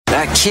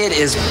That kid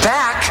is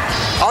back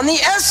on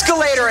the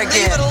escalator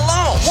again. Leave it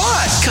alone.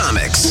 What?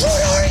 Comics. What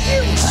are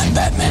you? I'm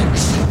Batman.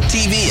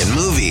 TV and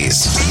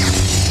movies.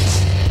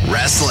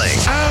 Wrestling.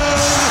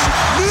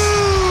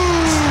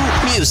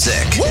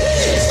 Music. We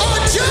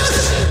are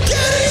just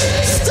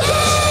getting started!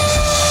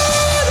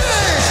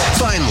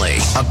 Finally,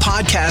 a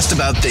podcast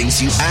about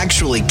things you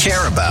actually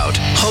care about,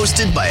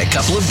 hosted by a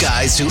couple of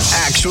guys who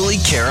actually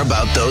care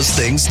about those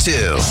things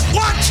too.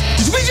 What?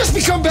 Did we just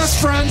become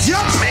best friends?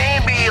 Yep.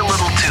 Maybe a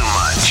little too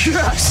much.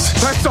 Yes,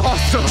 that's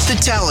awesome. The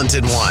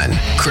talented one,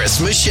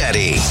 Chris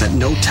Machete. That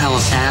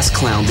no-talent ass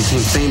clown became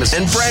famous.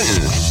 And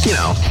Brenton, you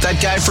know, that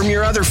guy from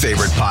your other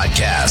favorite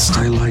podcast.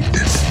 I liked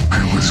it.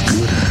 I was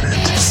good at it.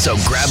 So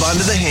grab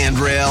onto the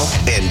handrail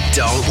and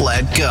don't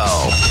let go.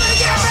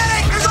 Get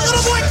ready! There's a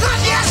little boy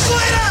caught the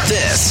escalator!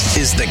 This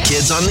is the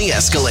Kids on the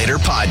Escalator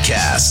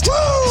podcast.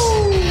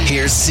 Woo!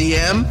 Here's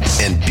CM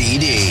and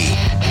BD.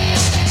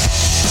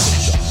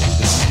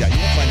 Yeah, you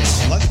won't find it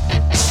unless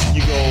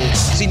you go.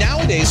 See,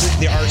 nowadays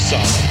there are some,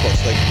 of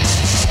course. Like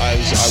I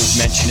was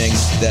mentioning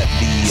that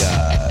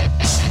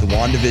the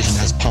WandaVision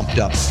has pumped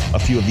up a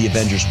few of the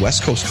Avengers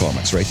West Coast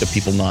comics, right? That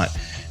people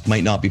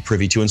might not be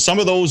privy to, and some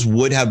of those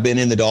would have been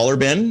in the dollar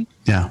bin,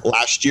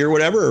 last year,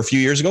 whatever, or a few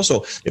years ago.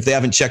 So if they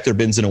haven't checked their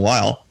bins in a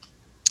while,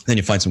 then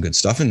you find some good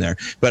stuff in there.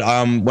 But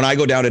when I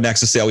go down to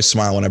Nexus, they always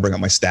smile when I bring up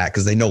my stack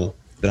because they know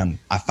that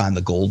I find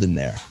the gold in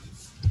there.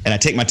 And I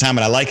take my time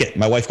and I like it.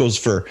 My wife goes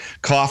for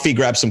coffee, she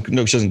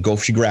doesn't go,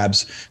 she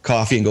grabs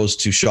coffee and goes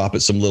to shop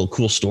at some little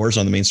cool stores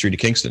on the main street of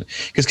Kingston.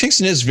 Because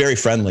Kingston is very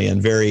friendly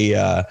and very,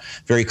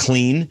 very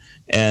clean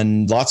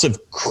and lots of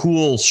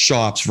cool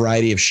shops,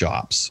 variety of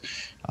shops.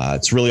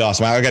 It's really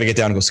awesome. I got to get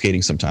down and go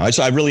skating sometime.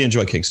 I really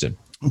enjoy Kingston.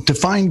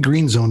 Define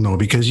green zone though,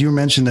 because you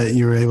mentioned that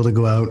you were able to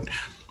go out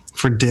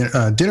for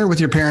dinner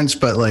with your parents,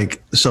 but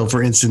so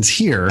for instance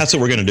here, that's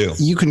what we're going to do.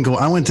 You can go,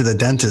 I went to the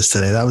dentist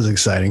today. That was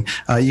exciting.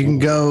 You can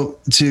go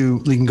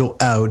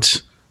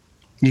out,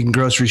 you can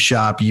grocery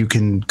shop, you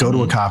can go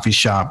to a coffee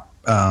shop.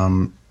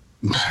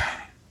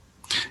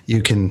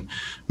 You can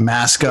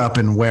mask up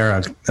and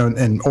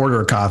and order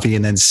a coffee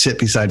and then sit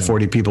beside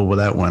 40 people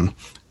without one.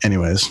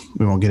 Anyways,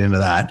 we won't get into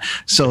that.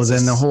 So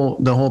then the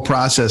whole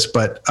process,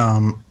 but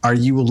are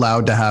you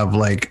allowed to have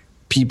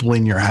people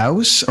in your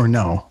house or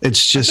no?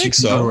 It's just you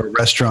can go to a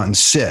restaurant and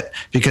sit,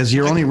 because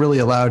you're only really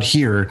allowed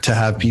here to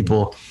have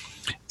people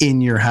in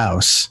your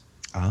house.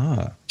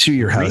 To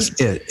your house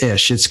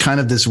ish. It's kind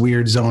of this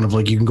weird zone of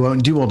you can go out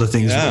and do all the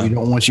things, but we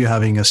don't want you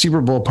having a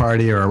Super Bowl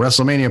party or a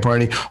WrestleMania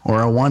party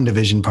or a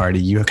WandaVision party.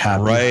 You have the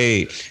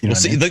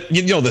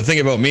thing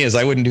about me is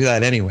I wouldn't do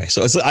that anyway.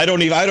 So I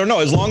don't know.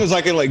 As long as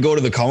I can go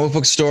to the comic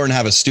book store and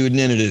have a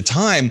student in it at a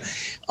time,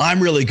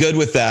 I'm really good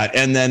with that.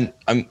 And then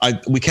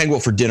we can go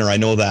out for dinner. I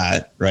know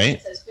that, right?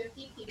 It says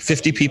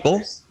 50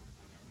 people.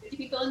 50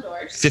 people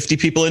indoors. 50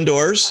 people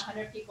indoors.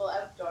 100 people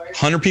outdoors.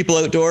 100 people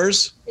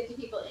outdoors. 50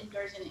 people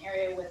indoors in an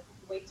area with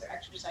weights or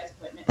exercise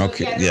equipment.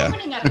 Okay,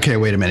 Okay,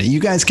 wait a minute. You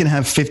guys can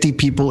have 50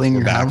 people in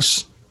your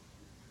house?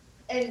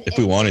 If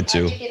we wanted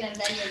to.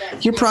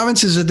 Your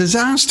province is a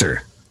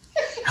disaster.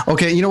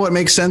 Okay, you know what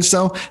makes sense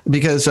though?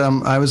 Because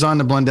I was on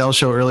the Blundell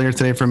show earlier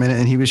today for a minute,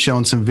 and he was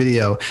showing some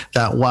video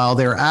that while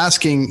they're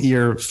asking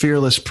your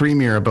fearless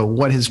premier about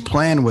what his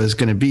plan was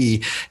going to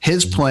be,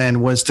 his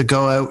plan was to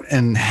go out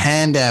and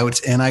hand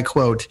out, and I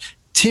quote,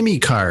 Timmy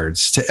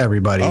cards to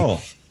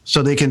everybody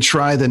so they can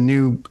try the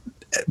new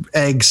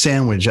egg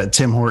sandwich at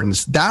Tim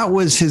Hortons. That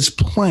was his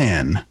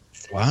plan.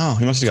 Wow,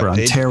 he must have got for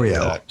paid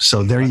Ontario.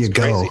 So there you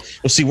go. Crazy.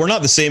 Well, see, we're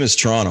not the same as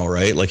Toronto,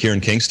 right? Like here in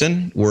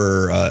Kingston,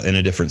 we're in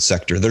a different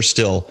sector. They're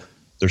still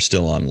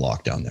on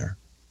lockdown there,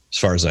 as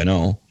far as I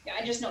know. Yeah,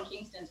 I just know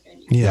Kingston's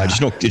going to be. Yeah, I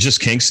just know it's just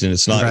Kingston.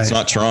 It's not. Right. It's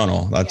not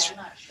Toronto. That's I'm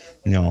not sure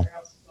what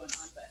else is going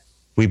on, but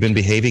we've been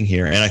behaving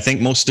here, and I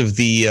think most of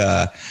the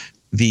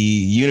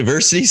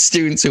university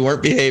students who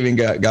weren't behaving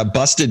got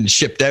busted and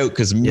shipped out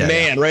because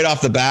right off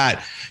the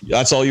bat,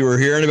 that's all you were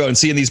hearing about and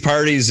seeing these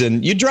parties.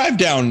 And you drive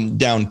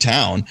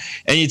downtown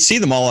and you'd see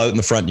them all out in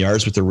the front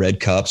yards with their red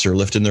cups or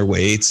lifting their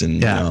weights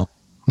and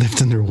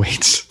lifting their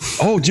weights.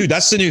 Oh, dude,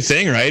 that's the new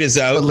thing, right? Is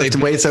out lift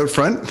weights out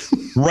front,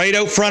 right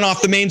out front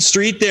off the main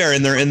street there,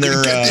 and they're in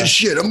their get this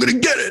shit. I'm gonna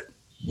get it.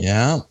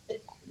 Yeah,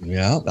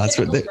 that's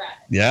what they.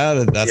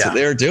 Yeah, that's what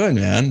they were doing,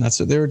 man. That's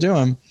what they were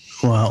doing.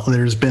 Well,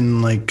 there's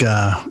been I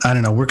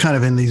don't know. We're kind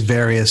of in these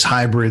various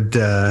hybrid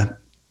kind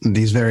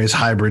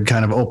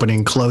of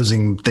opening,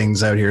 closing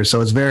things out here.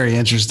 So it's very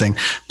interesting.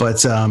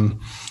 But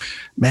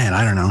man,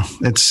 I don't know.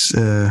 It's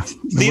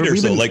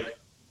theaters.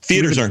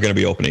 Theaters aren't going to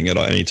be opening at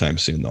anytime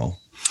soon, though.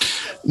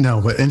 No,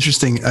 but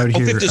interesting out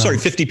here.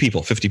 50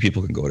 people. 50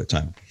 people can go at a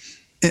time.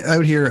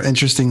 Out here,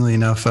 interestingly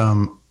enough,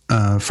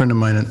 a friend of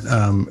mine,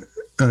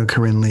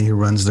 Corinne Lee, who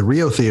runs the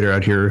Rio Theater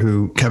out here,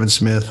 who Kevin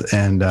Smith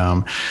and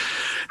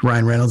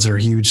Ryan Reynolds are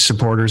huge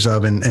supporters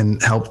of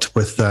and helped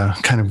with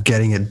kind of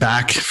getting it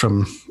back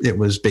from, it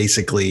was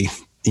basically,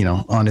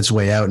 on its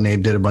way out, and they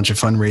did a bunch of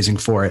fundraising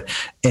for it.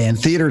 And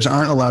theaters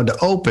aren't allowed to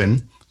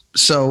open.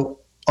 So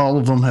all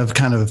of them have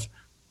kind of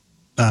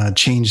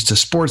changed to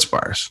sports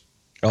bars.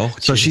 Oh,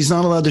 so she's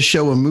not allowed to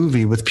show a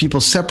movie with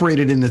people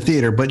separated in the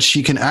theater, but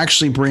she can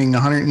actually bring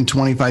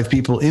 125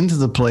 people into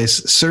the place,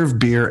 serve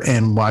beer,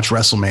 and watch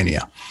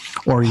WrestleMania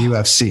or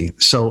UFC.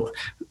 So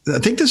I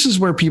think this is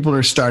where people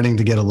are starting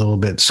to get a little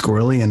bit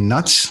squirrely and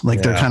nuts.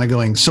 Like they're kind of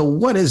going, so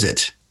what is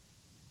it?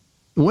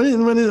 What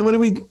are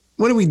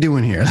we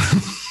doing here?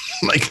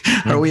 Like,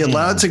 are we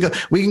allowed to go?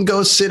 We can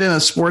go sit in a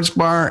sports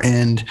bar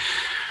and,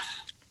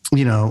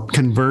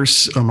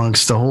 converse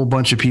amongst a whole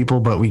bunch of people,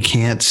 but we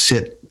can't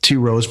sit 2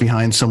 rows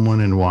behind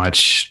someone and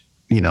watch,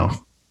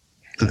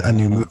 a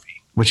new movie,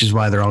 which is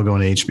why they're all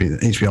going to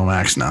HBO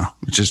Max now,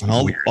 which is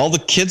weird. All the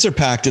kids are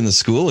packed in the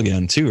school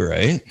again too,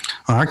 right?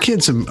 My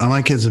kids have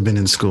been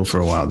in school for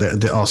a while.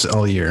 They're also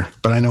all year,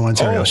 but I know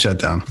Ontario shut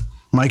down.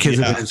 My kids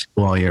have been in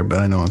school all year, but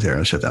I know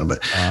Ontario shut down.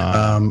 But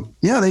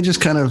they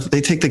just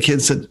they take the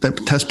kids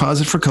that test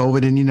positive for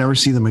COVID and you never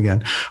see them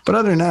again. But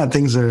other than that,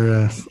 things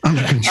are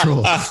under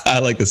control. I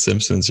like The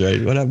Simpsons, right?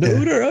 What happened to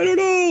Hooter? I don't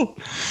know.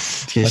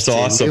 That's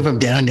awesome. Move them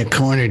down the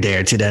corner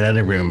there to that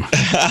other room.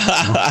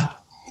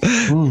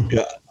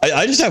 Yeah,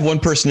 I just have one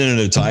person in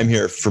at a time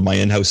here for my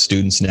in-house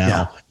students now.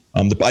 Yeah.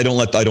 I don't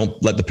let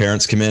the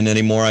parents come in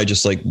anymore. I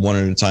just like one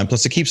at a time.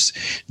 Plus, it keeps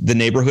the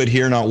neighborhood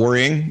here not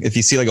worrying. If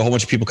you see like a whole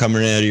bunch of people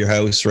coming in out of your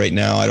house right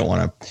now, I don't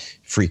want to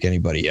freak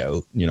anybody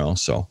out,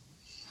 So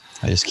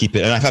I just keep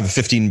it. And I have a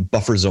 15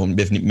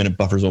 minute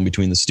buffer zone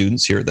between the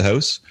students here at the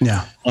house.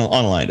 Yeah,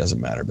 online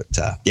doesn't matter, but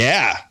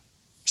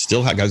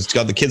still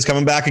got the kids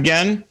coming back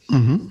again.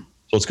 Mm-hmm.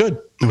 So it's good.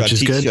 Which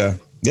is good.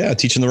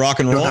 Teaching the rock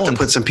and roll. You don't have to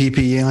put some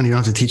PPE on. You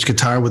don't have to teach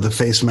guitar with a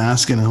face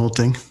mask and the whole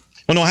thing.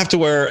 Well, no, I have to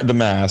wear the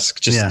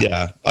mask.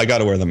 I got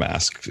to wear the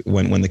mask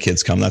when the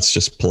kids come. That's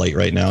just polite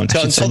right now.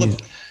 Should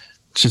send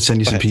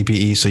you some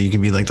PPE so you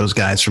can be like those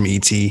guys from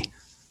ET.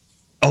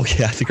 Oh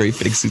yeah, the great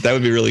big suit. That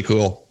would be really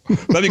cool.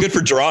 That'd be good for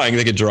drawing.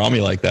 They could draw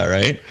me like that,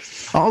 right?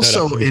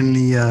 Also,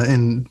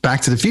 in Back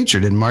to the Future,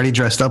 did Marty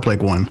dressed up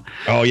like one?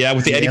 Oh yeah,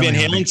 with the Eddie Van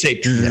Halen tape.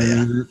 Which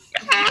is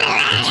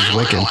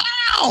wicked.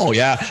 Oh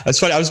yeah, that's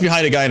funny. I was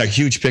behind a guy in a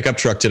huge pickup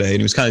truck today, and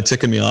he was kind of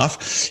ticking me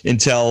off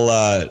until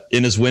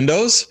in his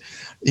windows.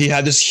 He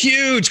had this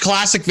huge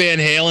classic Van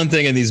Halen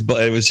thing in he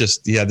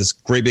had this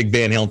great big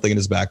Van Halen thing in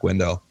his back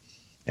window.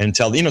 And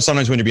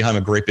sometimes when you're behind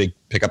a great big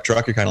pickup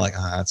truck, you're kind of like,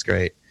 that's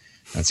great.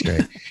 That's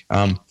great.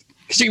 You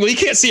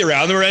can't see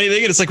around them or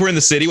anything. And it's like, we're in the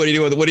city. What do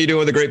you do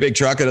with a great big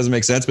truck? That doesn't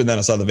make sense. But then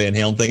I saw the Van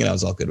Halen thing and I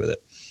was all good with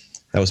it.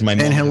 That was my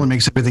Van Halen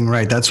makes everything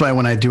right. That's why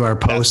when I do our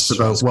posts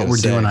about what we're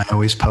doing, I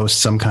always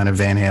post some kind of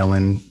Van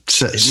Halen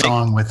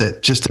song with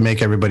it just to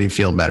make everybody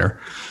feel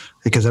better.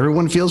 Because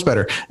everyone feels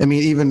better. I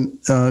mean, even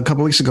a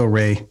couple of weeks ago,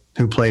 Ray,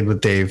 who played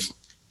with Dave,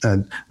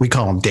 we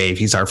call him Dave.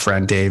 He's our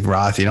friend, Dave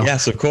Roth.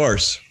 Yes, of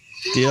course.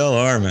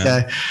 DLR, man.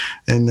 Yeah,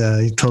 and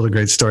he told a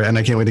great story, and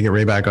I can't wait to get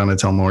Ray back on to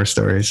tell more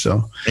stories.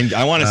 So, and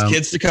I want his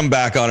kids to come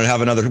back on and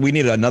have we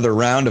need another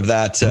round of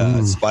that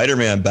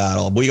Spider-Man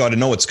battle. We got to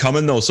know what's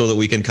coming though, so that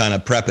we can kind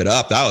of prep it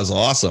up. That was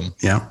awesome.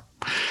 Yeah,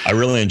 I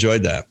really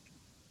enjoyed that.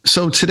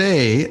 So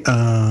today,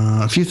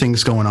 a few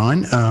things going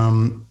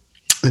on.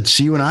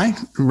 It's you and I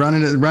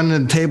running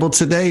the table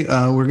today.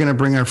 We're going to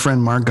bring our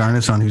friend Marc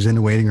Garniss on, who's in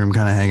the waiting room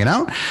kind of hanging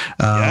out.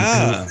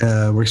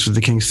 Works with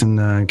the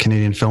Kingston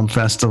Canadian Film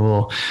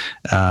Festival,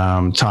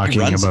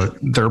 talking about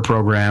their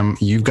program.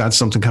 You've got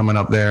something coming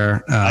up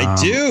there. I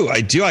do.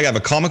 I have a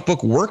comic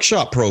book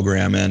workshop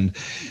program, and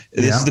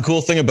this is the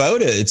cool thing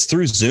about it. It's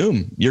through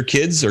Zoom. Your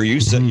kids or you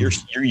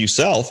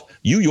yourself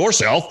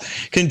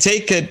can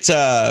take it.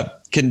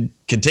 Can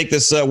take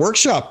this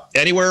workshop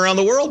anywhere around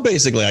the world,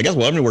 basically. I guess,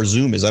 well, I don't know where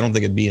Zoom is. I don't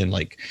think it'd be in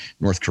like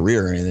North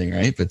Korea or anything,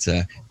 right? But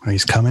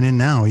he's coming in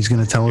now. He's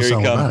going to tell us all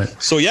about it.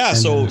 So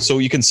so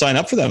you can sign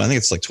up for that. I think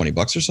it's like $20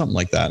 or something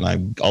like that,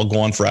 and I'll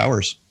go on for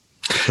hours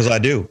because I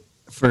do.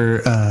 For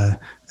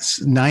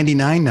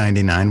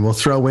 $99.99, we'll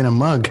throw in a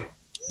mug.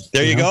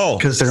 There you go.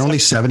 Because they're only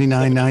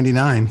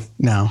 $79.99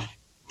 now.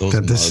 Those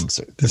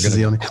mugs. This is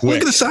the only. Look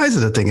at the size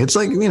of the thing. It's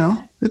like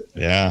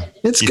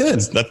it's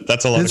good.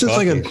 That's a lot of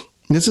coffee.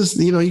 This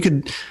is, you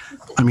could,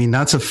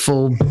 that's a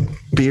full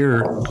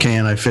beer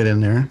can I fit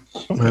in there,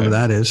 whatever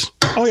that is.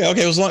 Oh, yeah.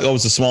 Okay. It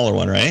was a smaller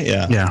one, right?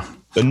 Yeah. Yeah.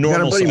 The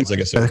normal size, I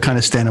guess. Kind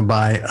of standing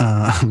by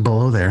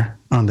below there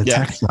on the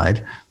tech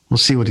side. We'll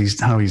see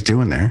how he's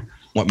doing there.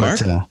 What, Mark?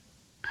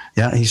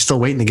 He's still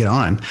waiting to get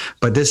on.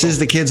 But this is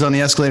the Kids on the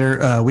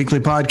Escalator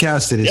weekly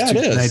podcast. It is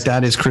tonight.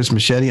 That is Chris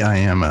Machete. I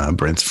am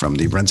Brent from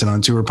the Brenton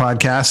on Tour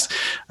podcast.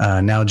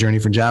 Now Journey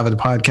for Java, the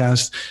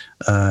podcast.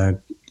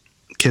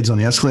 Kids on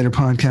the Escalator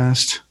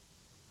podcast.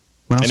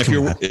 And if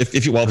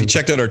you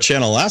checked out our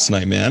channel last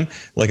night, man,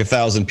 like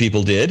 1,000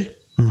 people did.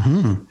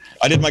 Mm-hmm.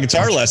 I did my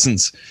guitar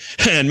lessons,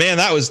 and man,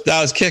 that was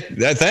kick.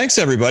 Thanks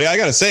everybody. I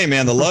got to say,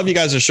 man, the love you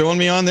guys are showing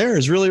me on there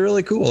is really,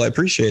 really cool. I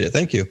appreciate it.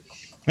 Thank you.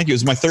 It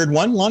was my third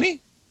one,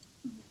 Lonnie.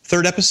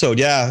 Third episode.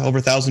 Yeah. Over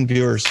 1,000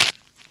 viewers.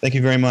 Thank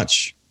you very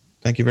much.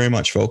 Thank you very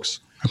much, folks.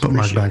 I put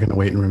Mark back in the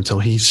waiting room until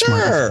he's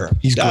smart.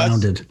 He's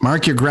grounded.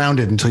 Mark, you're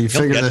grounded until you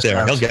figure this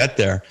out. He'll get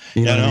there.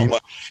 Do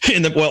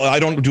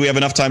we have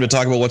enough time to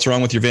talk about what's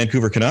wrong with your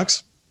Vancouver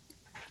Canucks?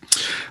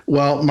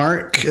 Well,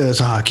 Mark is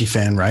a hockey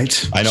fan,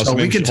 right? I know. So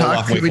we can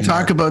talk. Can we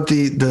talk about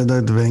the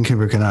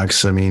Vancouver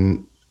Canucks? I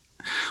mean,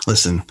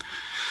 listen,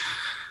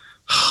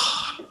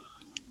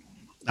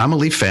 I'm a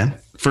Leaf fan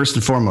first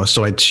and foremost,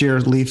 so I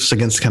cheer Leafs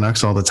against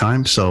Canucks all the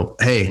time. So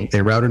hey,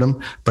 they routed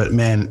them, but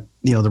man,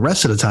 the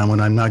rest of the time when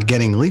I'm not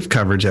getting Leaf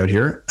coverage out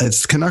here,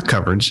 it's Canuck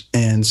coverage,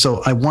 and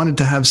so I wanted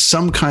to have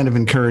some kind of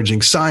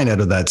encouraging sign out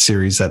of that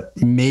series that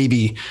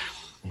maybe.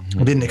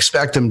 I didn't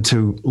expect them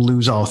to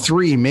lose all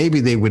three. Maybe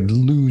they would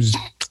lose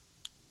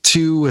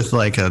two with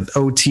like an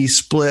OT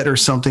split or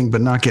something, but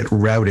not get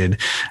routed.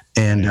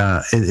 And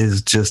it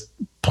is just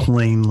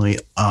plainly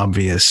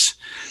obvious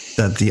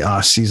that the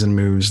off-season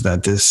moves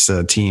that this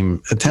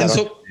team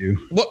attempted to do.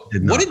 What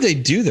did they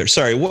do there?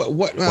 Sorry,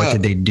 what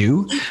did they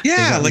do?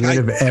 Yeah, they got rid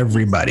of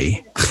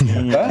everybody.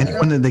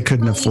 Anyone that they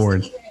couldn't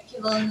afford.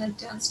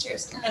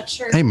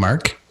 Hey,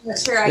 Mark.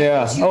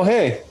 Yeah. Oh,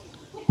 hey.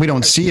 We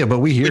don't see you, but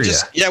we hear you.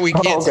 Yeah, we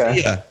can't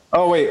see you.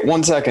 Oh, wait.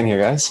 1 second here,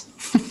 guys.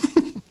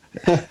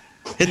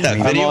 Hit that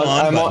video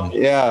on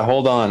button. Yeah,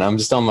 hold on. I'm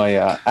just on my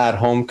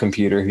at-home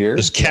computer here.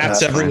 There's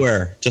cats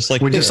everywhere.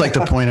 We'd just like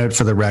to point out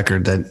for the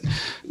record that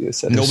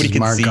nobody can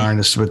Marc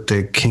Garniss with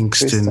the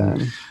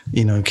Kingston,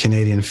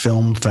 Canadian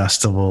Film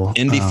Festival.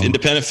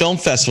 Independent Film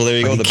Festival. There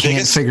you go. The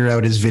can't figure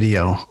out his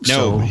video.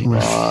 No.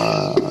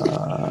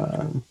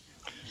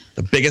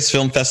 The biggest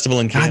film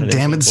festival in Canada. God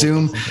damn it,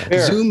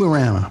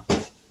 Zoom-orama.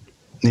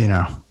 You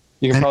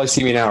can probably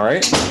see me now,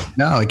 right?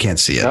 No, I can't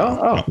see it.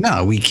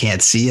 No, we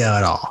can't see you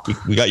at all.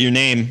 We got your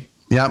name.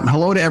 Yeah.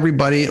 Hello to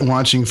everybody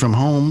watching from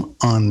home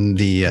on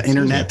the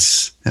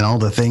internets and all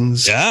the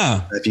things.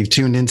 Yeah. If you've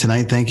tuned in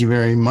tonight, thank you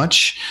very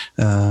much.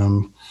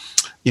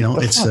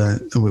 It's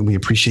we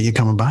appreciate you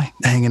coming by,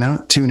 hanging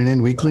out, tuning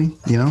in weekly.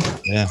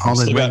 All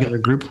the regular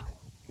group.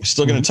 We're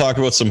still going to talk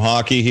about some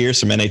hockey here,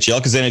 some NHL,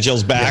 because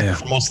NHL's back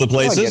for most of the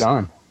places. Get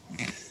on.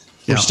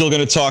 We're still going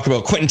to talk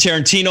about Quentin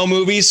Tarantino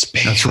movies.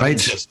 That's right.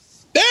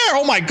 There.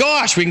 Oh my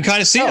gosh. We can kind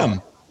of see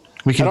him.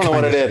 I don't know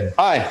what it is.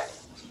 Hi.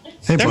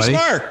 Hey, There's buddy.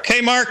 Mark.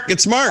 Hey, Mark.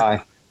 It's Mark.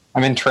 Hi.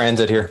 I'm in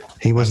transit here.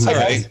 He wasn't.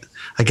 Right.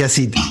 I guess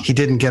he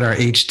didn't get our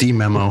HD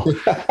memo.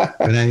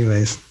 But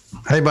anyways,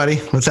 hey, buddy.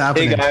 What's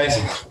happening? Hey,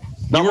 guys.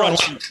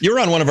 You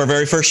were on one of our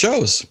very first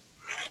shows.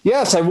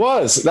 Yes, I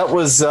was. That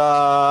was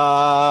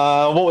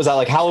what was that,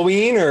 like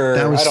Halloween or?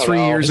 That was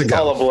 3 years ago.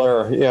 All a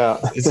blur. Yeah,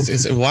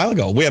 it's a while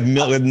ago.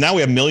 Now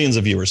we have millions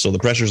of viewers, so the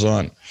pressure's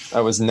on.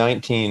 I was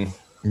 19.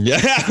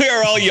 Yeah, we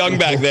were all young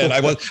back then.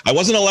 I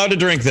wasn't allowed to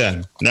drink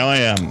then. Now I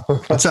am.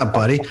 What's up,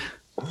 buddy?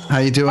 How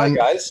you doing?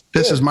 Hi, guys.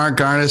 This is Marc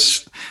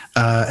Garniss.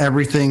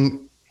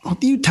 Everything.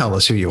 You tell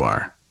us who you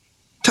are.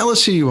 Tell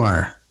us who you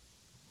are.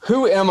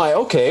 Who am I?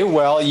 Okay,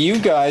 well, you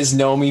guys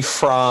know me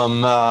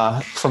from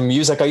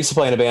music. I used to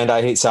play in a band,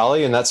 I Hate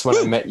Sally, and that's when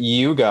I met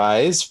you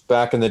guys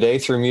back in the day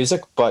through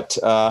music. But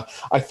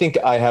I think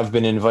I have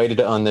been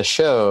invited on the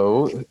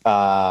show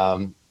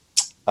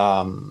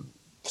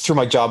through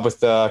my job with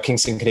the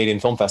Kingston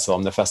Canadian Film Festival.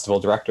 I'm the festival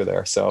director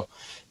there. So,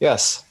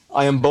 yes,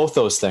 I am both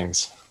those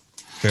things.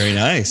 Very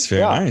nice.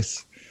 Very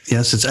nice.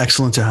 Yes, it's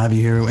excellent to have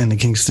you here in the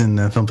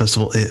Kingston Film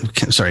Festival.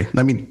 Sorry,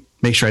 let me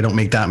make sure I don't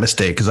make that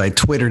mistake, because I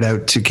twittered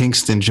out to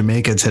Kingston,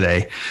 Jamaica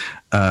today.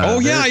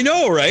 I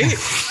know, right?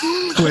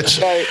 Which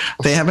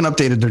they haven't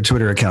updated their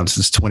Twitter account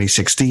since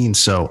 2016.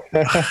 So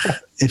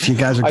if you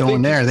guys are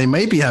going there, they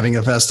may be having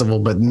a festival,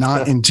 but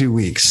not in 2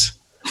 weeks.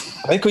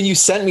 I think when you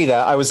sent me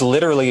that, I was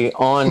literally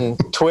on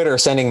Twitter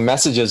sending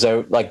messages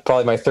out, like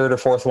probably my third or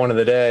fourth one of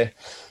the day.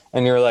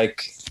 And you're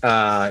like,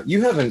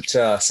 you haven't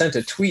sent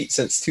a tweet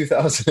since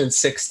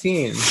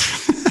 2016.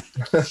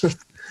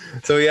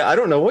 So, yeah, I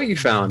don't know what you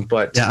found,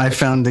 but. Yeah, I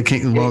found the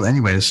King. Well,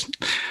 anyways,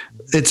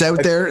 it's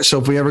out there.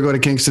 So if we ever go to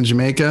Kingston,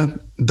 Jamaica,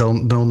 they'll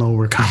know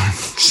we're coming.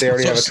 They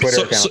already have a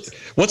Twitter account. So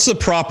what's the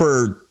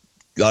proper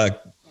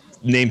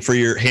name for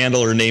your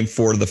handle or name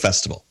for the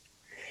festival?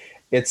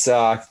 It's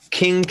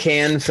King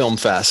Can Film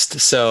Fest.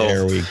 So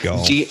there we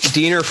go.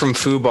 Diener from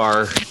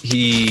Fubar,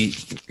 he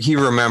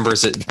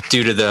remembers it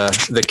due to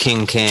the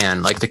King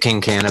Can, like the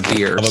King Can of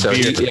beer.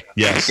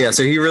 Yes. Yeah,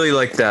 so he really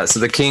liked that. So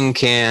the King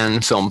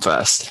Can Film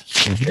Fest.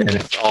 Mm-hmm. And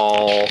it's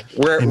all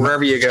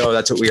wherever you go,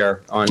 that's what we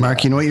are on.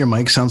 Mark, you know what your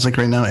mic sounds like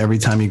right now? Every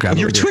time you grab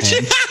it with your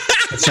hand,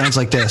 it sounds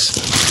like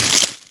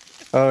this.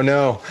 Oh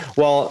no.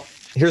 Well,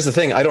 here's the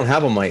thing. I don't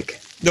have a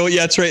mic. No,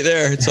 yeah, it's right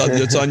there. It's on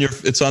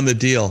the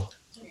deal.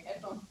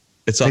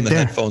 It's on the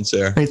headphones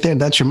there. Right there.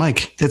 That's your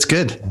mic. It's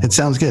good. It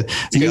sounds good.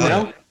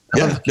 Yeah.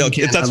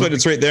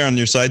 It's right there on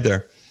your side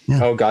there.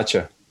 Yeah. Oh,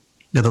 gotcha.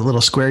 Yeah, the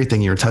little squarey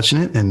thing, you were touching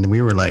it, and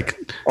we were like,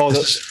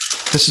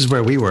 this is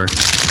where we were.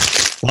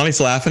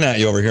 Lonnie's laughing at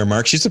you over here,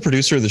 Mark. She's the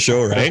producer of the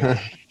show, right?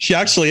 She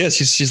actually is.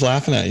 She's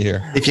laughing at you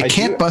here. If you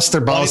can't bust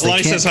their balls,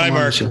 Lonnie says hi,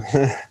 Mark.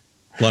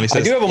 Lonnie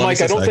says, I do have a mic.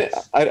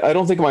 I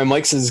don't think my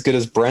mic's as good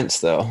as Brent's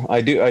though.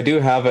 I do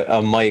have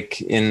a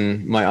mic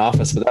in my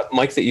office, but that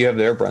mic that you have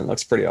there, Brent,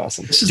 looks pretty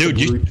awesome.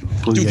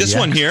 This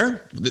one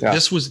here.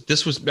 This was.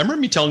 Remember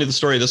me telling you the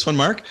story of this one,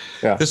 Mark?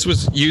 Yeah. This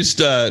was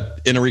used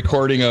in a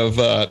recording of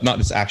not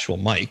this actual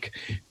mic,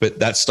 but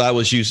that style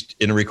was used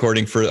in a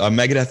recording for a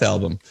Megadeth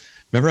album.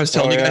 Remember I was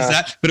telling you guys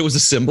that, but it was a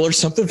symbol or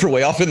something for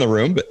way off in the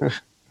room. But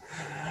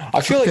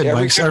I feel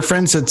like our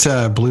friends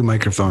at Blue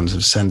Microphones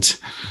have sent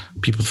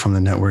people from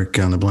the network,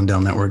 on the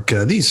Blundell network,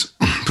 these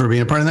for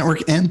being a part of the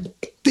network and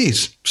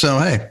these. So,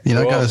 hey,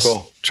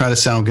 gotta try to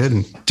sound good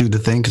and do the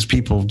thing, because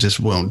people just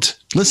won't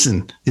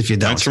listen if you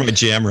don't. Mine's from a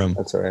jam room.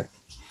 That's all right.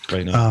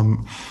 Right now.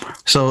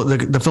 So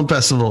the film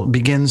festival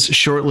begins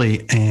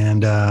shortly,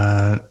 and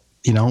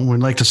we'd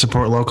like to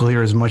support local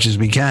here as much as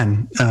we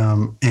can.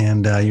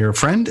 And you're a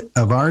friend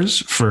of ours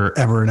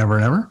forever and ever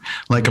and ever,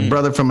 like a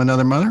brother from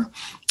another mother.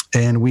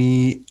 And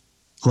we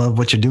love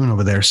what you're doing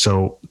over there.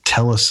 So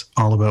tell us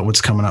all about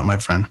what's coming up, my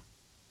friend.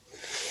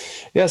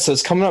 Yeah, so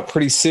it's coming up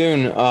pretty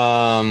soon.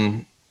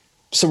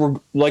 So we're,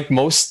 like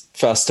most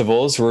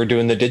festivals, we're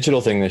doing the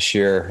digital thing this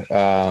year.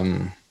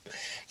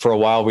 For a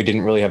while, we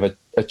didn't really have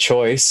a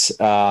choice.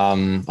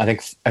 I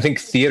think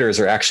theaters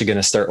are actually going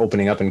to start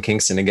opening up in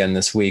Kingston again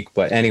this week.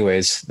 But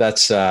anyways,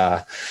 that's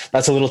a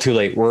little too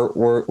late.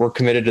 We're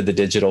committed to the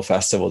digital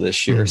festival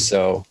this year.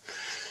 So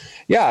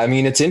yeah, I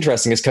mean, it's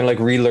interesting. It's kind of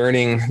like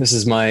relearning. This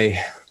is my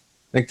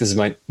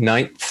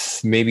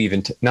ninth, maybe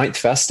even ninth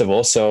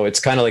festival. So it's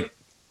kind of like,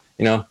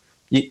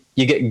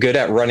 you get good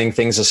at running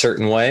things a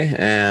certain way.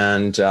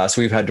 And so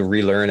we've had to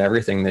relearn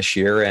everything this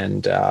year.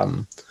 And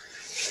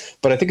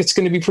but I think it's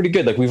going to be pretty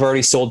good. Like, we've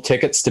already sold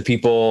tickets to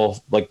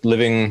people like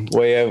living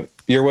way out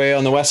your way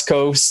on the West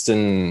Coast,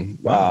 and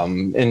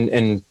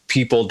and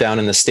people down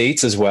in the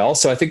States as well.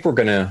 So I think we're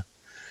going to,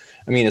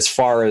 as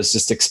far as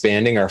just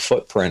expanding our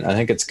footprint, I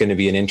think it's going to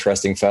be an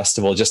interesting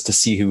festival just to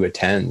see who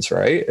attends,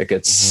 right? Like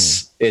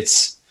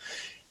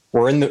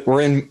we're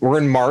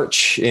in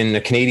March in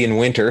the Canadian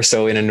winter.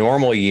 So in a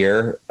normal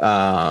year,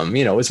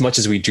 as much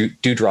as we do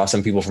draw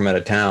some people from out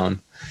of town,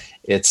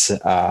 it's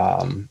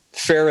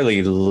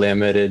fairly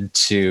limited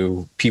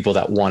to people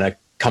that want to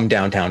come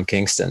downtown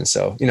Kingston.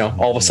 So,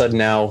 all of a sudden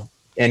now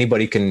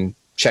anybody can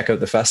check out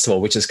the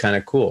festival, which is kind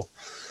of cool.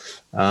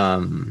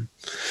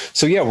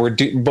 So yeah, we're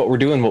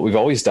doing what we've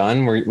always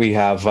done. We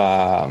have,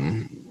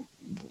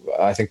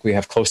 I think we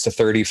have close to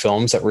 30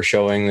 films that we're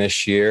showing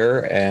this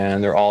year,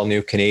 and they're all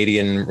new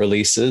Canadian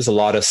releases. A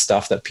lot of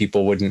stuff that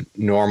people wouldn't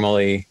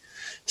normally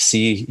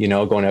see,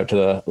 going out to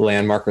the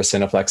Landmark or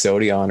Cineplex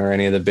Odeon or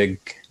any of the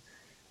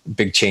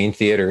big chain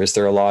theaters.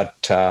 They're a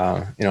lot,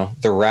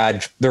 they're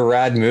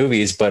rad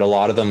movies, but a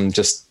lot of them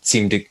just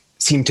seem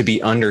to be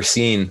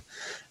underseen.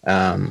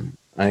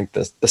 I think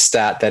the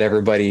stat that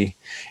everybody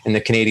in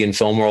the Canadian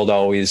film world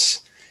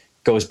always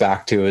goes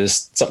back to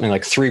is something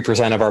like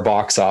 3% of our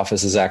box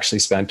office is actually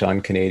spent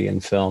on Canadian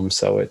film.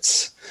 So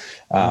it's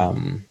a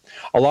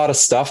lot of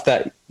stuff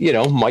that,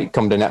 might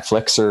come to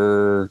Netflix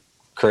or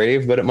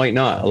Crave, but it might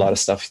not. A lot of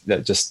stuff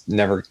that just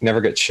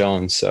never gets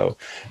shown. So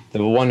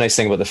the one nice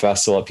thing about the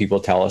festival that people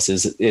tell us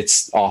is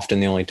it's often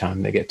the only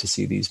time they get to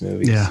see these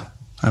movies. Yeah,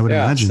 I would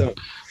imagine. So,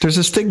 there's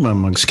a stigma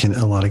amongst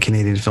a lot of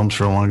Canadian films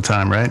for a long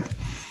time, right?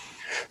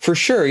 For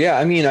sure. Yeah.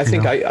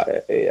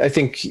 I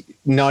think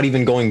not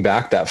even going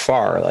back that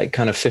far, like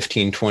kind of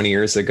 15, 20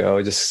 years ago,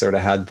 I just sort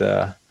of had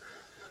the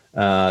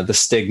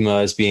stigma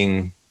as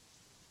being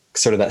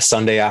sort of that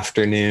Sunday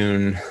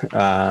afternoon,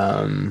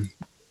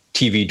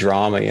 TV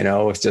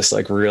drama, with just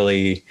like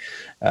really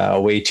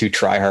way too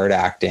try hard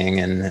acting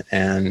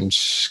and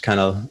kind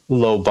of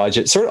low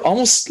budget, sort of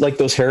almost like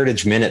those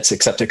Heritage Minutes,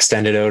 except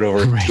extended out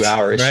over 2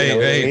 hours. Right.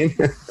 What I mean?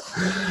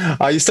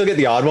 You still get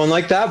the odd one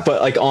like that,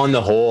 but like on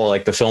the whole,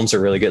 like the films are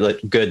really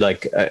good.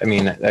 Like,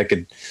 I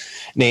could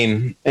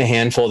name a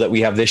handful that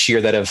we have this year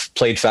that have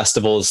played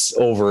festivals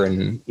over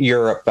in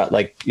Europe at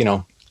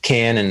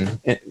Cannes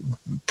and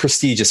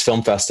prestigious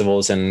film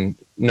festivals and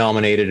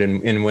nominated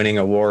and winning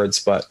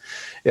awards. But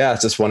yeah,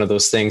 it's just one of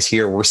those things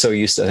here. We're so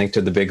used, I think,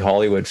 to the big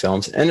Hollywood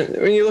films. And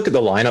when you look at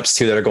the lineups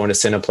too, that are going to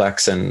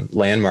Cineplex and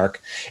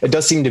Landmark, it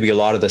does seem to be a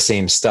lot of the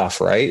same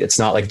stuff, right? It's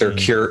not like they're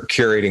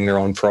curating their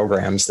own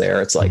programs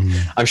there. It's like,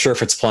 I'm sure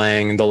if it's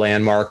playing the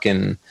Landmark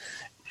in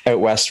out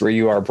west where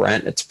you are,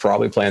 Brent, it's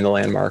probably playing the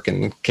Landmark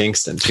in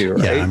Kingston too,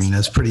 right? Yeah,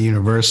 that's pretty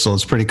universal.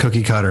 It's pretty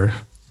cookie cutter.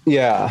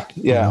 Yeah.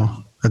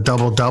 A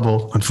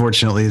double,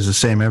 unfortunately, is the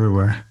same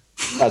everywhere.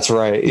 That's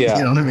right. Yeah.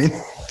 You know what I mean?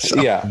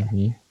 So, yeah.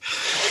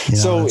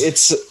 So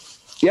it's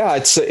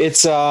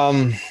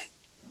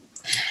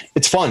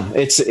fun.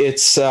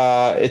 It's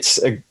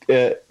a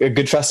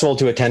good festival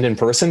to attend in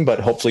person, but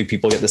hopefully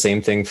people get the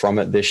same thing from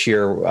it this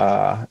year,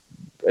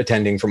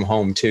 attending from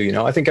home too.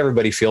 I think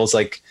everybody feels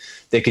like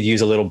they could use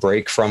a little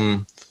break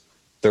from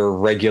their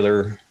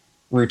regular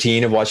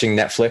routine of watching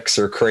Netflix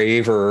or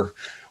Crave or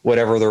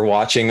whatever they're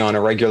watching on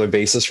a regular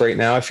basis right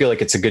now. I feel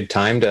like it's a good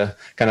time to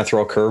kind of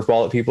throw a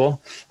curveball at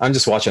people. I'm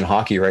just watching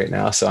hockey right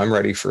now, so I'm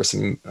ready for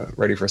some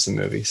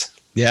movies.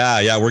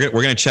 Yeah. We're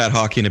gonna chat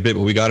hockey in a bit,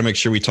 but we got to make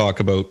sure we talk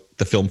about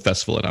the film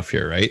festival enough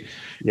here, right?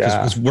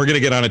 Yeah, we're gonna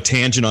get on a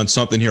tangent on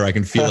something here. I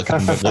can feel it.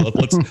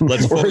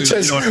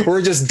 Let's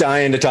we're just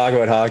dying to talk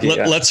about hockey.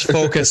 Let's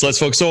focus.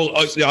 So,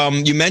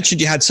 you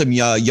mentioned you had some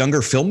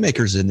younger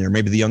filmmakers in there,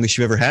 maybe the youngest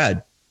you've ever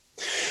had.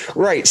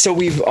 Right. So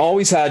we've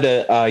always had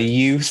a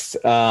youth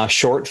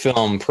short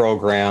film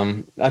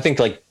program. I think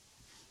like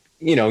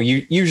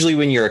usually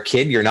when you're a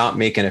kid, you're not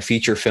making a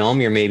feature film.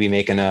 You're maybe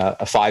making a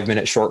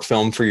 5-minute short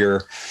film for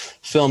your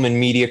film and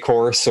media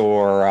course,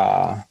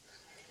 or,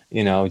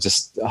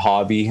 just a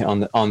hobby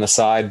on the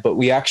side. But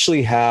we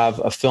actually have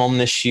a film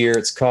this year.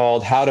 It's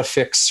called How to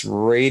Fix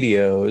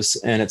Radios,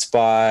 and it's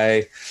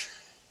by,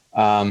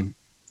 I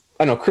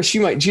don't know, Chris,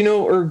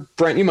 or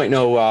Brent, you might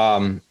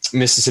know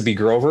Mississippi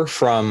Grover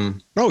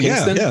from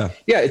Kingston.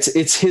 Yeah.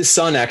 It's his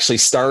son actually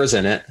stars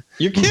in it.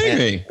 You're kidding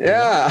me.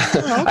 Yeah. Oh,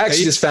 okay. I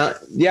actually just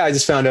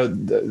found out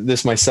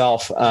this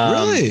myself.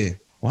 Really?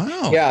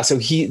 Wow. Yeah. So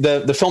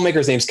the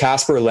filmmaker's name's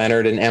Casper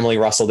Leonard and Emily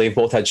Russell. They've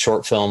both had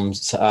short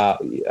films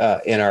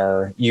in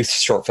our youth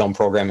short film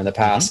program in the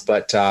past,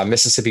 but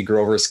Mississippi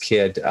Grover's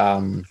kid,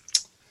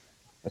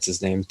 what's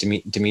his name?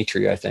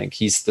 Dimitri, I think.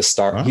 He's the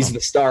star. Wow. He's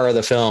the star of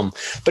the film.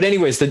 But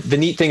anyways, the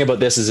neat thing about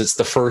this is it's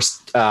the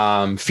first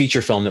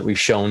feature film that we've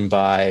shown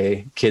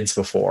by kids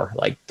before.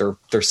 Like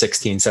they're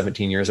 16,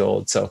 17 years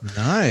old. So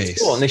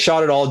nice. Cool. And they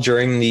shot it all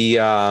during the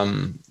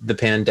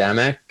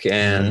pandemic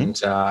and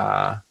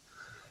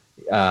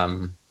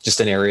just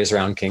in areas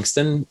around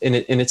Kingston. And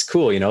it's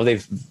cool.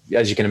 They've,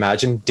 as you can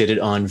imagine, did it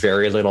on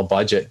very little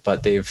budget,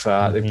 but they've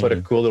put a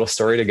cool little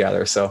story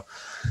together. So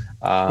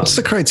what's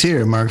the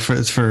criteria, Mark, for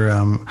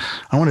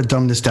I want to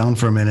dumb this down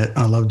for a minute.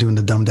 I love doing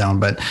the dumb down,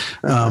 but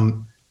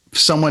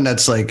someone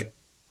that's like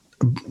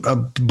a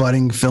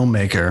budding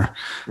filmmaker,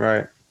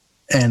 right?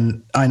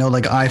 And I know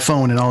like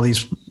iPhone and all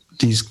these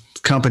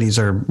companies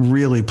are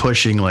really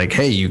pushing like,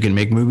 hey, you can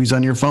make movies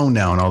on your phone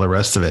now and all the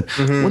rest of it.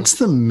 What's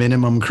the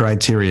minimum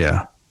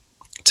criteria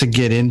to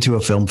get into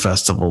a film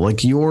festival?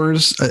 Like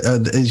yours,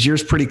 is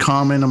yours pretty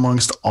common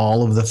amongst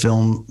all of the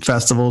film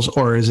festivals,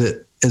 or is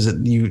it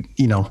you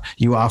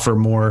offer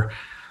more,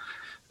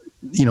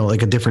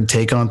 like a different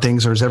take on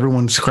things, or is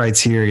everyone's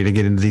criteria to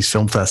get into these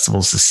film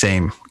festivals the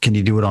same? Can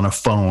you do it on a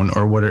phone,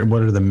 or what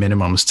are the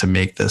minimums to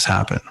make this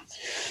happen?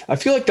 I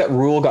feel like that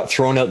rule got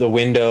thrown out the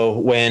window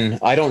when,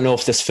 I don't know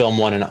if this film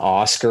won an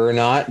Oscar or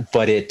not,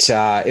 but it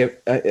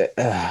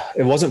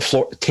wasn't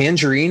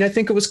Tangerine, I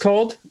think it was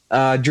called. Do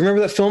you remember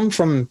that film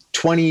from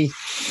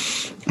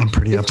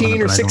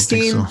 2015 or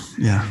 16? So.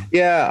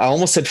 Yeah. I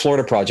almost said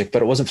Florida Project,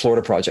 but it wasn't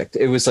Florida Project.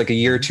 It was like a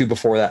year or two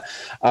before that.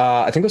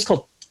 I think it was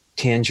called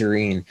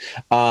Tangerine.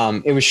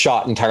 It was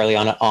shot entirely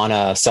on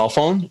a cell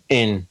phone,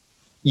 and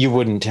you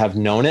wouldn't have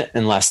known it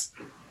unless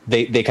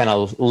they kind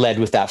of led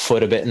with that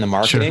foot a bit in the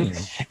marketing.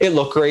 Sure. It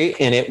looked great,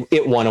 and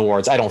it won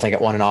awards. I don't think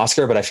it won an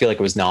Oscar, but I feel like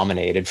it was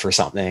nominated for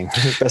something.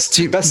 Best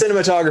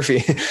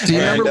cinematography. Do you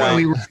remember when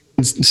we were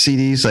in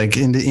CDs, like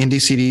indie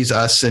CDs,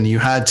 us, and you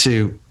had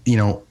to,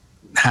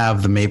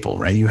 have the maple,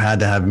 right? You had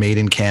to have made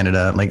in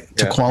Canada, like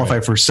to qualify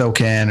for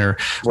SOCAN or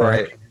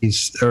any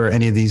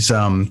of these,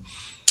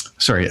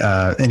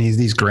 any of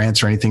these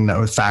grants or anything that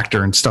was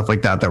Factor and stuff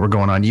like that were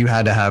going on. You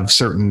had to have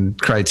certain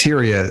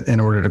criteria in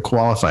order to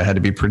qualify. It had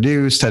to be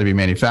produced, had to be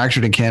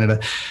manufactured in Canada.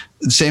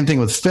 The same thing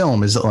with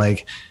film. Is it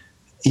like,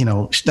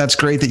 that's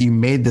great that you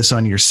made this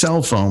on your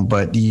cell phone,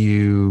 but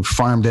you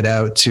farmed it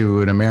out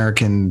to an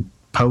American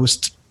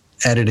post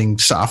editing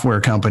software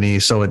company,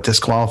 so it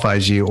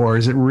disqualifies you? Or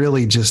is it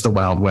really just the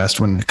Wild West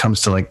when it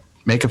comes to like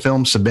make a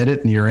film, submit it,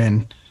 and you're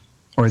in?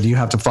 Or do you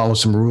have to follow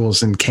some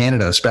rules in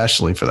Canada,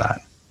 especially for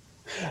that?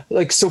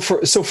 Like, so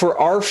for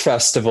our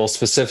festival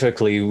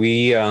specifically,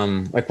 we're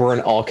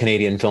an all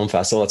Canadian film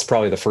festival. That's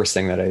probably the first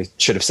thing that I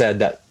should have said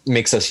that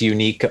makes us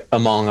unique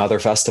among other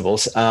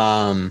festivals.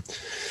 But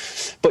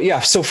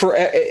yeah, so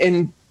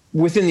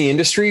within the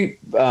industry,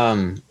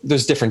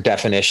 there's different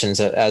definitions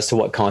as to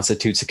what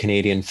constitutes a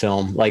Canadian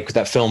film. Like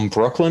that film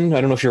Brooklyn,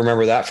 I don't know if you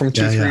remember that from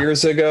 3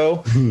 years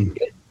ago.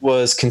 It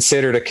was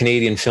considered a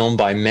Canadian film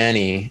by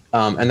many,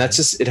 and that's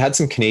just, it had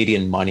some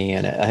Canadian money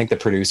in it. I think the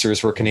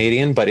producers were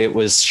Canadian, but it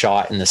was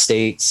shot in the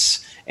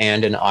States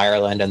and in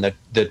Ireland, and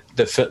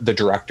the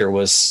director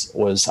was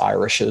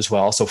Irish as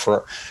well. So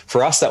for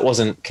us, that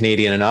wasn't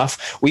Canadian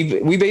enough.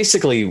 We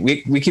basically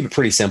keep it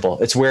pretty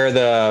simple. It's where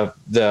the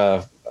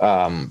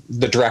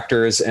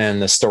directors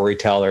and the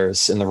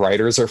storytellers and the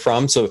writers are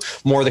from. So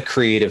more the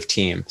creative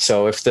team.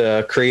 So if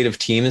the creative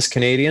team is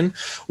Canadian,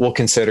 we'll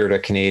consider it a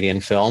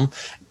Canadian film,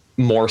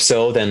 more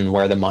so than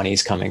where the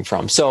money's coming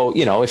from. So,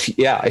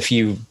 if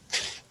you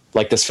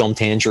like this film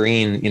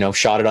Tangerine,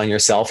 shot it on your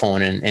cell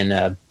phone and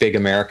a big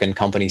American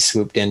company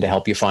swooped in to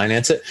help you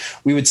finance it,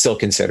 we would still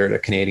consider it a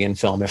Canadian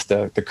film if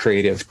the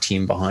creative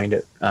team behind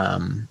it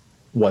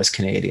was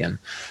Canadian.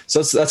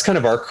 So that's kind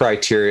of our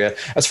criteria.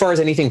 As far as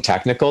anything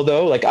technical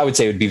though, like I would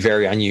say it would be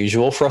very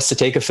unusual for us to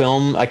take a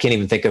film. I can't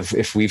even think of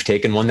if we've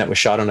taken one that was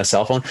shot on a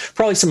cell phone.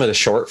 Probably some of the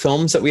short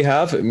films that we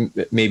have,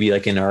 maybe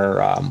like in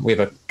our, we have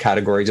a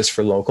category just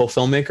for local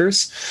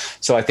filmmakers.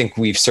 So I think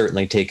we've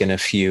certainly taken a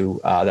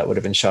few that would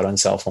have been shot on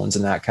cell phones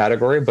in that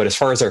category. But as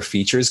far as our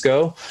features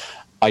go,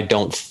 I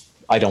don't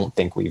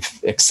think we've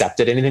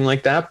accepted anything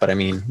like that, but I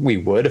mean, we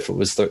would if it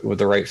was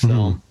the right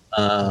film.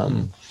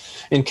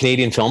 In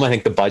Canadian film, I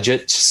think the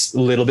budget's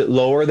a little bit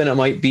lower than it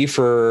might be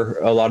for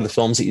a lot of the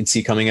films that you'd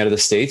see coming out of the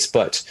States.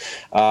 But,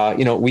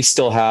 we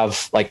still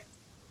have, like,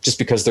 just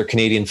because they're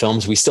Canadian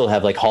films, we still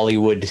have like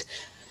Hollywood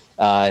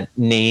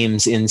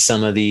names in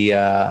some of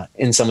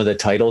the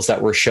titles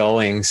that we're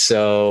showing.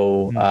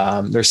 So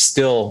there's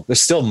still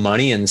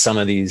money in some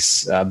of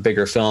these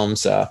bigger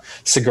films.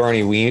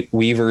 Sigourney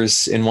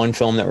Weaver's in one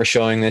film that we're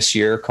showing this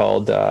year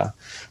called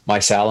My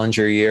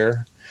Salinger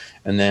Year.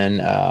 And then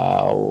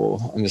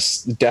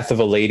Death of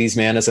a Ladies'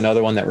 Man is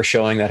another one that we're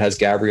showing that has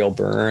Gabrielle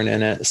Byrne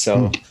in it.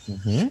 So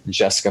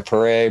Jessica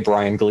Perret,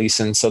 Brian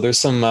Gleason. So there's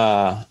some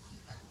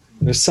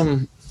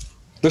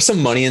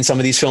money in some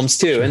of these films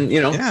too. And,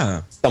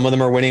 some of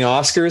them are winning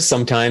Oscars.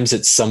 Sometimes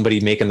it's somebody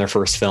making their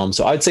first film.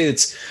 So I'd say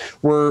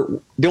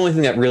the only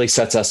thing that really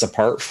sets us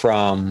apart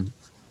from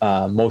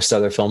most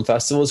other film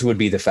festivals would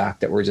be the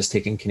fact that we're just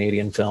taking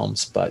Canadian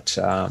films. But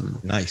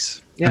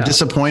nice. Yeah. I'm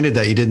disappointed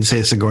that you didn't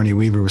say Sigourney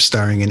Weaver was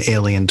starring in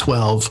Alien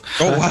 12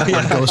 Oh, wow. or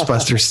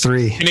Ghostbusters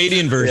 3.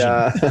 Canadian version.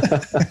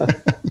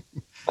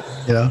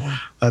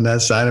 On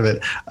that side of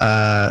it.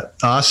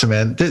 Awesome,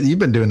 man. You've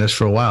been doing this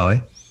for a while, eh?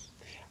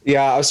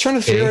 Yeah, I was trying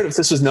to figure out if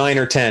this was 9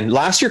 or 10.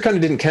 Last year kind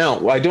of didn't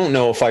count. I don't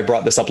know if I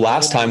brought this up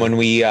last time when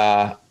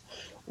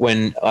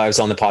when I was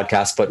on the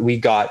podcast, but we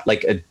got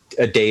like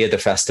a day of the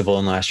festival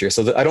in last year.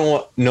 So I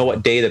don't know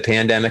what day the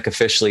pandemic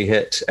officially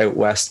hit out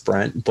west,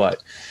 Brent,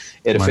 but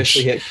it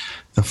officially hit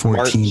the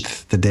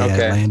 14th, the day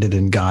I landed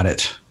and got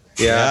it.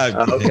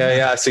 Yeah. Okay.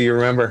 Yeah. So you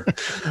remember,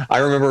 I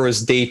remember it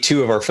was day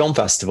 2 of our film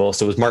festival.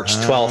 So it was March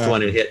 12th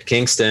when it hit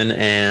Kingston,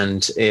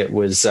 and it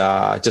was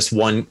just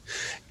one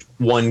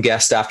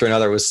guest after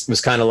another. It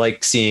was kind of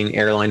like seeing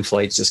airline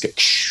flights just get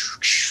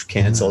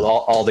canceled.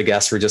 All the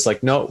guests were just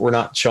like, no, we're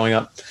not showing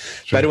up.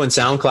 Sure. Bedouin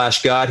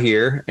Soundclash got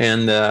here,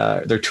 and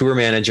their tour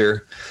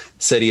manager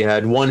said he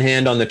had one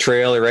hand on the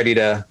trailer ready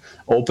to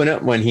open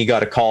it when he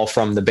got a call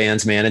from the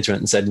band's management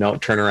and said, no,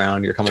 turn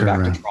around, you're coming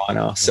back to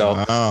Toronto. So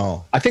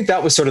I think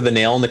that was sort of the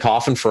nail in the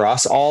coffin for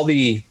us. All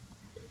the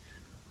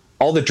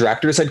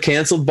directors had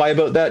canceled by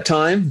about that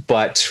time,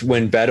 but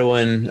when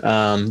Bedouin,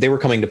 they were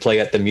coming to play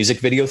at the music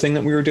video thing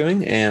that we were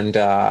doing, and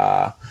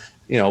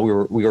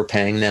we were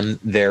paying them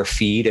their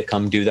fee to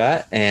come do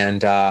that,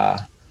 and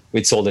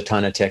we'd sold a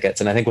ton of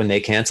tickets. And I think when they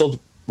canceled,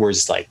 we're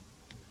just like,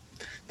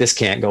 this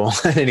can't go on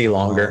any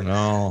longer. Oh,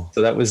 no.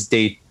 So that was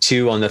day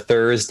 2 on the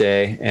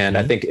Thursday. And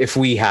I think if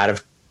we had,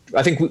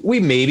 I think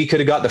we maybe could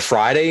have got the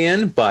Friday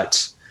in,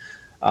 but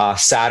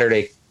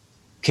Saturday,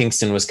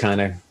 Kingston was kind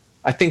of,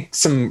 I think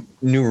some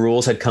new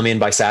rules had come in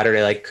by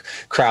Saturday, like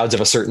crowds of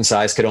a certain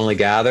size could only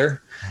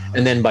gather.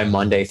 And then by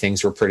Monday,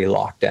 things were pretty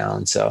locked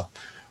down. So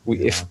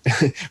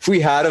if we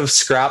had have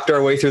scrapped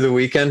our way through the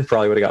weekend,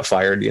 probably would have got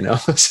fired,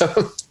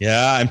 So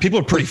yeah, and people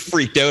are pretty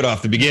freaked out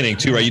off the beginning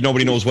too, right?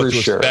 Nobody knows what to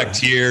expect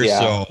here. Yeah.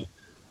 So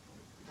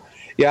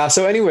yeah.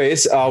 So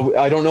anyways,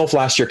 I don't know if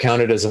last year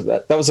counted as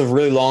that was a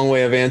really long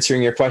way of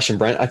answering your question,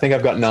 Brent. I think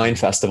I've got 9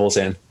 festivals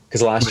in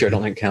because last year I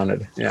don't think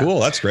counted. Yeah. Cool.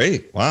 That's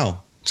great.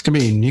 Wow. It's going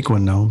to be a unique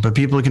one though, but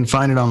people can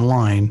find it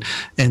online.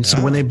 And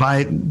so when they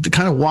buy it,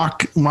 kind of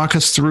walk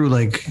us through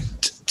like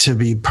to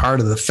be part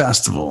of the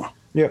festival.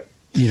 Yep.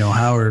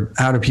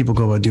 How do people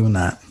go about doing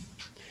that?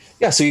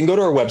 Yeah, so you can go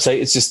to our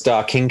website. It's just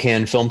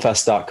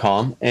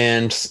kingcanfilmfest.com,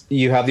 and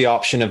you have the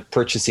option of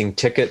purchasing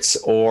tickets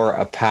or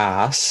a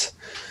pass.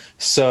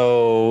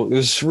 So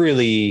there's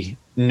really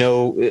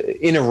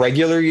in a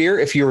regular year,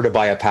 if you were to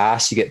buy a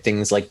pass, you get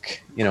things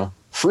like,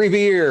 free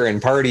beer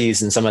and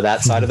parties and some of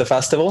that side of the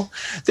festival.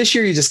 This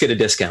year, you just get a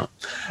discount.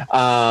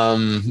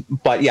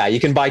 But yeah,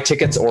 you can buy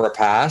tickets or a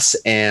pass,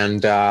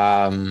 and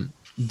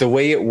the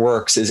way it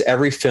works is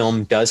every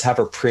film does have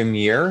a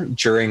premiere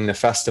during the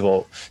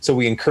festival. So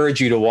we encourage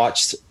you to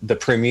watch the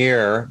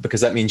premiere because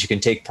that means you can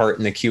take part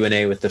in the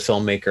Q&A with the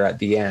filmmaker at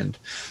the end.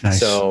 Nice.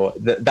 So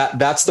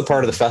that's the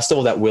part of the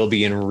festival that will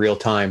be in real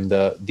time.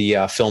 The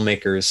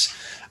filmmakers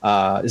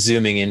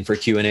zooming in for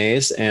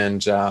Q&As,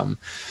 and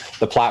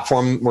the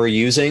platform we're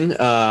using,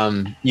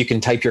 you can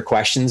type your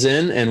questions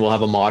in and we'll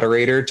have a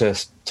moderator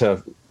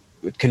to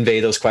convey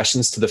those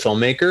questions to the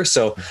filmmaker.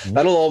 So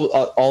that'll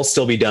all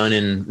still be done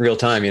in real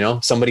time.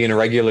 Somebody in a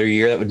regular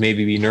year that would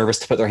maybe be nervous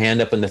to put their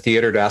hand up in the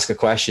theater to ask a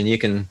question, you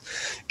can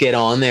get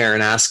on there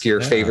and ask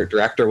your favorite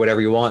director,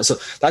 whatever you want. So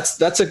that's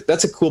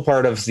a cool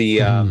part of the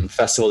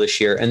festival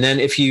this year. And then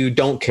if you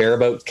don't care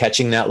about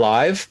catching that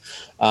live,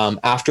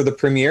 after the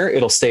premiere,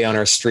 it'll stay on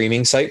our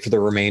streaming site for the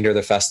remainder of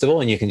the festival,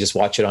 and you can just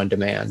watch it on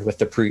demand with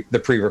the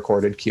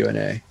pre-recorded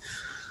Q&A.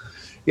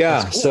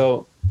 Yeah. Cool.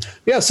 So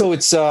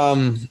it's,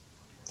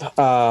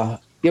 how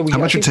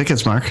much are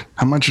tickets, Mark?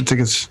 How much are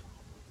tickets?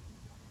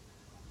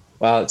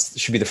 Well, it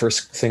should be the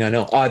first thing I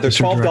know. They're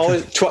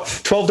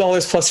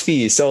 $12 plus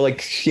fees. So like,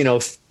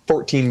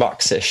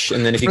 $14 ish.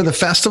 And then if for the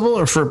festival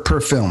or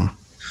per film?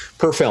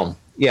 Per film.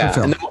 Yeah. Per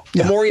film. And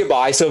the more you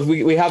buy, so if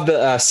we have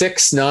the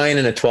 6, 9,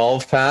 and a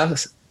 12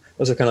 pass.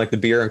 Those are kind of like the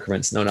beer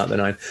increments. No, not the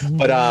 9.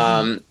 But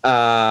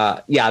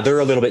they're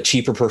a little bit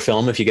cheaper per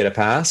film if you get a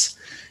pass.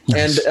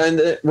 Nice.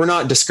 And we're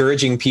not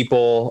discouraging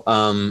people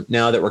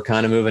now that we're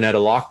kind of moving out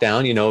of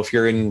lockdown. If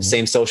you're in the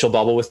same social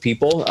bubble with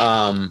people,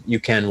 you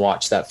can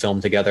watch that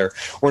film together.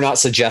 We're not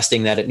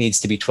suggesting that it needs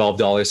to be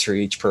 $12 for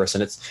each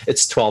person. It's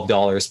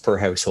 $12 per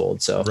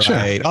household. So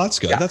right. Oh, that's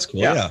good. Yeah. That's cool.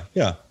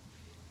 Yeah.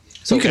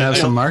 So you can have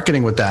some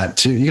marketing with that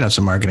too. You can have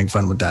some marketing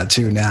fun with that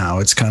too. Now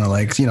it's kind of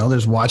like,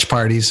 there's watch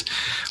parties,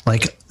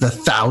 like the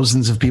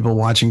thousands of people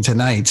watching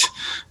tonight.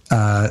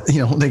 They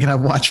can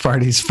have watch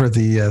parties for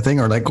the thing,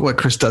 or like what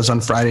Chris does on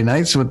Friday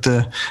nights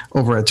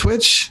over at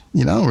Twitch,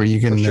 where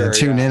you can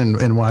tune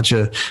in and watch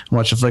a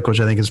flick, which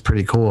I think is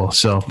pretty cool.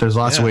 So there's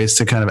lots of ways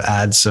to kind of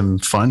add some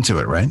fun to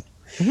it, right?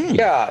 Mm-hmm.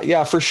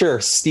 Yeah, for sure.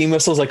 Steam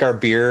Whistle's like our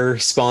beer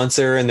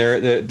sponsor, and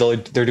they're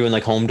doing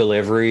like home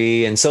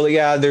delivery, and so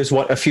there's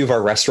a few of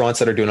our restaurants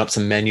that are doing up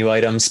some menu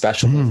items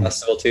special for the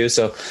festival too.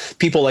 So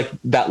people like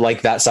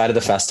that side of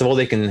the festival,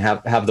 they can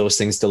have those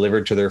things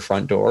delivered to their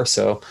front door.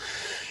 So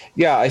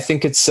yeah, I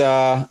think it's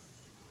going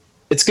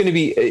to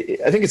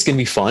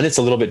be fun. It's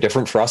a little bit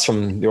different for us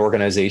from the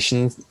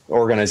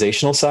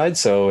organizational side.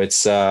 So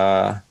it's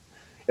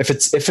if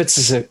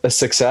it's a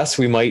success,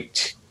 we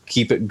might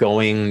keep it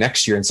going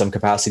next year in some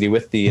capacity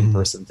with the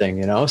in-person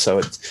thing, so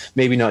it's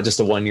maybe not just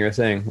a 1-year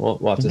thing. We'll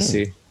have to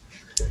see.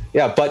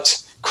 Yeah.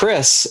 But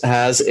Chris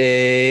has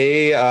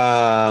a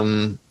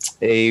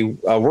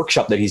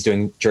workshop that he's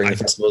doing during the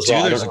festival as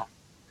well. There's a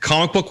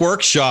comic book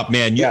workshop,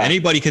 man.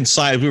 Anybody can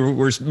sign. We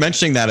were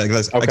mentioning that,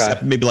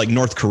 except maybe like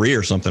North Korea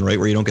or something, right,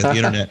 where you don't get the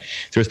internet.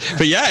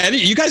 But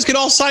you guys can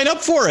all sign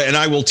up for it, and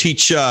I will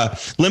teach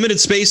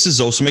limited spaces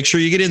though, so make sure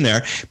you get in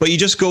there. But you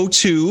just go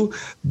to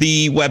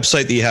the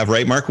website that you have,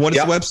 right, Mark? What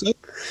is the website?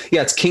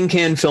 Yeah, it's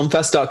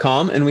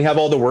kingcanfilmfest.com, and we have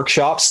all the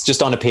workshops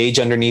just on a page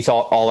underneath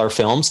all our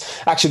films.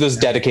 Actually, there's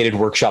a dedicated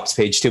workshops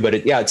page too, but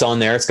it's on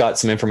there. It's got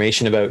some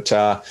information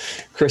about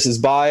Chris's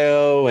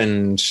bio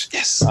and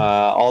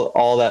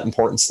all that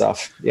important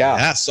stuff.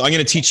 Yeah. So I'm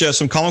going to teach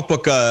some comic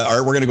book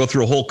art. We're going to go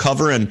through a whole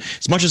cover, and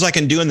as much as I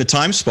can do in the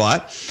time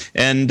spot.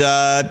 And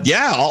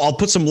I'll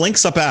put some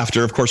links up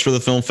after, of course, for the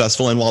film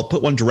festival, and I'll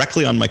put one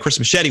directly on my Chris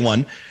Machete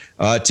one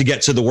to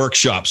get to the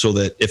workshop, so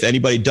that if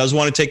anybody does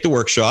want to take the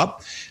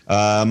workshop,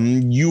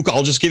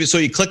 I'll just give it. So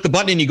you click the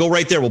button and you go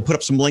right there. We'll put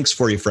up some links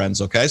for you, friends.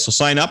 Okay. So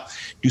sign up,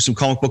 do some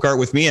comic book art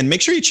with me, and make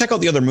sure you check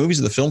out the other movies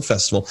of the film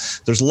festival.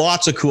 There's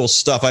lots of cool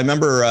stuff. I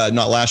remember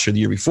not last year, the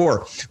year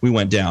before, we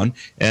went down,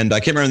 and I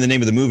can't remember the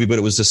name of the movie, but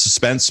it was a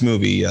suspense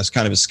movie. It's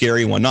kind of a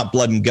scary one, not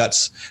blood and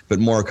guts, but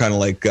more kind of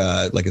like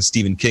a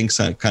Stephen King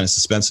kind of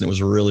suspense. And it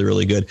was really,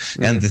 really good.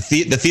 Mm-hmm. And the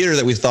theater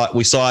that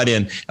we saw it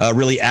in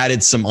really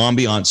added some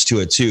ambiance to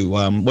it too.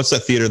 What's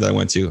that theater that I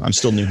went to? I'm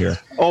still new here.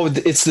 Oh,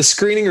 it's the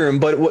screening room,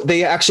 but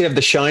they actually have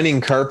the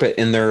shining carpet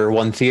in their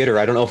one theater.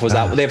 I don't know if it was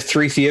that. They have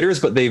 3 theaters,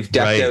 but they've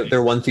decked out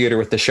their one theater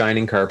with the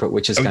shining carpet,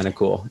 which is kind of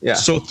cool. Yeah.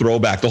 So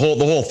throwback, the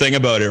whole thing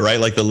about it, right?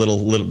 Like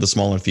the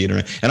smaller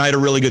theater. And I had a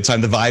really good time.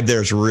 The vibe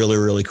there is really,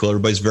 really cool.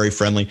 Everybody's very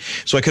friendly.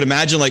 So I could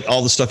imagine like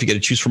all the stuff you get to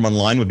choose from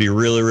online would be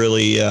really,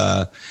 really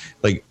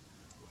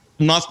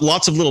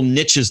lots of little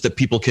niches that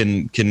people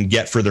can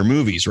get for their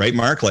movies, right,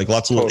 Mark? Like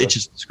lots of little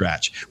itches to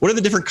scratch. What are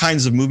the different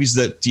kinds of movies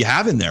that you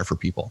have in there for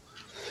people?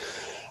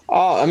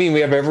 We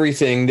have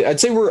everything. I'd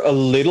say we're a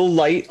little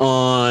light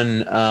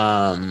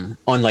on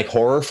like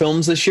horror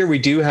films this year. We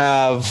do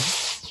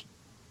have,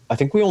 I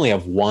think we only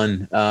have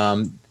one.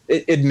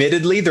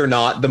 Admittedly, they're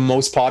not the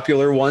most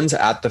popular ones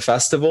at the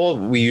festival.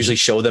 We usually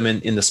show them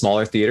in the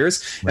smaller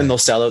theaters, and they'll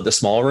sell out the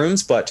small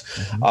rooms. But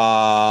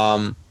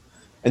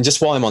and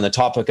just while I'm on the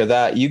topic of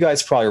that, you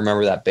guys probably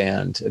remember that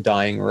band, A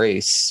Dying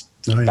Race,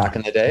 back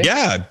in the day.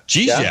 Yeah,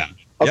 geez, yeah.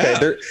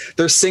 Okay,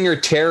 their singer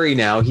Terry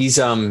now, he's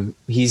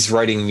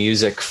writing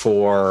music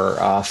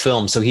for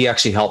film, so he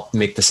actually helped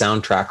make the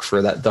soundtrack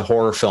for the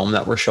horror film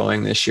that we're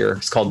showing this year.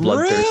 It's called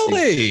Bloodthirsty.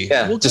 Really?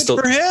 Yeah, well, just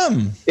for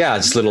him. Yeah,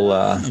 just little.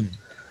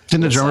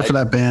 Didn't the drummer for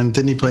that band?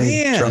 Didn't he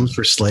play drums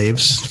for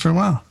Slaves for a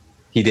while?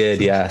 He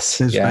did, yes.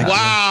 Yeah.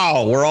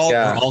 Wow, we're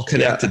all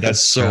connected. Yeah. That's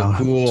so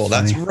cool.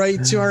 That's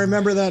right too. I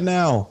remember that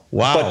now.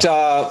 Wow.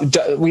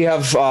 But we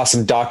have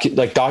some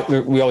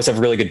we always have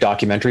really good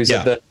documentaries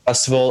at the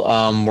festival.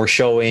 We're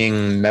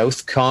showing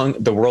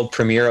the world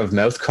premiere of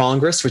Mouth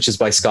Congress, which is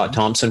by Scott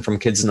Thompson from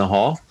Kids in the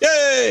Hall.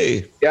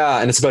 Yay! Yeah,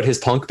 and it's about his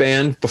punk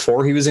band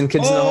before he was in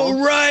Kids in the Hall.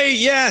 Oh, right.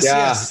 Yes. Yeah.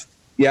 Yes.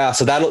 Yeah,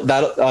 so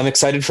that I'm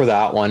excited for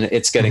that one.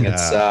 It's getting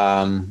its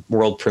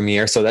world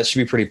premiere, so that should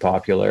be pretty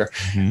popular.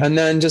 Mm-hmm. And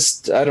then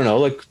just I don't know,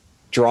 like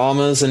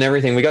dramas and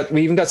everything.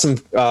 We even got some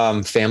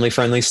family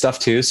friendly stuff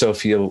too. So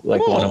if you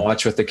want to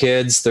watch with the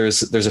kids,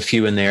 there's a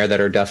few in there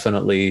that are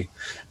definitely.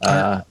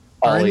 Are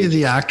any of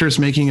the actors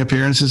making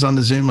appearances on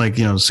the Zoom? Like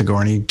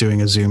Sigourney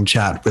doing a Zoom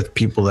chat with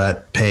people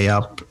that pay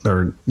up,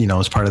 or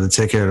as part of the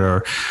ticket,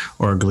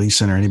 or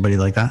Gleason or anybody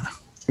like that?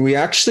 We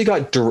actually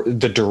got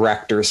the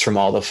directors from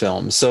all the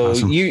films. So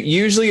awesome.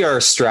 Usually our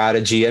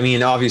strategy, I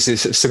mean, obviously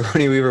if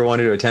Sigourney Weaver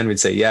wanted to attend, we'd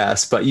say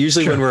yes. But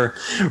usually when we're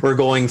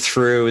going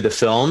through the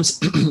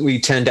films, we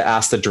tend to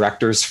ask the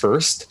directors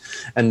first.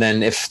 And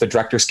then if the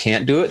directors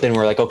can't do it, then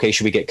we're like, okay,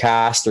 should we get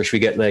cast, or should we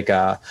get like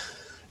a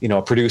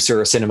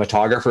producer or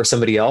cinematographer or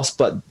somebody else?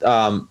 But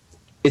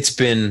it's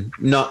been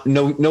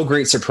no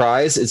great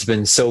surprise. It's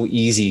been so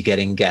easy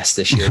getting guests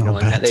this year,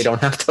 knowing that they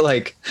don't have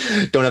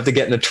to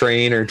get in a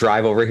train or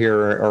drive over here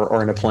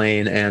or in a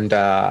plane and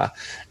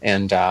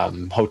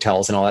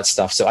hotels and all that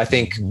stuff. So I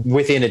think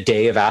within a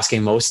day of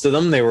asking most of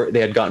them, they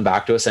had gotten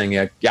back to us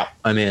saying, yeah,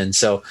 I'm in.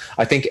 So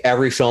I think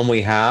every film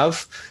we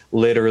have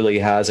literally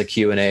has a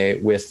Q&A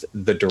with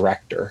the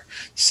director.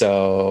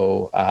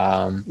 So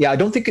I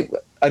don't think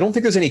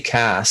there's any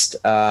cast.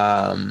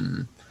 I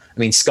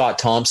mean, Scott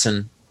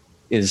Thompson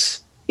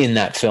is in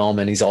that film,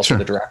 and he's also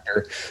the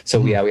director. So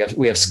we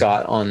have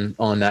Scott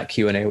on that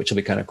Q&A, which will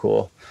be kind of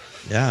cool.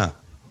 Yeah.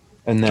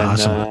 And then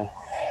awesome.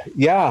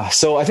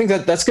 So I think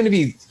that's going to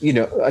be,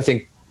 I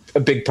think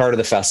a big part of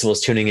the festival is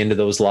tuning into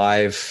those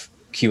live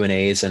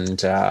Q&As and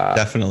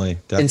definitely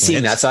and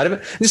seeing that side of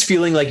it, just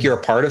feeling like you're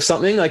a part of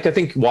something. Like I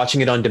think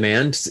watching it on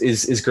demand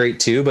is great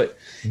too, but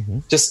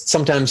just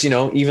sometimes,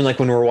 even like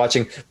when we're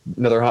watching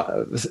another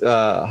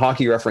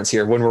hockey reference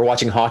here, when we're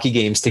watching hockey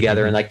games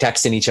together and like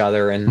texting each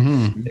other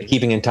and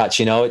keeping in touch,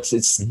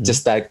 it's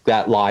just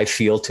that live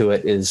feel to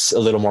it is a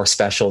little more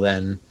special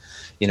than,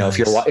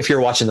 if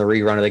you're watching the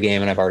rerun of the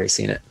game and I've already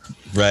seen it.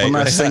 Right. One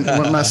last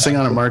thing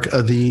on it, Mark.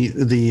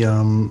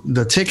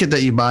 The ticket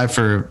that you buy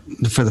for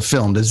the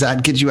film, does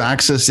that get you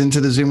access into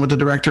the Zoom with the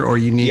director, or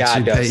you need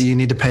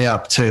to pay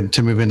up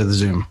to move into the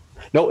Zoom?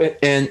 No,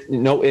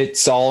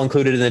 it's all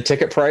included in the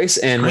ticket price.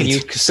 And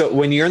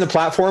when you're in the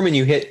platform and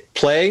you hit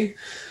play,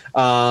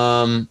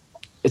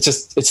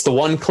 it's the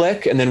one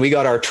click, and then we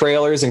got our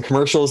trailers and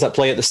commercials that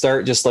play at the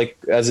start, just like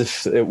as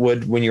if it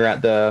would when you're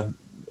at the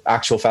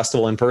actual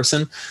festival in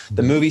person.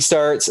 The movie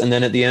starts, and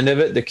then at the end of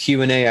it, the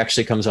Q&A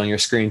actually comes on your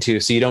screen too.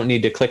 So you don't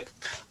need to click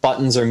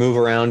buttons or move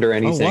around or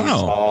anything.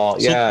 Oh, wow.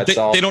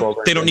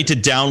 They don't need to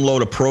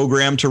download a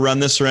program to run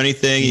this or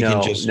anything. You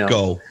can just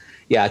go.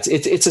 Yeah,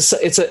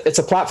 it's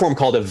a platform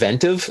called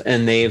Eventive,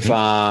 and they've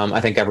I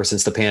think ever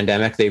since the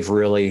pandemic, they've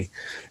really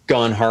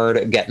gone hard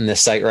at getting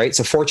this site right.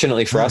 So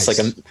fortunately for us, like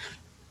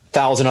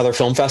 1,000 other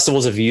film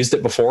festivals have used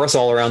it before us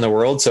all around the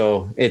world.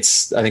 So I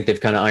think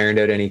they've kind of ironed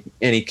out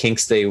any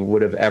kinks they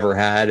would have ever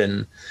had,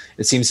 and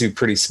it seems to be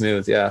pretty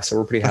smooth. Yeah, so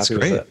we're pretty happy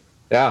with it.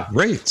 Yeah,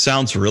 great.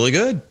 Sounds really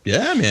good.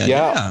 Yeah, man.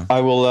 Yeah. I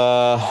will.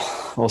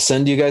 I'll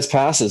send you guys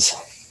passes.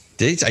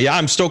 Dates. Yeah,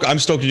 I'm stoked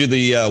to do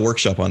the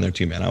workshop on there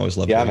too, man. I always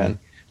love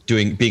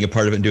being a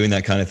part of it and doing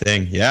that kind of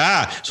thing.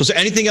 Yeah. So is there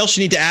anything else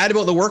you need to add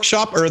about the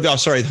workshop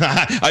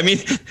I mean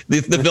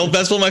the film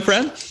festival, my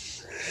friend?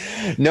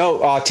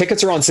 No,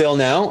 tickets are on sale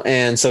now,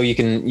 and so you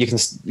can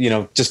just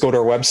go to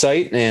our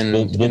website and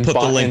we'll put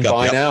the link up.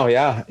 Buy now.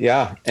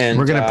 Yeah. And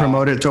we're going to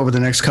promote it over the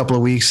next couple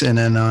of weeks, and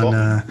then on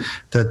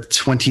the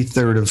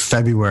 23rd of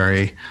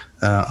February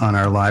on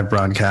our live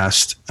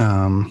broadcast,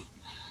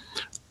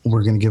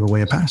 we're going to give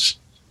away a pass.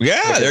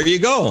 Yeah, there you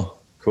go.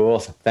 Cool.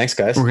 Thanks,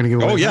 guys. We're going to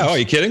give away. Oh, yeah. Are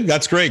you kidding?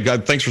 That's great.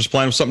 God, thanks for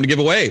supplying us something to give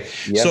away.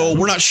 Yeah, so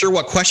we're not sure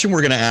what question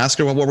we're going to ask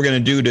or what we're going to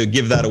do to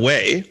give that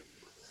away.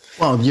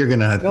 Well,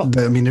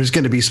 there's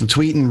going to be some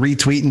tweeting,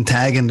 retweeting,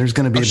 tagging. There's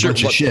going to be a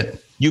bunch of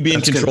shit. You be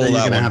in control of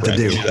that one. Have to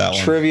do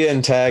trivia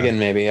and tagging,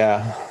 maybe.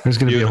 Yeah. There's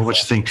going to be a whole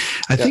bunch of things.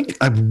 I think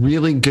a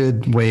really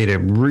good way to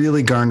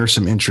really garner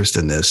some interest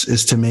in this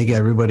is to make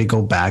everybody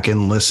go back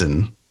and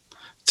listen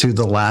to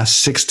the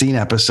last 16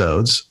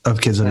 episodes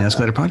of Kids on the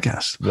Escalator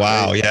podcast.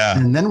 Wow. Yeah.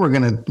 And then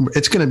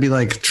it's going to be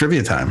like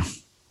trivia time.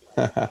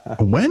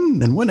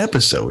 When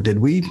episode did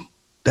we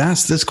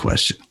ask this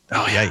question?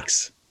 Oh,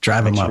 yikes.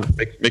 Drive them up.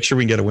 Make sure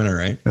we can get a winner,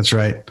 right? That's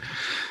right.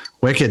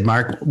 Wicked,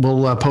 Mark.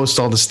 We'll post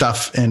all the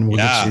stuff, and we'll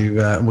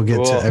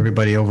get to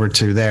everybody over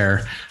to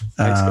there.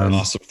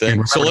 Awesome thing.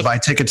 And remember to buy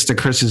tickets to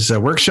Chris's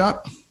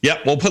workshop.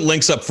 Yep, we'll put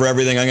links up for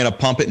everything. I'm going to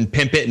pump it and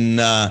pimp it,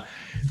 and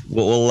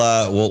we'll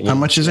how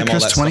much is it,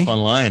 Chris? 20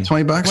 online.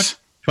 $20.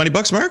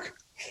 $20,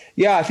 Mark?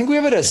 Yeah, I think we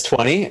have it as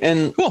 20,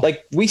 and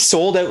like we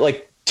sold out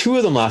like 2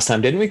 of them last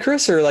time, didn't we,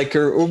 Chris? Or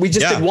we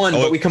just did one,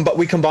 but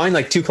we combined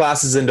like 2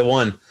 classes into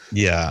one.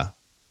 Yeah.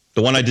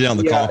 The one I did on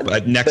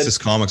the Nexus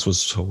Comics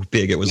was so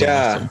big. It was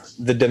awesome.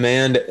 The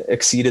demand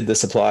exceeded the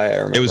supply. I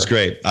remember. It was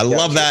great. I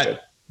love that. Good.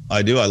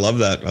 I do. I love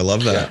that.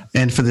 Yeah.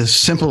 And for this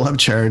simple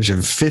upcharge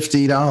of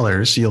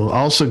 $50, you'll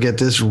also get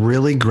this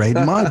really great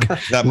mug.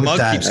 That mug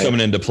keeps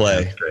coming into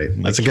play. That's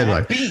great. That's a good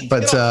one.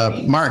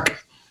 But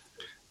Mark,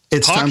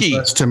 it's time for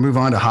us to move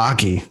on to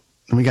hockey.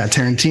 And we got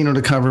Tarantino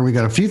to cover. We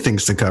got a few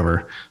things to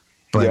cover.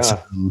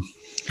 But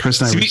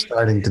Chris and I were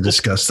starting to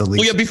discuss the league.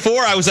 Well, yeah,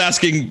 before I was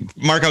asking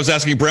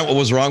Brent what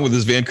was wrong with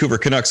his Vancouver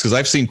Canucks, because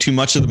I've seen too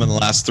much of them in the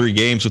last 3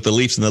 games with the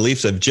Leafs, and the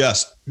Leafs have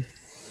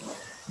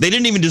they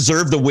didn't even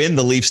deserve the win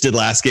the Leafs did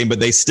last game,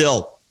 but they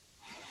still.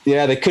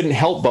 Yeah, they couldn't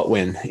help but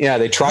win. Yeah,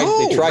 they tried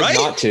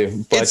not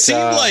to. But, it seemed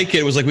like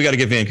it was like, we got to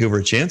give Vancouver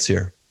a chance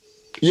here.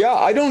 Yeah,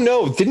 I don't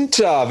know. Didn't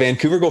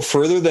Vancouver go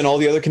further than all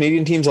the other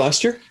Canadian teams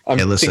last year?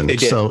 Hey, listen,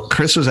 so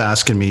Chris was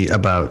asking me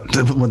about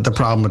the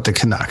problem with the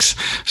Canucks.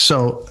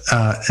 So,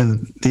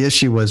 and the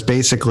issue was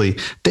basically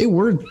they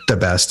were the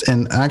best.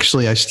 And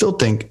actually, I still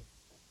think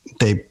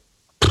they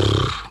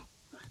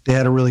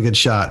had a really good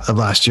shot of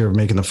last year of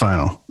making the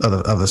final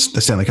of the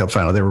Stanley Cup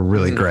final. They were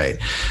really great.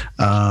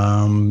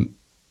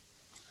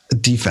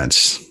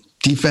 defense,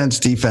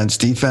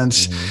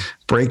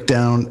 break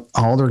down.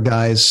 All their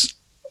guys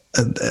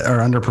are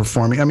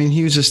underperforming. I mean,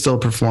 Hughes is still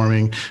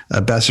performing.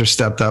 Besser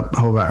stepped up.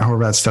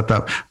 Horvat stepped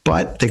up,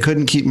 but they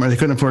couldn't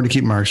afford to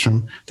keep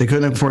Markstrom. They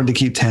couldn't afford to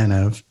keep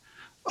Tanev.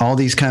 All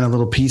these kind of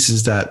little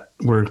pieces that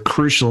were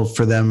crucial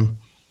for them.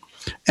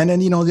 And then,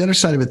 the other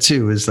side of it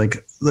too is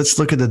like, let's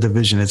look at the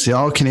division. It's the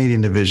all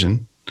Canadian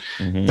division.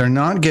 Mm-hmm. They're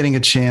not getting a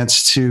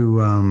chance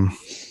to,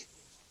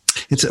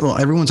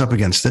 everyone's up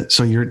against it.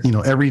 So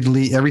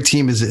every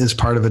team is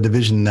part of a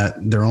division that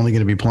they're only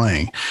going to be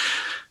playing.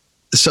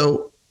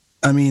 So,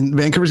 I mean,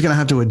 Vancouver's going to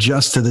have to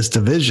adjust to this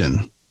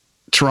division.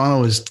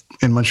 Toronto is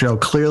in Montreal,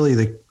 clearly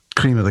the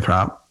cream of the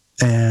crop.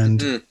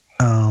 And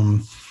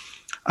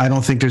I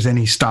don't think there's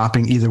any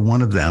stopping either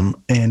one of them.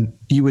 And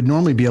you would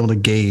normally be able to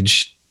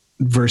gauge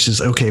versus,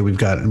 okay, we're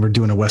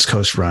doing a West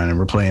Coast run and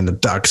we're playing the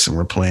Ducks and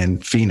we're playing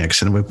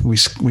Phoenix and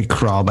we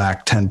crawl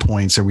back 10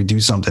 points or we do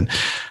something.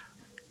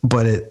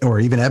 Or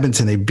even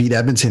Edmonton, they beat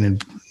Edmonton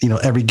and,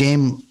 every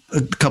game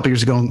a couple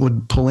years ago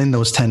would pull in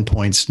those 10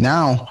 points.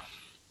 Now,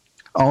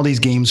 all these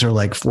games are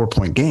like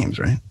 4-point games,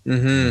 right?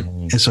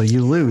 Mm-hmm. And so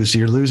you're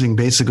losing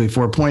basically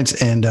 4 points,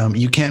 and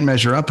you can only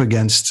measure up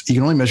against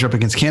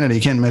Canada.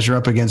 You can't measure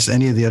up against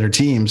any of the other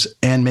teams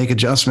and make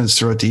adjustments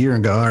throughout the year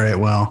and go, all right,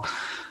 well,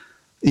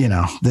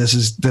 this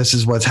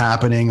is what's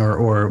happening,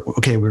 or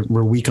okay,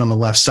 we're weak on the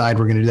left side.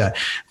 We're going to do that.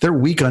 They're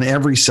weak on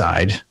every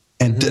side,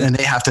 and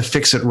they have to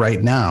fix it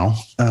right now.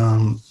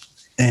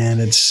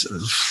 And it's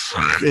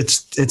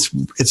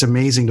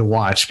amazing to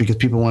watch because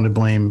people want to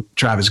blame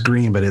Travis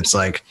Green, but it's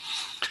like,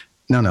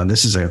 no,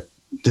 this is a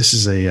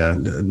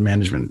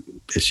management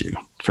issue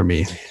for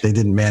me. They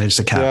didn't manage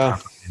the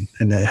cap,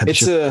 and they had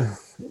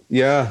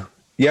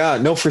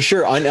no, for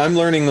sure. I'm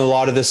learning a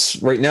lot of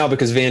this right now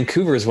because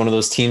Vancouver is one of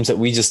those teams that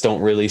we just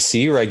don't really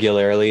see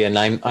regularly, and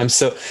I'm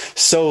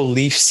so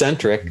Leaf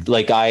centric.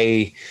 Like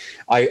I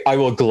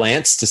will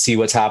glance to see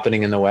what's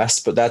happening in the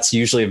West, but that's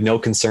usually of no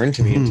concern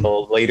to me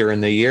until later in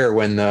the year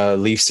when the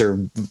Leafs are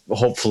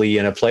hopefully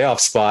in a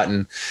playoff spot.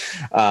 And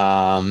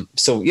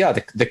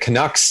the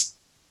Canucks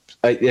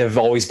have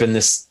always been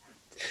this.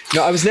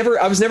 I was never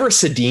a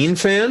Sedin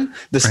fan.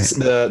 The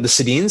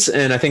Sedins,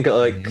 and I think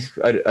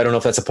I don't know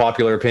if that's a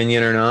popular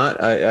opinion or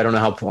not. I don't know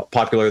how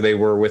popular they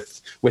were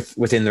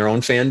within their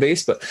own fan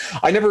base, but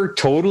I never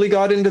totally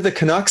got into the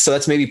Canucks. So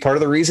that's maybe part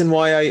of the reason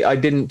why I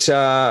didn't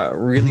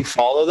really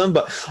follow them.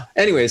 But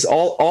anyways,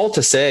 all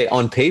to say,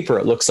 on paper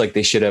it looks like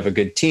they should have a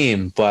good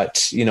team.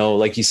 But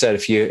like you said,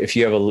 if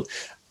you have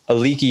a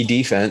leaky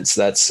defense,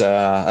 that's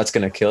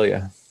going to kill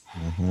you.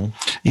 Mm-hmm.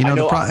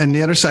 And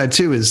the other side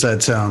too is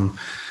that.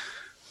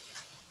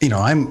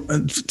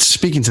 I'm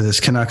speaking to this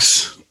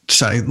Canucks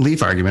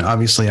Leaf argument.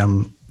 Obviously,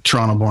 I'm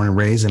Toronto born and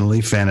raised and a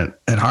Leaf fan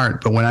at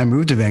heart. But when I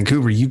moved to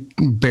Vancouver, you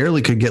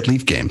barely could get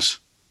Leaf games.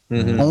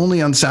 Mm-hmm.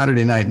 Only on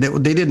Saturday night.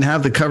 They didn't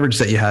have the coverage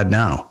that you had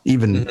now.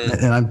 Even,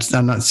 and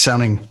I'm not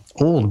sounding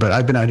old, but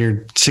I've been out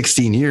here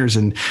 16 years,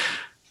 and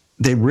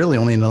they really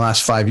only in the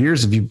last 5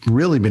 years have you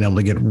really been able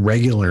to get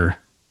regular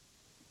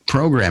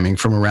programming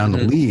from around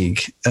the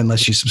league,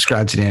 unless you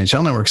subscribe to the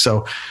NHL Network.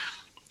 So.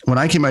 When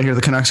I came out here,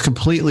 the Canucks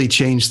completely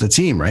changed the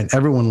team, right?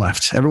 Everyone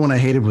left. Everyone I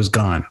hated was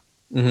gone.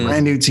 Mm-hmm.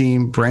 Brand new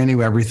team, brand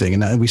new everything.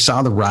 And we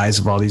saw the rise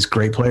of all these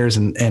great players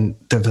and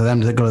for them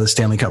to go to the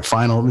Stanley Cup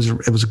final.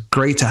 It was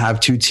great to have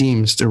two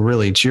teams to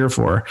really cheer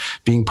for,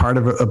 being part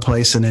of a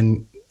place. And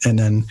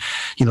then,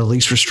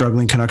 Leafs were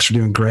struggling. Canucks were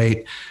doing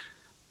great.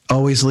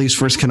 Always Leafs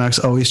versus Canucks,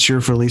 always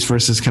cheer for Leafs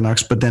versus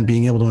Canucks, but then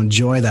being able to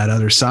enjoy that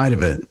other side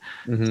of it.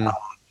 Mm-hmm.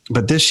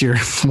 But this year,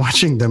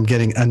 watching them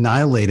getting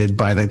annihilated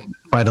by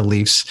the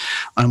Leafs,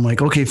 I'm like,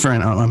 okay,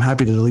 fine. I'm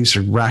happy that the Leafs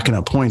are racking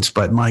up points,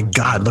 but my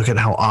God, look at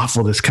how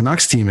awful this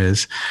Canucks team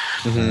is.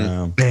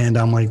 Mm-hmm. And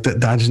I'm like,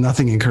 there's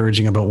nothing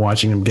encouraging about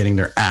watching them getting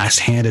their ass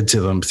handed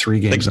to them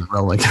 3 games in a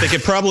row. Like they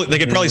could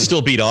probably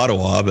still beat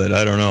Ottawa, but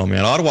I don't know,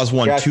 man. Ottawa's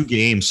won 2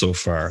 games so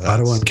far.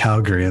 Ottawa and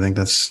Calgary. I think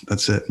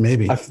that's it.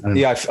 Maybe.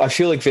 I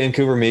feel like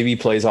Vancouver maybe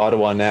plays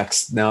Ottawa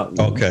next. Now,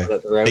 okay,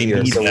 that they're out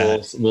here,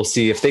 so we'll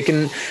see if they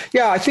can.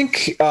 Yeah, I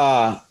think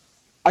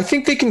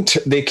they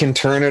can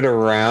turn it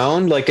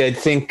around. Like I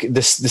think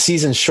the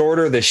season's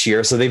shorter this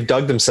year, so they've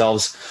dug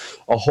themselves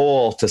a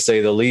hole, to say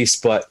the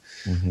least. But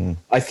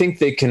I think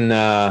they can,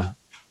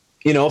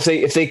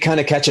 if they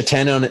kind of catch a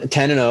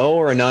 10-0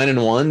 or a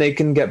 9-1, they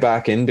can get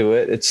back into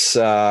it. It's.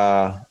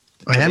 I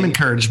am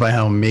encouraged by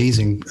how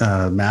amazing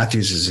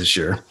Matthews is this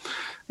year,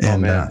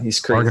 and he's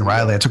crazy. Morgan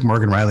Riley. I took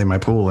Morgan Riley in my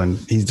pool, and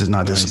he does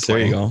not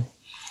disappoint. There you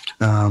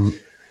go.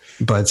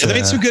 But they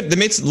made some good.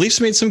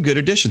 Leafs made some good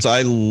additions.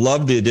 I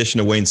love the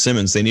addition of Wayne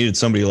Simmons. They needed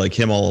somebody like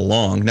him all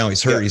along. Now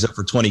he's hurt. Yeah. He's up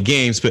for 20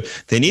 games, but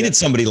they needed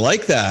somebody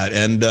like that.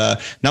 And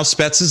now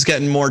Spets is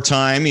getting more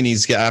time, and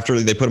after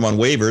they put him on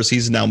waivers,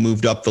 he's now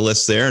moved up the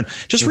list there. And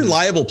just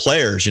reliable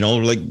players,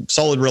 like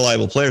solid,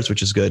 reliable players,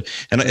 which is good.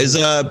 And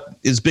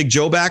is Big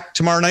Joe back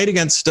tomorrow night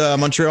against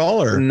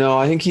Montreal? Or no?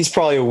 I think he's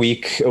probably a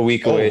week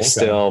away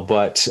still.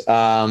 But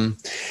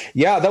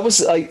that was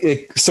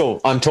like.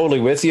 So I'm totally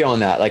with you on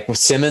that. Like with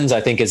Simmons,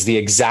 I think is the the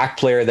exact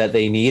player that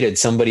they needed.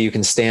 Somebody who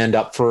can stand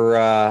up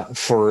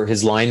for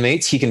his line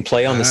mates. He can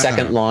play on the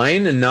second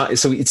line, and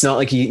so it's not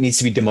like he needs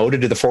to be demoted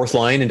to the fourth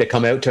line and to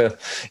come out to,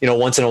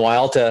 once in a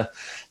while to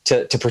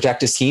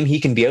protect his team. He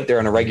can be out there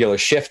on a regular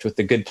shift with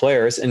the good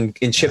players and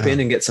chip in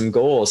and get some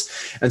goals.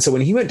 And so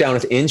when he went down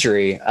with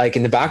injury, like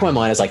in the back of my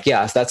mind, I was like,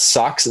 yeah, that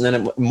sucks. And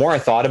then the more I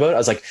thought about it, I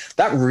was like,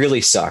 that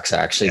really sucks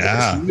actually.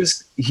 Yeah.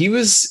 Because he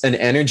was an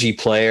energy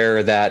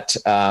player that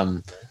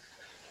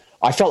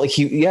I felt like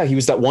he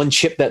was that one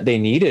chip that they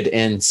needed.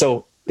 And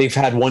so they've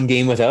had one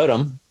game without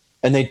him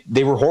and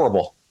they were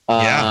horrible.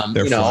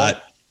 They're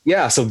flat.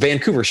 Yeah. So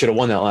Vancouver should have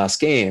won that last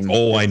game.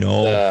 Oh, I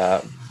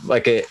know.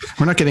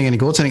 We're not getting any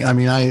goaltending. I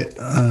mean,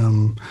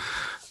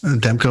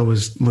 Demko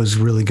was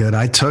really good.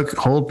 I took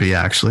Holtby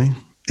actually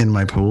in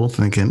my pool,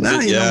 thinking,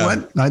 you know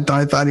what?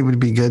 I thought he would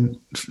be good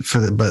for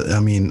the, but I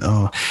mean,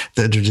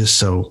 they're just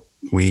so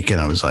weak, and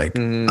I was like,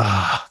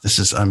 this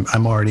is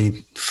I'm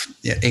already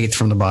 8th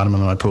from the bottom of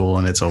my pool,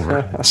 and it's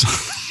over.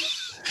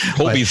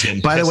 By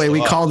the way,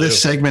 we call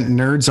this segment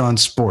 "Nerds on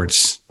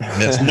Sports."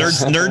 That's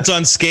nerds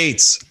on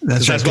skates.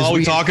 That's all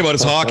we talk about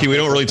is hockey. We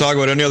don't really talk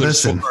about any other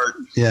sport.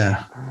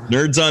 Yeah,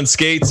 nerds on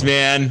skates,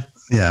 man.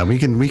 Yeah, we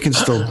can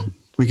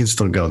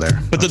still go there.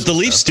 But the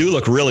Leafs do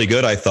look really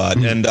good, I thought.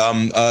 And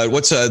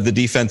what's the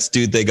defense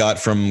dude they got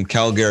from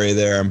Calgary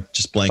there? I'm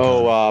just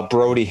blanking.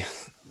 Brody.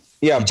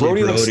 Yeah,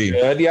 Brody looks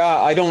good.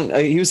 Yeah,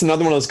 he was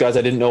another one of those guys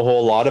I didn't know a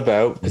whole lot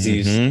about because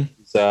he's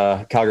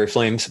Calgary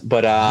Flames.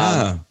 But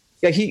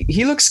yeah,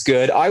 he looks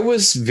good. I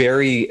was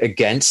very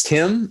against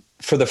him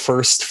for the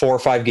first 4 or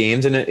 5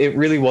 games, and it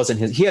really wasn't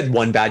his. He had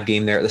one bad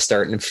game there at the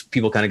start, and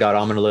people kind of got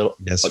on him a little.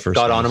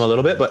 On him a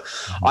little bit, but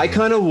I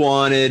kind of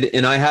wanted,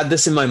 and I had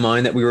this in my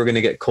mind that we were going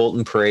to get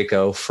Colton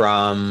Parayko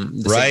from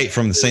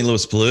the St.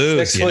 Louis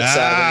Blues,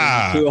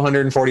 6'7",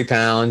 240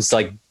 pounds,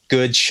 like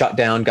good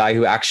shutdown guy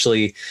who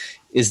actually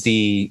is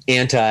the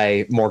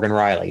anti Morgan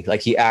Riley.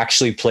 Like he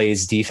actually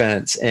plays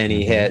defense and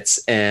he hits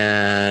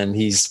and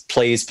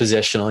plays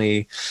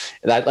positionally.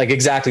 That like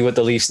exactly what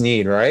the Leafs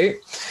need. Right.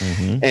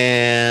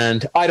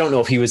 And I don't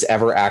know if he was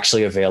ever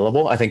actually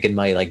available. I think in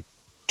my like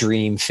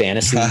dream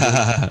fantasy,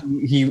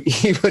 he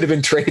would have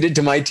been traded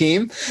to my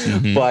team.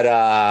 But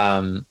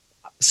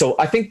so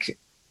I think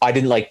I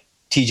didn't like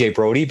TJ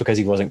Brody because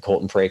he wasn't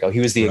Colton Parayko.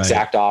 He was the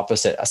exact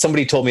opposite.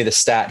 Somebody told me the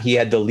stat. He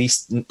had the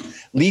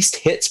least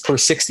hits per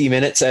 60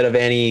 minutes out of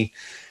any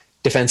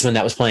defenseman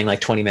that was playing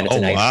like 20 minutes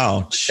a night.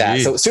 Wow.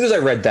 So as soon as I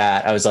read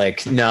that, I was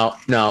like, no,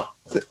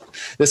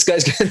 this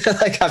guy's going to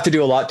like have to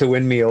do a lot to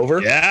win me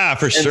over. Yeah,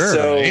 for sure.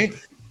 So right?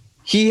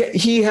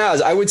 he has,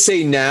 I would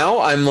say now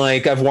I'm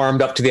like, I've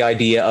warmed up to the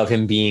idea of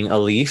him being a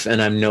Leaf and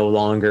I'm no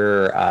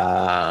longer,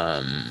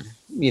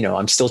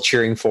 I'm still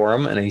cheering for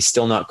him, and he's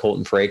still not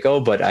Colton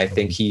Parayko, but I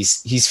think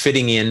he's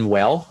fitting in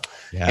well.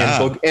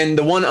 Yeah. And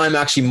the one I'm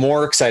actually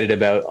more excited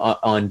about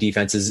on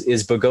defense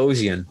is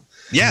Bogosian.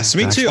 Yes,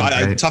 me too.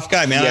 Tough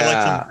guy, man. I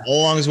like him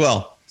all along as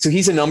well. So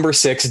he's a number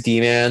 6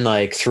 D-man,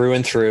 like through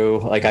and through.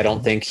 Like I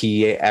don't think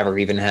he ever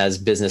even has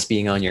business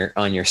being on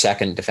your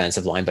second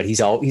defensive line, but he's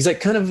like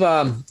kind of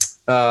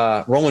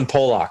Roman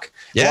Polak.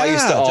 Yeah, I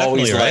used to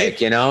always like,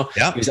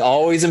 he's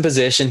always in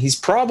position. He's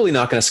probably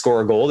not going to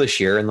score a goal this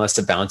year unless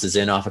it bounces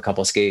in off a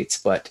couple of skates,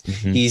 but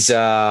he's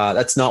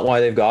that's not why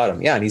they've got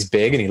him. Yeah. And he's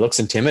big and he looks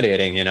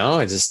intimidating,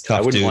 I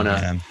wouldn't want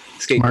to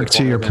skate. Mark,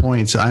 to your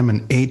points, I'm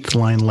an 8th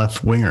line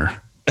left winger.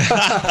 So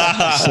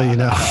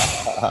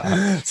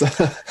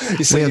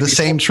we have the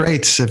same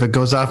traits. If it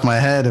goes off my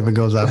head, if it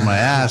goes off my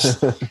ass,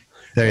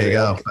 there you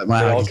go.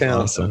 My hockey's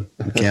awesome.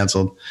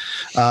 Canceled.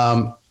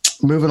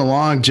 Moving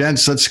along,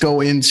 gents, let's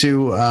go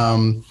into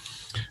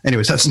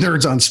anyways, that's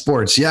Nerds on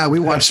Sports. Yeah, we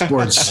watch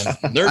sports.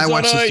 I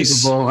watched the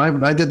Super Bowl.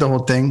 I did the whole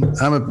thing.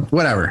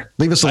 Whatever.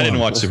 Leave us alone. I didn't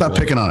watch Super Bowl.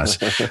 Stop picking on us.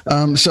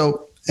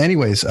 So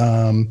anyways,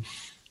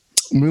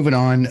 moving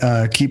on,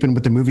 keeping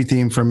with the movie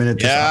theme for a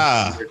minute.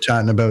 We're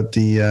chatting about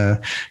the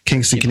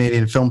Kingston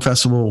Canadian Film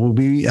Festival.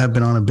 We have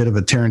been on a bit of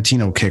a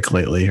Tarantino kick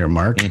lately here,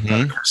 Mark,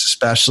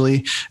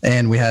 especially.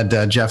 And we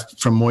had Jeff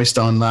from Moist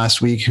on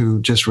last week,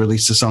 who just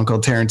released a song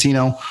called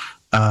Tarantino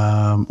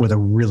with a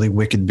really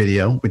wicked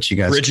video, which you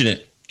guys bridging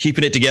it,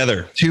 keeping it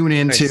together. Tune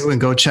into and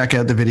go check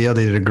out the video.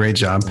 They did a great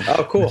job.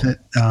 Oh, cool.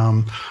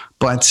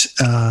 But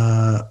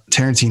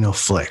Tarantino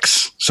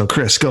flicks. So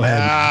Chris, go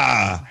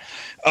ahead.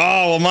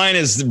 Oh, well, mine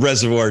is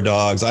Reservoir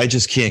Dogs. I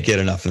just can't get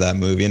enough of that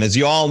movie. And as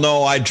you all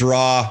know, I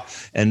draw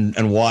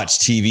and watch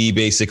TV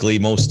basically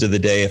most of the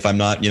day if I'm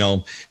not,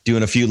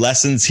 doing a few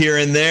lessons here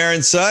and there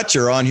and such,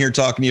 or on here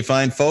talking to you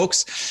fine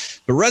folks.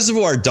 But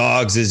Reservoir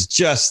Dogs is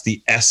just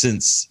the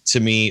essence to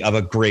me of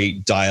a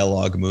great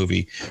dialogue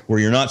movie where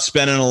you're not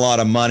spending a lot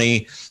of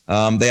money.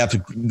 They have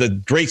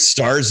the great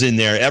stars in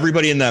there.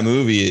 Everybody in that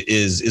movie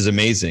is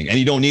amazing. And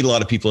you don't need a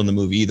lot of people in the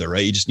movie either,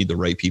 right? You just need the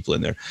right people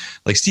in there.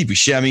 Like Steve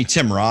Buscemi,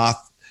 Tim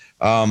Roth.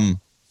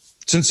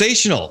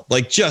 Sensational.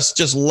 Like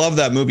just love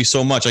that movie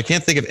so much. I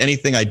can't think of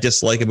anything I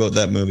dislike about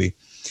that movie.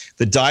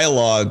 The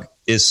dialogue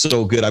is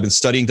so good. I've been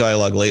studying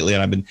dialogue lately,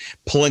 and I've been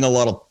pulling a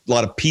lot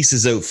of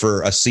pieces out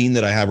for a scene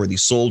that I have where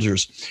these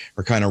soldiers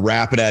are kind of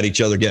rapping at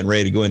each other, getting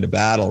ready to go into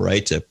battle,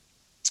 right? To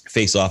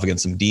face off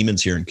against some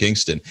demons here in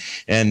Kingston.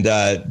 And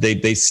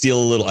they steal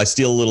a little, I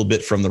steal a little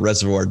bit from the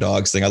Reservoir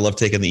Dogs thing. I love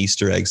taking the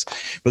Easter eggs,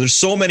 but there's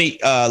so many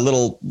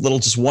little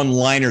just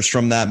one-liners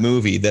from that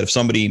movie that if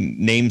somebody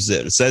names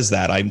it, says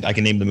that, I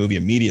can name the movie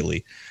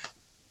immediately.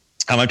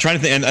 I'm trying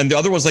to think, and the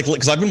other one's like,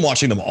 because I've been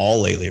watching them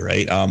all lately,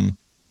 right?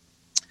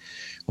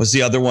 What's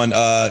the other one?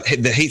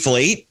 The Hateful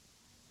Eight.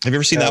 Have you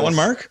ever seen that one,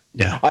 Mark?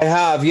 Yeah, I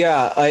have.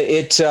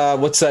 Yeah,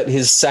 what's that?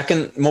 His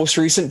second most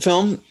recent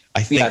film.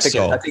 I think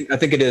so. I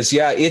think it is.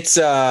 Yeah, it's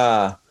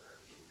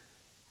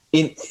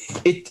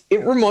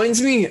it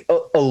reminds me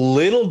a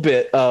little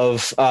bit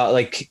of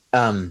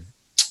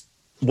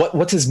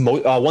what's his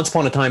Once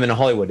Upon a Time in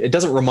Hollywood. It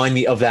doesn't remind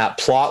me of that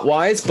plot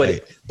wise, but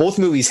right. Both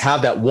movies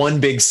have that one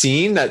big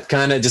scene that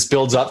kind of just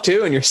builds up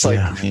to, and you're just like,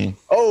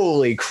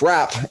 holy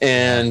crap.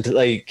 And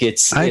like,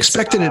 I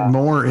expected it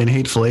more in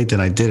Hateful Eight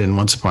than I did in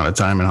Once Upon a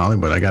Time in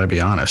Hollywood. I got to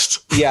be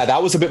honest. Yeah,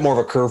 that was a bit more of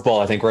a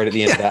curveball, I think, right at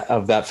the end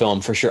of that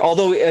film, for sure.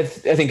 Although I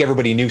think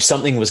everybody knew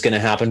something was going to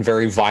happen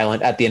very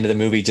violent at the end of the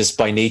movie, just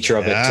by nature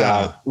of it,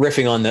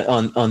 riffing on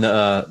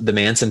the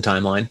Manson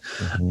timeline.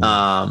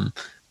 Mm-hmm.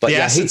 But the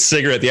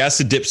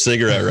acid dip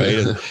cigarette,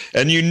 right?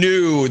 and you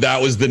knew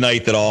that was the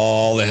night that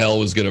all the hell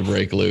was going to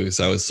break loose.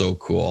 That was so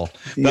cool.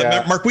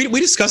 But Mark, we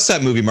discussed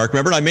that movie, Mark.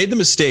 Remember, I made the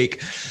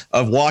mistake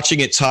of watching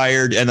it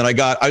tired, and then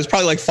I was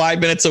probably like 5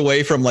 minutes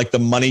away from like the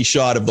money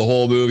shot of the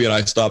whole movie, and I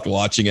stopped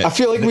watching it. I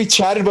feel like we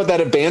chatted about that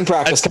at band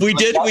practice. We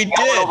did. Over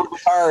the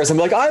cars. I'm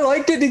like, I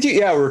liked it. Did you?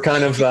 Yeah, we're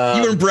kind of.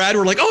 You and Brad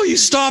were like, oh, you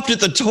stopped at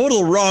the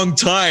total wrong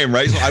time,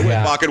 right? So I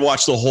went back and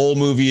watched the whole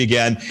movie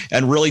again,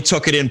 and really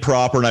took it in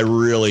proper, and I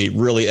really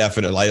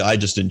effing it. I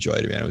just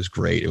enjoyed it, man. It was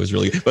great. It was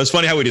really good. But it's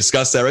funny how we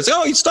discussed that. Right? It's like,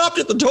 oh, you stopped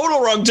at the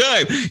total wrong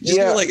time.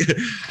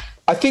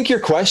 I think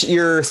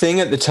your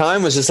thing at the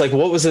time was just like,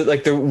 what was it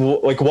like?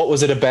 What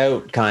was it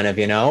about, kind of,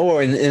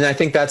 and I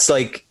think that's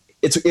like,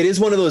 it is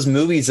one of those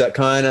movies that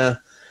kind of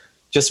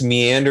just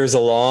meanders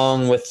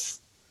along with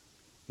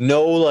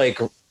no like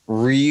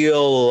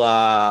real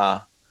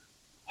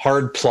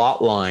hard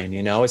plot line.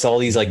 It's all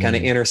these like kind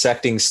of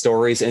intersecting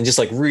stories and just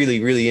like really,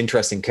 really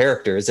interesting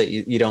characters that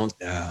you don't.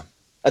 Yeah.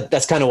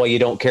 That's kind of why you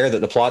don't care that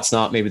the plot's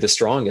not maybe the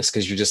strongest,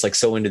 because you're just like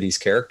so into these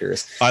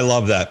characters. I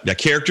love that. Yeah,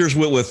 characters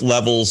with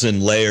levels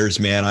and layers,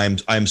 man.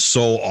 I'm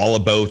so all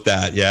about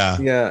that. Yeah.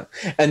 Yeah.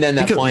 And then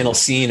that final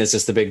scene is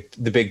just the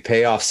big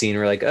payoff scene.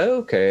 We're like, oh,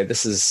 okay,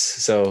 this is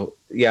so.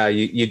 Yeah,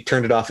 you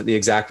turned it off at the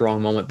exact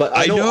wrong moment. But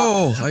I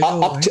know.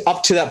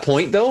 Up to that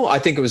point, though, I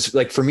think it was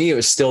like, for me, it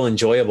was still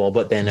enjoyable.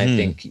 But then I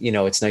think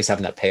it's nice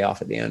having that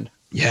payoff at the end.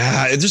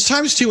 Yeah, there's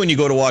times too when you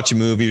go to watch a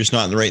movie, you're just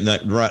not in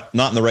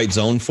the right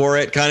zone for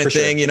it, kind of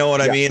thing. Sure. You know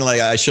what I mean?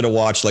 Like, I should have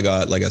watched like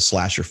a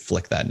slasher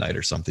flick that night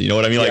or something. You know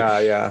what I mean? Like,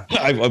 yeah.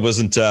 I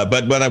wasn't,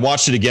 but when I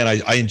watched it again,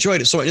 I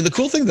enjoyed it. So the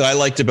cool thing that I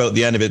liked about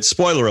the end of it,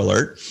 spoiler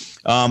alert,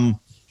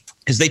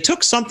 is they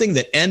took something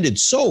that ended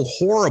so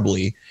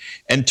horribly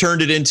and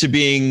turned it into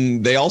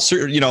being, they all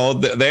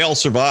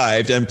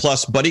survived. And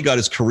plus Buddy got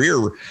his career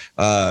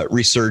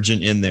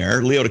resurgent in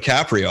there, Leo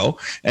DiCaprio,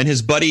 and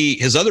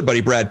his other buddy,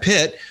 Brad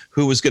Pitt,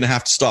 who was going to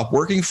have to stop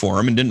working for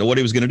him and didn't know what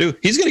he was going to do.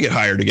 He's going to get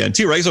hired again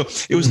too, right? So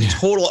it was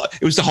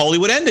it was the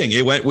Hollywood ending.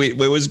 It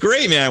was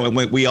great, man.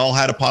 We all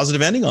had a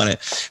positive ending on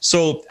it.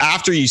 So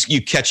after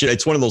you catch it,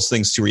 it's one of those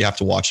things too where you have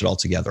to watch it all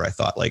together. I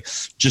thought like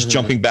just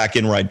jumping back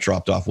in where I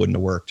dropped off wouldn't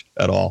have worked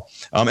at all.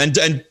 And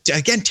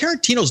again,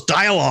 Tarantino's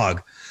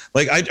dialogue.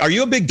 Like, are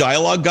you a big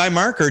dialogue guy,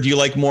 Mark, or do you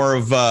like more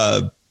of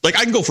like,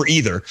 I can go for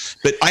either,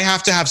 but I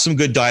have to have some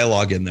good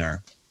dialogue in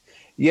there.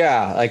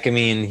 Yeah, like, I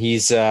mean,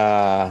 he's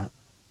I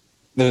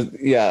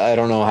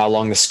don't know how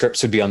long the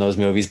scripts would be on those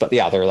movies, but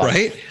yeah, they're like,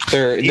 right.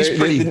 He's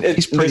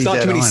pretty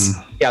dead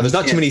on. Yeah, there's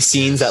not too many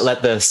scenes that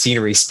let the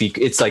scenery speak.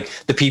 It's like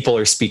the people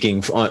are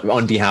speaking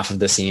on behalf of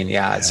the scene.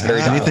 Yeah, it's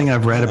very. Anything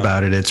I've read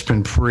about it, it's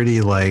been pretty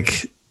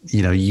like,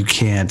 you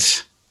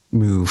can't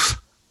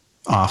move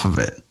off of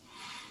it.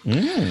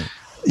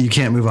 You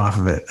can't move off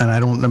of it, and I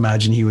don't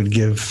imagine he might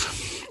give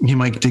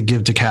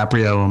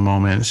DiCaprio a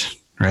moment,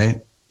 right?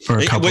 Or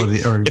a couple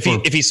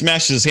if he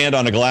smashes his hand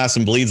on a glass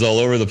and bleeds all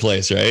over the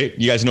place, right?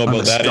 You guys know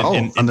about that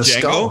in the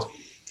Django?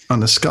 On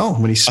the skull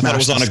when he smashed. I thought it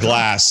was on a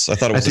glass. I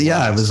thought it was.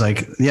 It was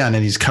like, and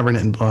then he's covering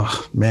it in.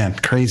 Oh man,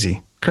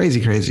 crazy.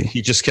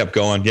 He just kept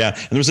going. Yeah,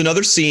 and there was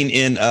another scene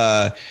in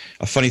a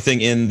funny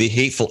thing in The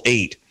Hateful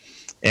Eight,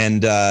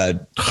 and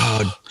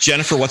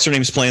Jennifer, what's her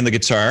name, is playing the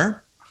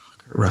guitar.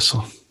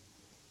 Russell.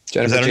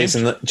 Jennifer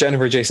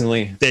Jason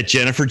Leigh. That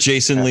Jennifer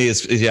Jason Leigh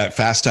is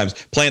Fast Times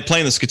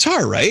playing this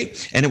guitar,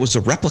 right? And it was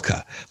a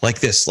replica,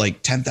 like this,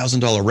 like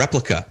 $10,000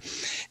 replica.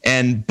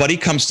 And Buddy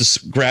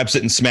grabs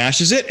it and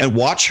smashes it. And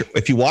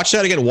if you watch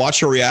that again, watch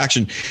her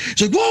reaction.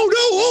 She's like, "Whoa, no,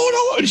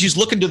 oh no!" And she's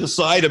looking to the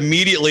side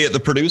immediately at the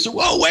producer.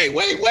 "Whoa,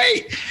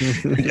 wait!"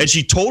 And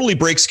she totally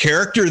breaks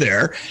character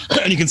there.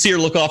 And you can see her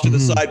look off to the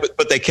side,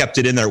 but they kept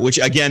it in there. Which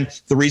again,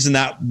 the reason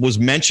that was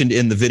mentioned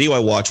in the video I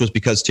watched was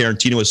because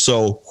Tarantino is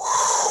so,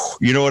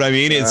 you know what what I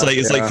mean? It's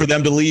like for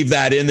them to leave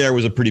that in there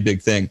was a pretty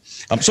big thing.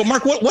 So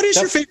Mark, what is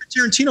your favorite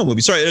Tarantino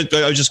movie? Sorry,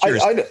 I was just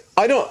curious.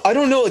 I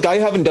don't know. Like I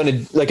haven't done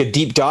a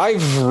deep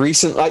dive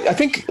recently. I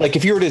think like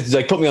if you were to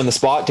like put me on the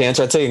spot to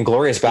answer, I'd say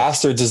Inglourious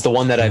Bastards is the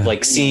one that I've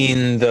like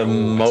seen the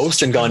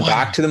most and gone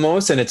back to the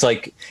most. And it's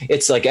like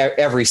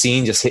every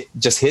scene just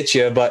hits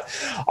you. But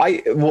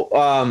I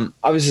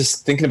was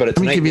just thinking about it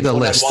tonight.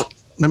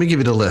 Let me give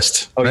you the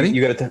list. Oh, ready?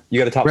 You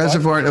got a top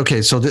Reservoir. 5?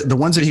 Okay, so the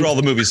ones that these are all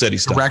the movies that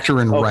he's done. Director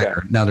and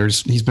writer. Now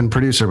he's been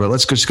producer, but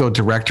let's just go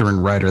director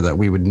and writer that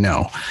we would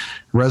know.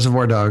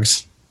 Reservoir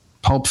Dogs,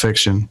 Pulp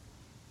Fiction,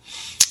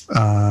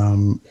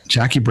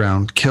 Jackie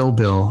Brown, Kill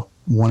Bill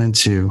 1 and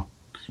 2,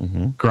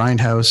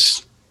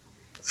 Grindhouse,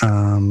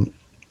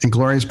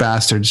 Inglourious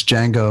Bastards,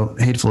 Django,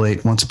 Hateful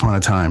Eight, Once Upon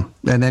a Time.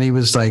 And then he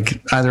was like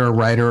either a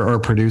writer or a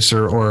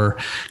producer or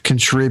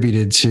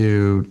contributed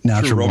to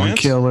Natural Born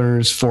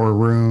Killers, Four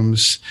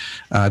Rooms,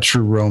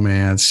 True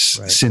Romance,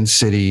 Sin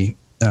City,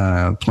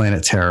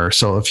 Planet Terror.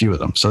 So a few of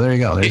them. So there you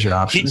go. There's your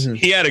options.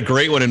 He had a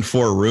great one in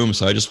Four Rooms.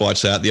 So I just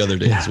watched that the other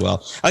day as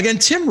well. Again,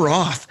 Tim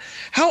Roth.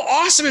 How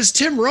awesome is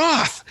Tim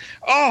Roth?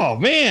 Oh,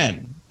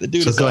 man. The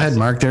dude is go awesome. ahead,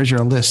 Mark. There's your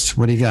list.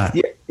 What do you got?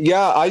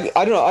 Yeah, I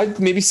don't know. I'd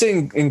maybe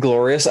say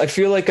Inglourious. I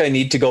feel like I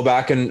need to go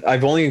back, and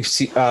I've only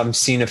seen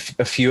a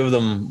few of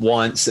them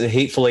once. The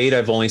Hateful Eight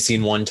I've only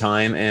seen one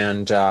time,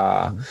 and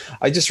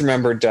I just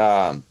remembered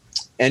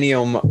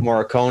Ennio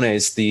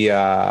Morricone's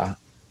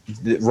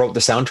wrote the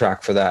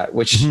soundtrack for that,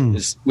 which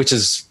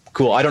is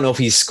cool. I don't know if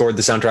he scored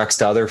the soundtracks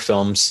to other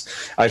films,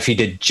 if he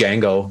did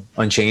Django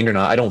Unchained or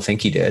not. I don't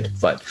think he did,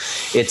 but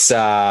it's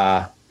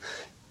the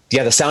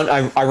sound.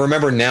 I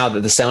remember now that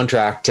the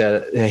soundtrack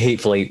to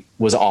Hateful Eight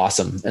was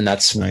awesome, and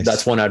that's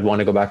one I'd want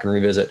to go back and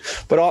revisit.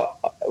 But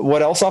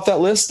what else off that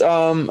list?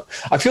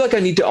 I feel like I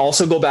need to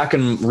also go back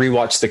and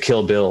rewatch the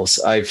Kill Bills.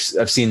 I've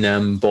seen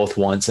them both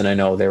once, and I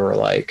know they were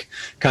like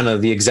kind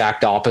of the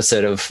exact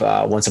opposite of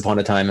Once Upon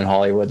a Time in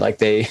Hollywood. Like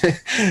they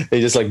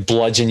just like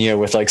bludgeon you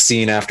with like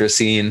scene after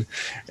scene,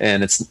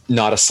 and it's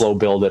not a slow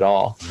build at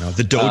all. No,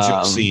 the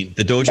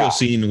dojo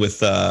scene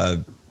with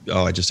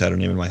I just had her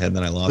name in my head, and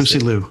then I lost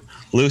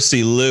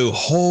Lucy Liu.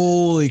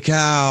 Holy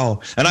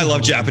cow. And I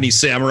love Japanese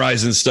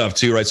samurais and stuff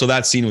too, right? So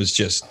that scene was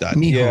just that.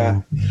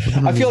 Yeah.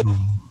 I feel like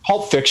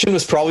Pulp Fiction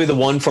was probably the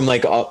one from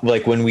like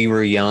when we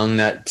were young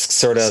that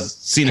sort of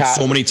seen it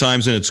so many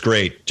times, and it's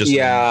great.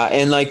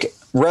 And like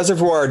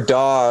Reservoir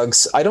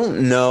Dogs, I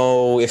don't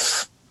know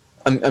if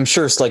I'm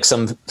sure it's like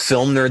some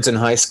film nerds in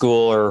high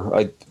school, or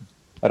I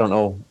don't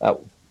know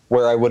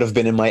where I would have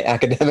been in my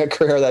academic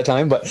career at that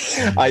time, but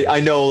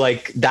I know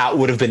like that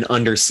would have been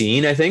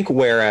underseen, I think,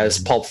 whereas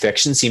Pulp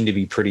Fiction seemed to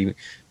be pretty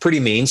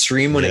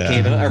mainstream when it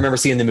came out. I remember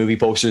seeing the movie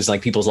posters in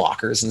like people's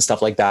lockers and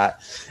stuff like that.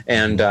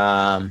 And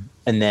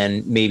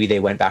then maybe they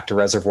went back to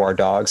Reservoir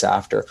Dogs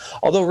after.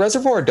 Although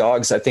Reservoir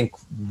Dogs, I think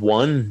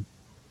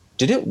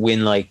did it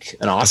win like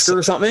an Oscar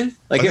or something?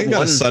 Like I think it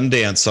got a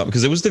Sundance something,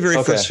 because it was the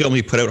very first film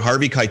he put out.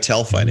 Harvey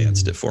Keitel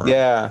financed it for him.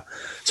 Yeah.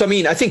 So I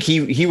mean, I think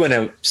he went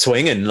out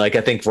swinging. Like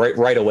I think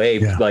right away.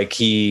 Yeah. Like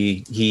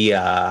he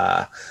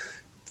I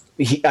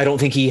don't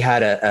think he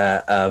had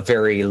a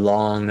very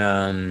long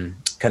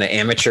kind of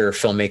amateur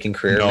filmmaking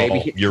career. No,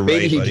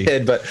 maybe he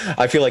did, but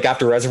I feel like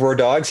after Reservoir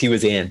Dogs, he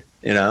was in.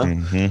 You know,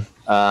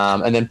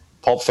 and then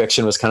Pulp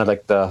Fiction was kind of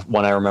like the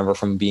one I remember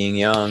from being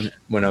young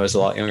when I was a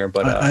lot younger.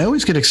 But I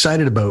always get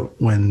excited about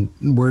when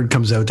word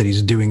comes out that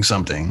he's doing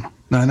something.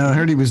 Now, I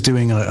heard he was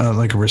doing a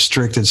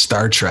restricted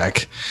Star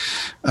Trek.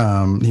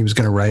 He was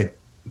going to write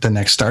the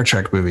next Star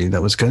Trek movie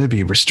that was going to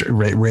be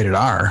rated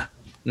R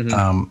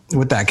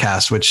with that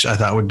cast, which I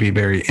thought would be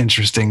very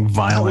interesting,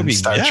 violent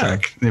Star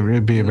Trek. It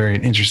would be a very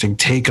interesting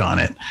take on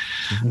it.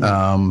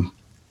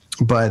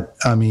 But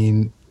I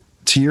mean,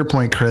 to your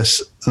point,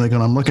 Chris, like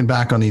when I'm looking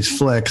back on these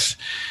flicks,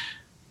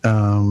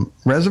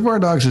 Reservoir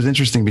Dogs is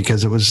interesting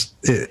because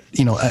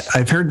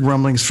I've heard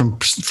rumblings from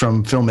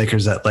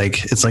filmmakers that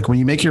like it's like when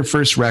you make your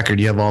first record,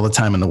 you have all the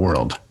time in the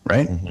world,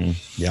 right?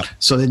 Yeah.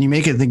 So then you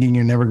make it thinking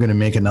you're never going to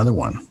make another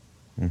one.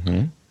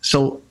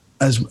 So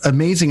as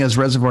amazing as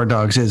Reservoir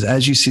Dogs is,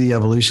 as you see the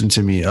evolution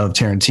to me of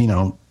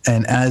Tarantino,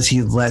 and as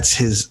he lets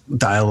his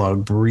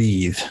dialogue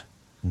breathe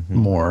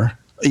more,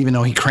 even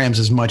though he crams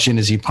as much in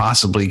as he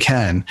possibly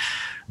can.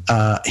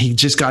 He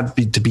just got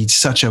to be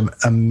such an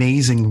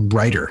amazing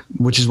writer,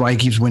 which is why he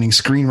keeps winning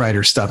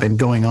screenwriter stuff and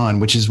going on,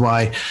 which is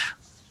why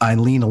I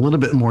lean a little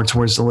bit more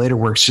towards the later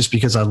works, just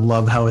because I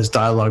love how his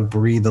dialogue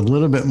breathed a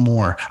little bit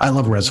more. I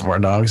love Reservoir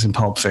Dogs and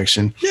Pulp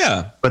Fiction.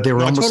 Yeah. But they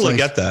were almost I totally like,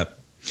 get that.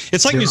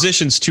 It's like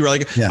musicians too.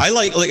 I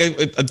like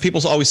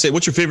people always say,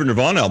 "What's your favorite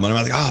Nirvana album?" And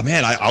I'm like, "Oh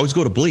man, I always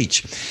go to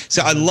Bleach."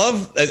 So I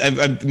love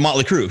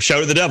Motley Crue,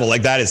 Shout at the Devil.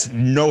 Like that is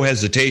no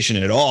hesitation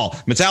at all.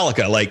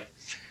 Metallica, like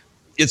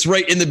it's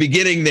right in the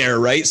beginning there,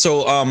 right?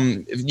 So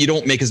you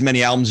don't make as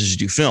many albums as you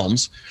do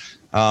films,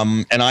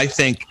 and I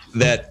think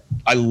that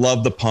I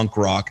love the punk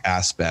rock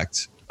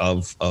aspect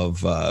of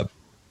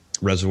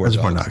Reservoir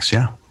Dogs.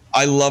 Yeah.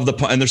 I love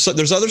and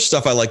there's other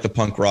stuff I like the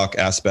punk rock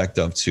aspect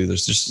of too.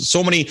 There's just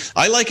so many.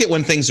 I like it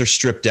when things are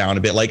stripped down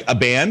a bit, like a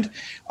band.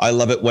 I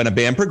love it when a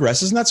band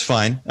progresses, and that's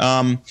fine.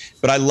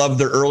 But I love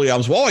their early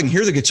albums. Well, I can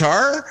hear the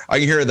guitar, I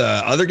can hear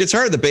the other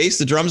guitar, the bass,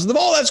 the drums, and the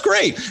ball. That's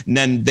great. And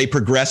then they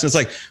progress, and it's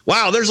like,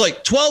 wow, there's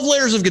like 12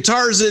 layers of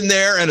guitars in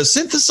there and a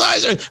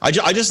synthesizer.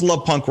 I just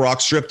love punk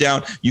rock stripped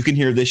down. You can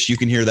hear this, you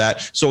can hear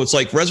that. So it's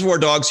like Reservoir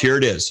Dogs. Here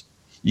it is.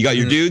 You got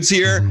your dudes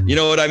here. You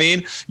know what I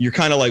mean? You're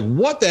kind of like,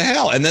 what the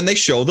hell? And then they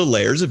show the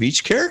layers of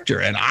each character.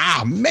 And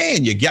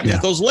man, you get me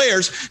with those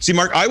layers. See,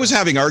 Mark, I was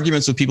having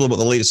arguments with people about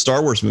the latest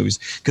Star Wars movies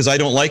because I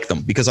don't like them,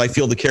 because I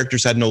feel the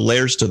characters had no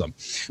layers to them.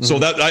 So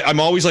that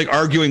I'm always like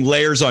arguing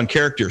layers on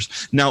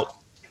characters. Now,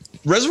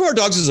 Reservoir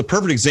Dogs is a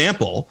perfect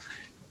example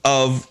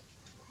of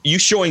you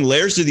showing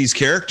layers to these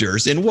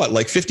characters in what,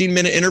 like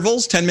 15-minute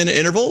intervals, 10-minute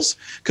intervals?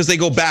 Because they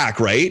go back,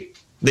 right?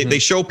 They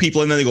show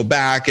people and then they go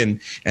back and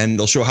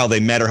they'll show how they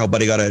met or how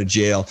Buddy got out of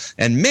jail.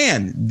 And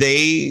man,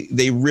 they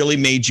really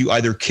made you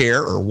either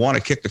care or want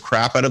to kick the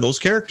crap out of those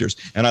characters.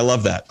 And I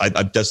love that.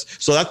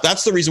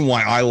 That's the reason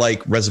why I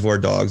like Reservoir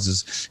Dogs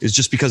is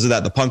just because of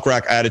that. The punk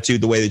rock attitude,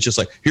 the way that just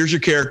like, here's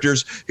your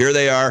characters, here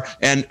they are.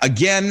 And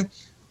again,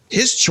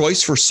 his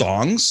choice for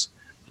songs,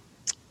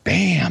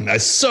 bam,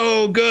 that's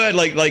so good.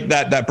 Like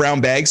that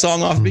Brown Bag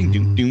song off being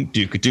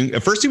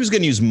At first he was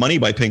going to use Money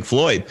by Pink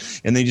Floyd,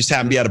 and they just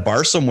happened to be at a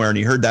bar somewhere and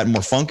he heard that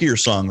more funkier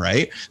song,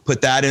 right?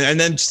 Put that in, and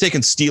then just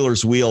taking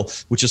Steeler's Wheel,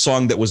 which is a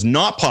song that was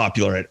not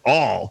popular at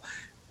all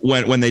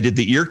when they did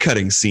the ear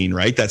cutting scene,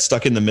 right? That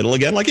stuck in the middle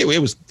again. Like it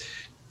was,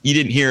 you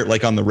didn't hear it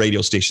like on the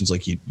radio stations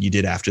like you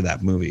did after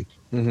that movie.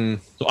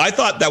 So I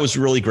thought that was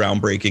really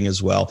groundbreaking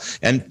as well.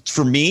 And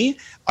for me,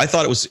 I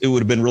thought it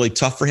would have been really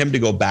tough for him to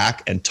go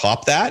back and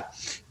top that.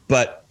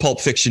 But Pulp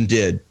Fiction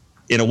did,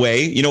 in a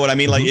way. You know what I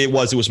mean? Like it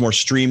was more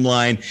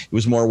streamlined. It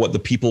was more what the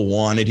people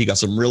wanted. He got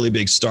some really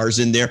big stars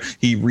in there.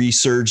 He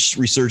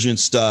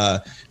resurgenced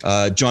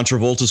John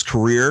Travolta's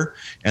career,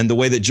 and the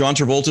way that John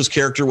Travolta's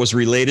character was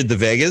related to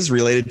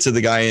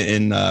the guy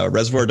in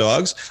Reservoir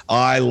Dogs.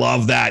 I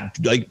love that.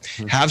 Like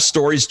have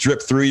stories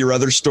drip through your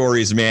other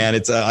stories, man.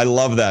 I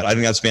love that. I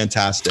think that's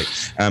fantastic.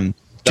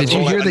 Did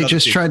you hear they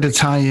just tried to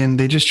tie in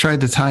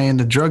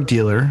the drug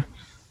dealer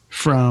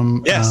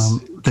from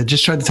they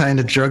just tried to tie in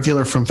the drug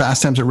dealer from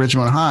Fast Times at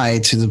Ridgemont High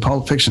to the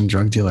Pulp Fiction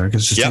drug dealer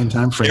because it's the same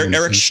time frame.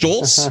 Eric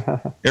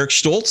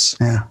Stoltz.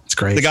 Yeah, it's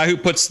great. The guy who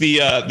puts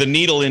the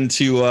needle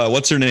into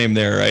what's her name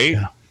there, right?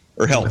 Yeah.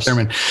 Or helps.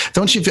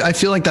 Don't you? I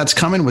feel like that's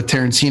coming with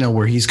Tarantino,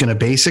 where he's going to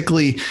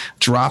basically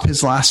drop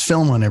his last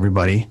film on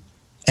everybody,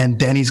 and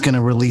then he's going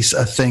to release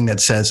a thing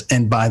that says,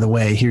 "And by the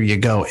way, here you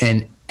go,"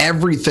 and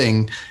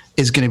everything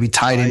is going to be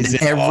tied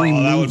into every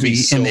movie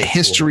in the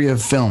history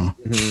of film.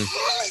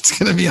 It's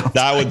going to be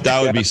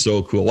that would be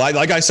so cool.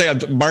 Like I say,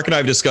 Mark and I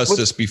have discussed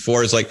this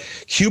before. It's like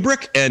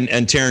Kubrick and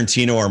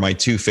Tarantino are my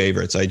two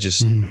favorites. I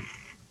just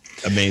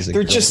amazing.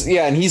 They're just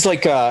and he's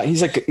like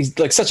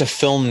such a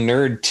film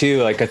nerd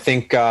too. Like I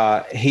think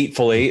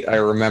Hateful Eight. I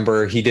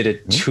remember he did a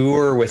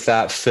tour with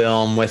that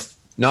film with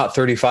not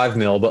 35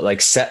 mil, but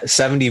like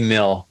 70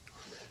 mil,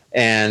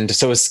 and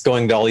so it's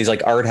going to all these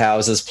like art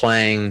houses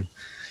playing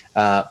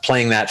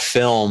that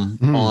film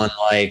on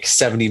like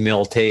 70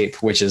 mil tape,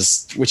 which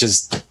is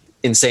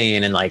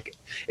insane and like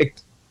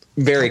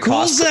very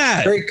cost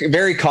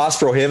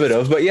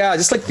prohibitive. But yeah,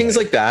 just like things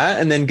like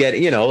that, and then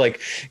getting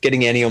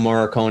Ennio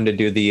Morricone to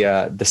do the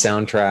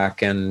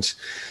soundtrack, and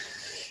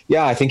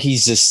yeah, I think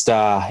he's just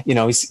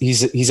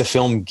he's a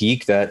film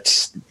geek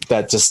that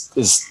just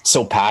is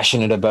so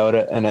passionate about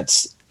it, and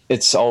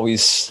it's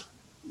always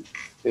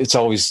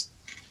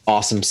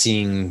awesome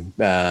seeing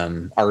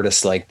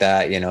artists like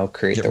that,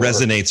 create. It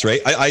resonates,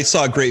 right? I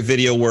saw a great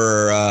video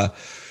where,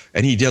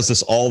 and he does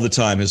this all the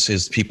time.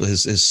 His people,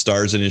 his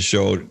stars in his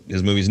show,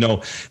 his movies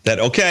know that.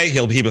 Okay,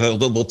 he'll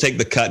take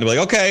the cut and be like,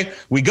 okay,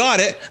 we got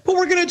it, but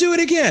we're gonna do it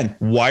again.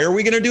 Why are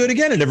we gonna do it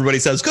again? And everybody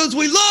says, because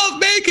we love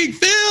making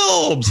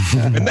films,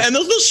 and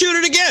they'll shoot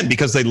it again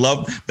because they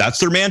love. That's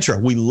their mantra.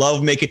 We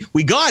love making.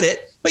 We got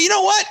it, but you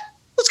know what?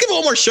 Let's give it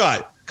one more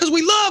shot. Because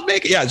we love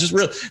making, it's just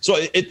real. So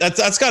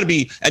that's got to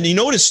be, and you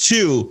notice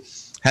too,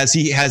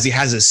 he has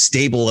a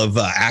stable of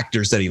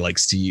actors that he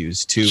likes to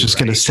use too. Just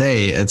gonna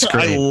say, it's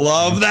great. I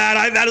love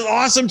that. That is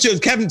awesome too.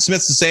 Kevin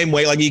Smith's the same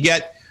way. Like you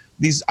get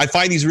these, I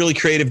find these really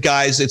creative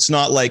guys. It's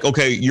not like,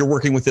 okay, you're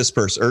working with this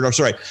person, or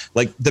sorry,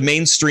 like the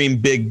mainstream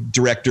big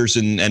directors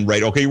and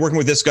right. Okay, you're working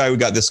with this guy. We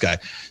got this guy.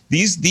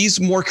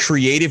 These more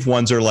creative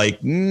ones are like,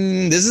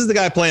 this is the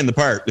guy playing the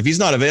part. If he's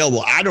not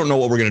available, I don't know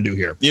what we're going to do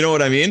here. You know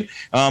what I mean?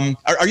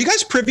 Are you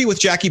guys privy with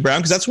Jackie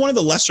Brown? Because that's one of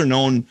the lesser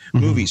known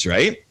movies,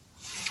 right?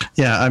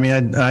 Yeah, I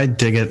mean, I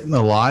dig it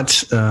a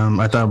lot.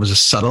 I thought it was a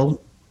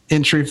subtle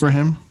entry for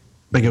him.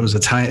 Like it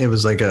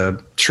was like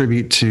a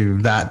tribute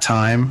to that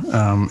time,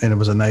 and it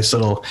was a nice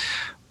little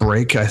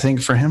break, I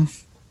think, for him.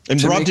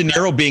 And Rob De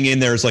Niro being in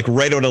there is like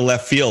right out of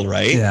left field,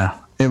 right? Yeah,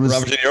 it was.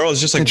 Robert De Niro is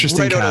just like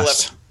interesting right cast. out of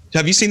left.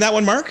 Have you seen that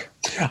one, Mark?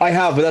 I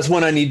have, but that's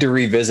one I need to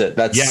revisit.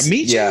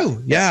 Me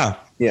too. Yeah.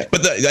 Yeah.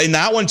 But in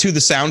that one too, the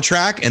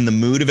soundtrack and the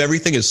mood of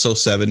everything is so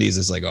 70s.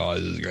 It's like, oh,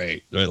 this is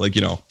great. Right? Like,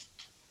 you know.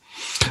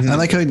 I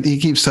like how he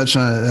keeps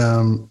touching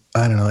on,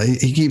 I don't know,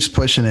 he keeps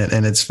pushing it,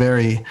 and it's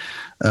very,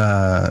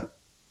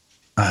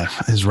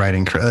 his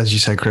writing, as you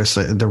said, Chris,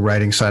 the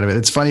writing side of it.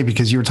 It's funny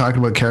because you were talking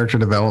about character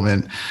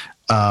development.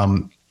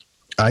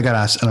 I got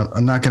asked, and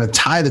I'm not going to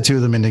tie the two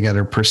of them in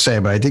together per se,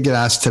 but I did get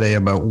asked today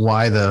about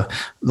why the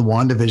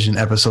WandaVision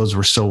episodes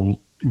were so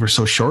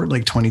short,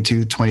 like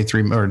 22,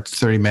 23 or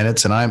 30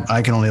 minutes. And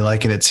I can only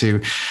liken it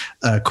to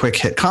a quick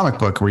hit comic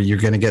book where you're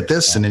going to get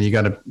this and then you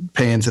got to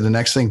pay into the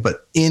next thing.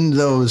 But in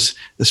those,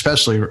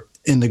 especially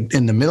in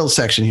the middle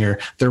section here,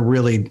 they're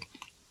really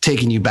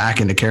taking you back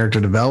into character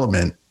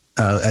development,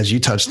 as you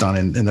touched on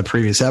in the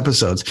previous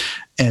episodes.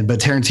 But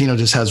Tarantino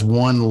just has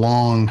one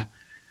long,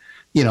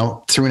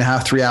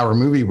 2.5, 3 hour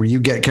movie where you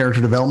get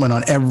character development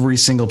on every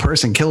single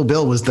person. Kill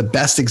Bill was the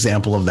best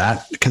example of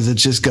that because it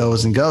just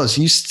goes and goes.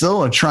 You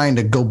still are trying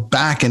to go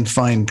back and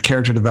find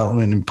character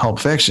development in Pulp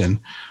Fiction.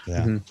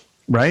 Yeah.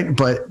 Right.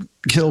 But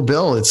Kill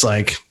Bill, it's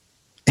like,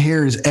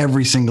 here's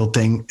every single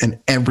thing and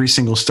every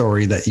single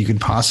story that you could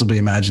possibly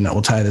imagine that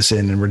will tie this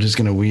in. And we're just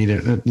going to weed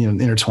it,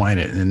 intertwine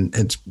it. And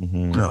it's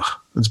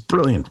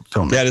brilliant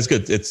film. Yeah, it's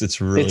good.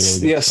 It's really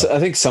good yes. stuff. I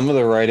think some of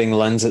the writing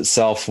lends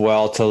itself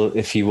well to,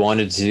 if he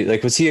wanted to,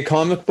 like, was he a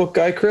comic book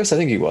guy, Chris? I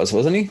think he was,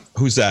 wasn't he?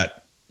 Who's that?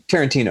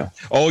 Tarantino.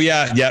 Oh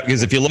yeah.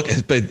 Because if you look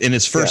in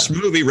his first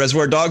movie,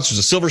 Reservoir Dogs, there's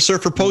a Silver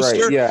Surfer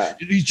poster. Right, yeah.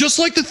 He's just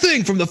like the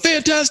Thing from the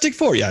Fantastic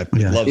Four. Yeah.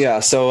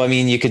 Yeah. So, I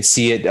mean, you could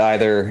see it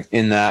either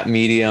in that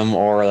medium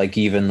or like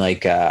even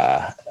like,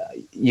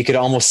 you could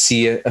almost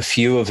see a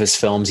few of his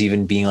films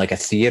even being like a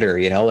theater,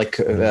 like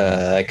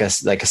a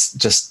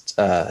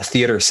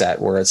theater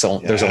set where there's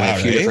only a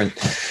few different,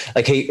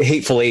 like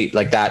Hateful Eight,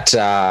 like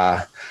that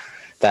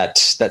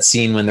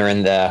scene when they're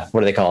in the,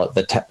 what do they call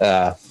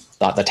it?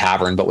 Not the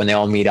tavern, but when they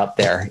all meet up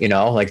there,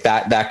 like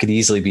that could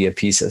easily be a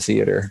piece of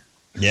theater.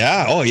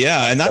 Yeah. Oh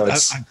yeah. And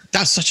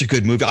that's such a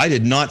good movie. I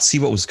did not see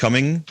what was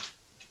coming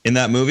in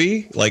that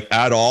movie, like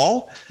at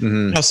all.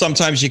 Mm-hmm.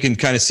 Sometimes you can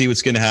kind of see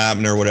what's going to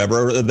happen or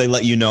whatever, or they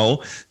let you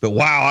know, but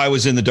wow, I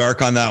was in the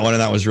dark on that one.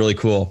 And that was really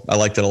cool. I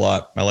liked it a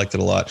lot.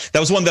 That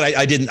was one that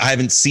I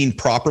haven't seen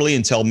properly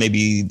until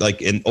maybe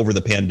like over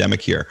the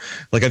pandemic here.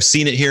 Like I've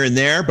seen it here and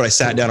there, but I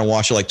sat down and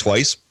watched it like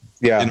twice.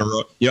 Yeah. In a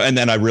row, and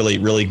then I really,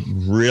 really,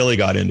 really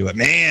got into it,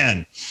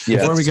 man. Yeah.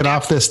 Before we get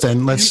off this,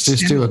 then let's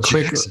just do a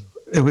quick.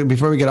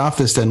 Before we get off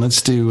this, then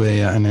let's do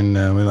and then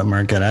we let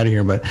Mark get out of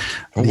here. But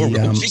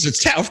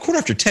it's 10, quarter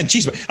after 10.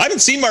 Jeez, I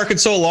haven't seen Mark in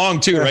so long,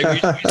 too,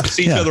 right? We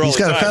see each other all the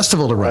time. He's got a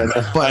festival to run.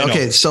 But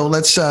okay, so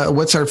let's.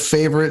 What's our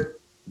favorite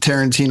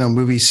Tarantino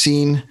movie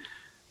scene?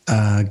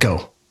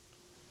 Go,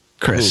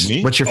 Chris.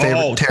 Ooh, what's your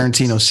favorite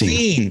Tarantino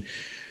scene?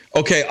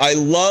 Okay, I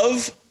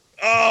love.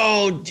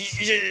 Oh,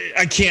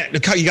 I can't.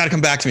 You got to come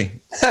back to me.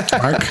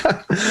 Mark,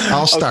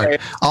 I'll start.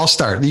 Okay. I'll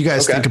start. You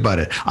guys think about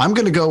it. I'm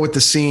going to go with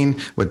the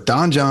scene with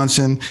Don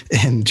Johnson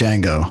and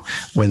Django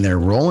when they're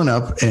rolling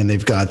up and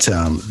they've got,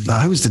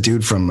 who's the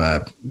dude from,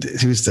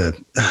 who's the,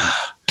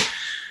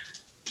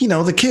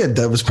 the kid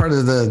that was part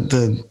of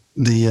the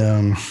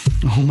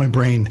my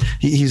brain.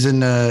 He's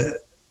in,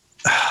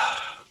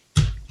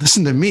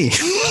 listen to me.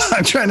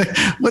 I'm trying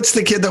to, what's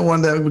the kid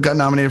that got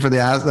nominated for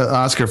the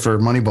Oscar for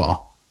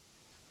Moneyball?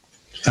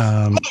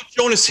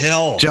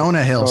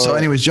 Jonah Hill. So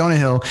anyways, Jonah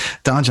Hill,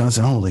 Don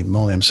Johnson. Holy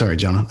moly. I'm sorry,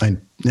 Jonah.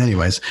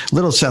 Anyways,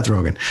 little Seth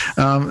Rogen.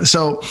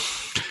 So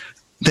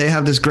they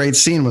have this great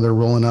scene where they're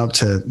rolling up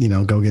to,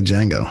 go get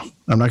Django.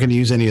 I'm not going to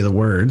use any of the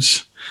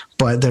words,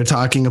 but they're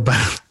talking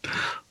about,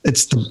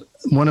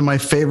 one of my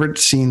favorite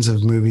scenes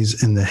of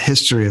movies in the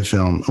history of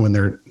film when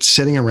they're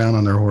sitting around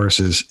on their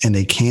horses and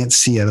they can't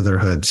see out of their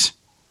hoods.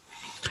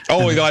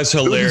 Oh my God, it's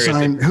hilarious.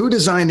 Who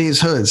designed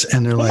these hoods?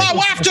 And they're like, my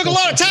wife took a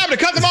lot of time to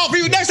cut them off for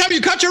you. Next time you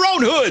cut your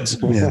own hoods.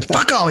 Yeah,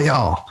 fuck all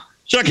y'all.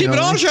 Should I keep it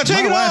on or should I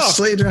take it off?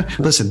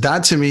 Listen,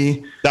 that to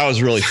me. That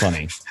was really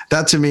funny.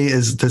 That to me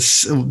is the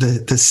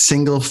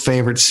single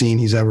favorite scene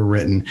he's ever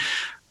written.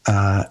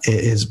 It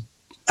is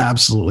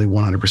absolutely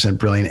 100%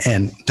 brilliant.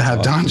 And to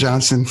have Don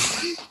Johnson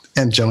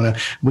and Jonah,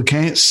 we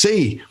can't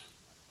see.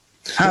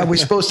 How are we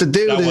supposed to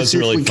do this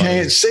if we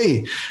can't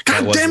see?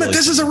 God damn it,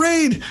 this is a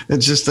raid.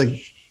 It's just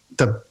like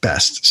the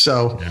best.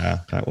 So yeah,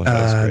 that was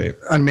great.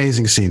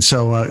 Amazing scene.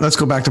 So let's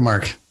go back to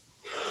Mark.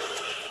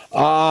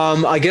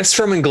 I guess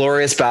from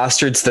Inglourious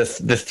Bastards, the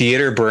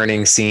theater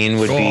burning scene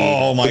would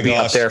be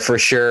up there for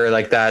sure.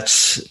 Like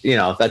that's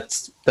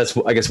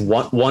I guess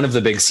one of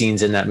the big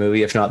scenes in that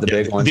movie, if not the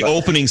big one. The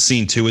opening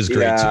scene too is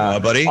great too,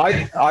 buddy.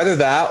 Either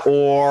that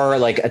or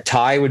like a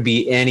tie would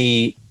be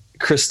any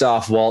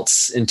Christoph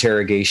Waltz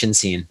interrogation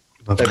scene.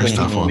 Love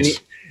Christoph Waltz.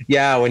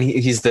 When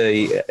he's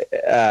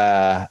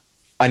the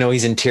I know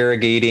he's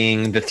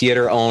interrogating the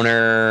theater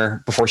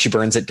owner before she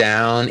burns it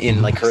down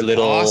in like her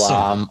little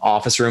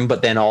office room,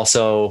 but then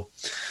also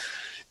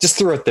just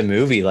throughout the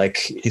movie, like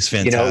he's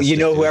fantastic.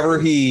 Whoever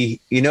he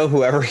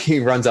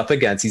runs up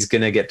against, he's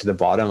gonna get to the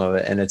bottom of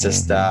it, and it's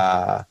just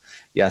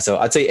So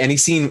I'd say any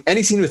scene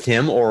with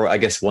him, or I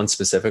guess one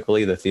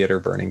specifically, the theater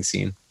burning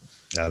scene.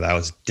 Yeah, that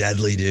was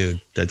deadly, dude.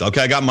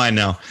 Okay, I got mine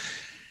now.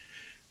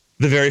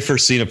 The very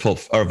first scene of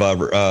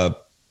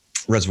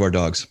Reservoir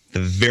Dogs. The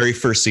very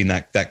first scene,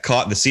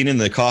 the scene in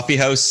the coffee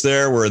house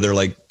there, where they're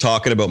like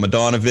talking about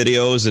Madonna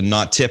videos and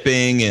not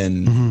tipping,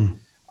 and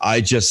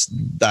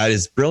that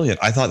is brilliant.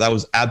 I thought that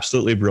was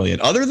absolutely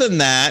brilliant. Other than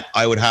that,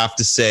 I would have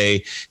to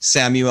say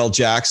Samuel L.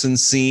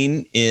 Jackson's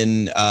scene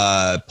in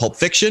Pulp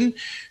Fiction,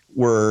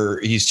 where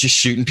he's just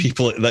shooting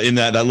people in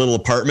that little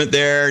apartment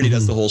there, and he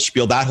does the whole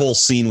spiel. That whole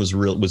scene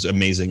was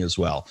amazing as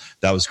well.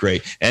 That was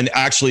great, and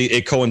actually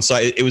it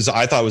coincided.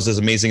 I thought it was as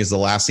amazing as the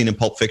last scene in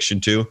Pulp Fiction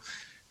too.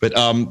 But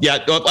I'm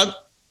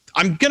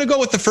gonna go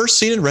with the first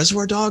scene in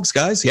Reservoir Dogs,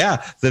 guys.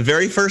 Yeah, the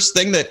very first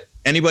thing that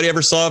anybody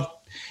ever saw of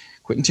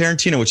Quentin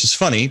Tarantino, which is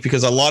funny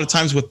because a lot of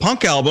times with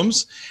punk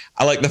albums,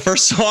 I like the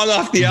first song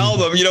off the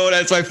album. You know,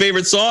 that's my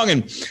favorite song,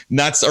 and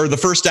that's the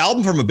first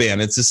album from a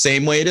band. It's the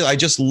same way it is. I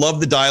just love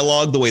the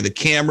dialogue, the way the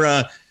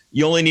camera.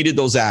 You only needed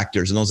those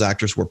actors, and those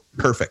actors were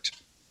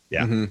perfect.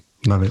 Yeah,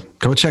 love it.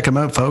 Go check them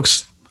out,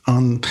 folks,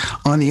 on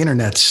the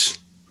internets.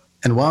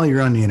 And while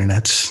you're on the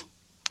internets,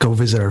 go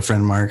visit our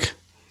friend Marc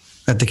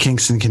at the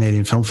Kingston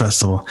Canadian Film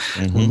Festival.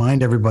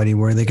 Remind everybody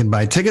where they can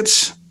buy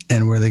tickets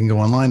and where they can go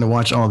online to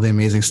watch all the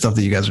amazing stuff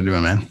that you guys are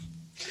doing, man.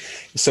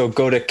 So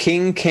go to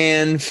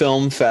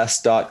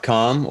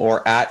kingcanfilmfest.com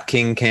or at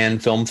King Can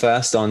Film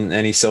Fest on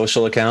any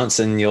social accounts,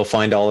 and you'll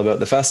find all about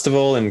the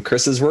festival and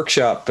Chris's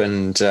workshop,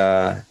 and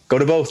go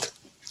to both.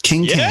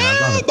 King Can,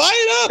 I love it. Buy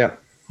it up. Yep.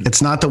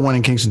 It's not the one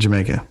in Kingston,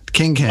 Jamaica.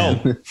 King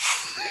Can. Oh.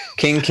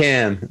 King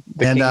Can.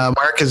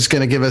 Marc is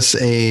going to give us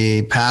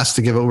a pass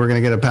to give it. We're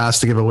going to get a pass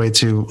to give away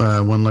to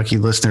one lucky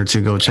listener to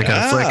go check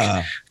out a flick.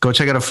 Go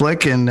check out a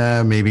flick and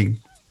maybe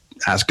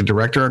ask a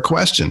director a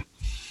question.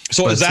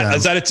 So is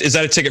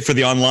that a ticket for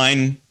the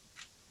online,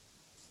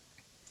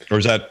 or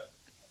is that?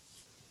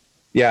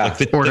 Yeah. Like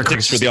the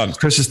tickets for the online?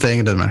 Chris's thing.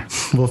 It doesn't matter.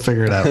 We'll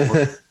figure it out.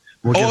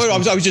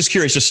 I was just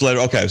curious.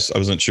 Okay, I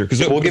wasn't sure because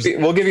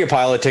we'll give you a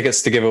pile of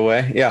tickets to give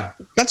away. Yeah.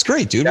 That's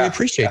great, dude. Yeah. We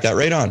appreciate that.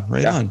 Right on.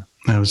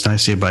 That was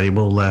nice of you, buddy.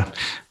 We'll,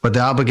 but the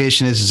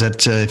obligation is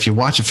that if you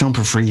watch a film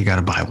for free, you got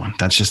to buy one.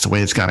 That's just the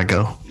way it's got to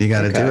go. You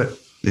got to do it.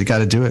 You got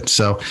to do it.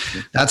 So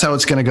that's how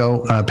it's going to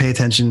go. Pay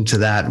attention to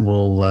that.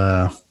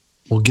 We'll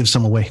give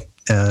some away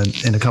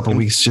in a couple of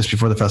weeks just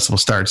before the festival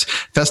starts.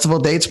 Festival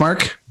dates,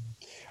 Marc?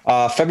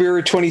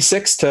 February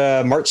 26th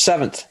to March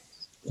 7th.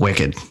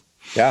 Wicked.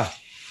 Yeah.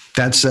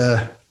 That's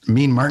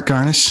me and Marc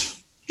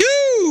Garniss.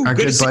 Our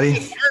good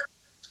buddy.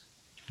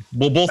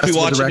 We'll both be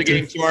watching the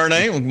game tomorrow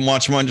night. We'll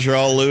watch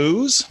Montreal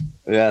lose.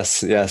 Yes.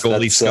 That'll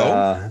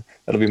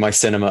be my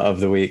cinema of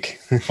the week.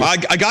 I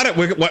got it.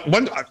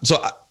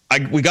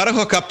 We got to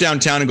hook up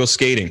downtown and go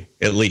skating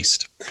at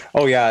least.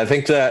 Oh yeah, I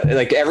think that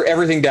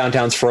everything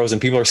downtown's frozen.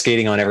 People are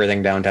skating on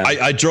everything downtown.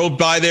 I drove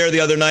by there the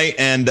other night,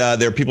 and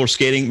there people are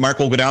skating. Marc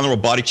will go down there.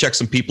 We'll body check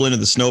some people into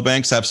the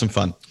snowbanks. Have some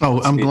fun. Oh,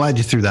 I'm glad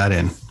you threw that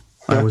in.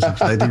 I was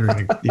excited.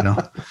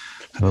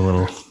 Have a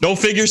little. No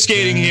figure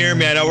skating here,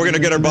 man. We're gonna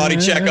get our body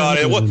check on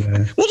it.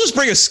 We'll just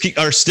bring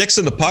our sticks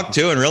and the puck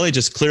too, and really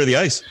just clear the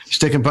ice.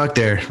 Stick and puck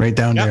there, right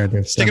down there.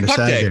 Stick and puck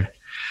day. There.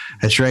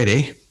 That's right,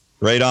 eh?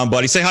 Right on,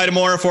 buddy. Say hi to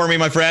Maura for me,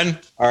 my friend.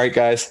 All right,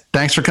 guys.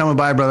 Thanks for coming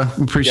by, brother.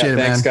 Appreciate it,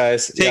 man. Thanks,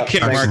 guys. Take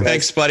care, Marc.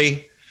 Thanks,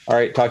 buddy. All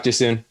right. Talk to you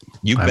soon.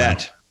 You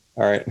bet. Man.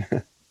 All right.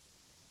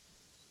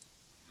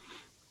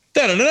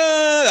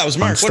 That was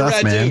Marc. What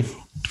did I do?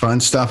 Fun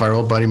stuff. Our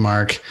old buddy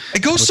Marc.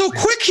 It goes so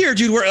quick here,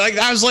 dude.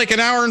 I was like an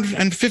hour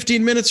and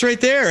 15 minutes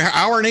right there.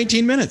 Hour and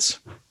 18 minutes.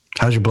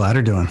 How's your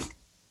bladder doing?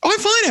 Oh, I'm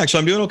fine, actually.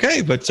 I'm doing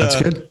okay. But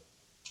that's good.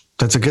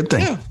 That's a good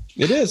thing. Yeah,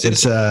 it is.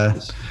 It's a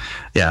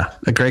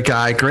great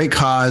guy, great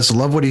cause.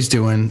 Love what he's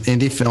doing.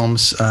 Indie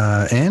films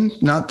and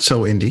not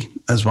so indie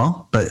as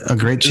well, but a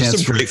great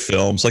chance. Some great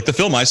films. Like the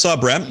film I saw,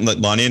 Brent, that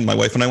Lonnie and my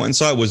wife and I went and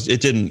saw,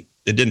 it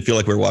didn't feel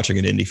like we were watching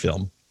an indie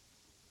film.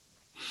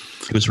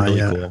 It was really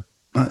cool.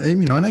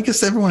 And I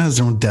guess everyone has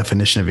their own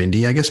definition of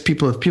indie. I guess if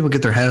people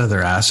get their head out of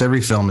their ass,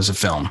 every film is a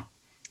film,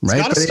 right?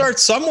 It's got to start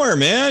somewhere,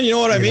 man. You know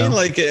what I mean?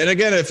 Like, and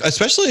again,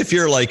 especially if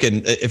you're like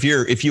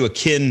if you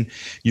akin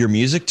your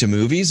music to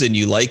movies and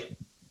you like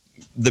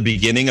the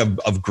beginning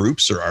of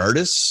groups or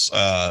artists,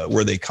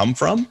 where they come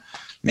from,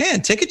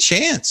 man, take a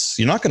chance.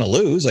 You're not going to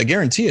lose. I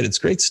guarantee it. It's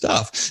great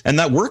stuff. And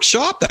that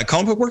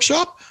comic book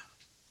workshop,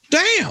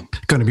 damn,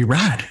 going to be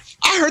rad.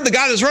 I heard the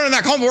guy that's running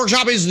that comic book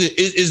workshop is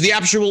the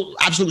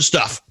absolute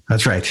stuff.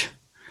 That's right.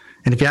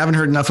 And if you haven't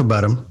heard enough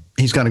about him,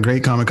 he's got a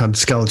great comic called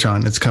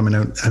Skeletron. It's coming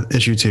out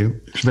issue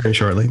 2 very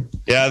shortly.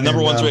 Yeah, the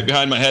number one's right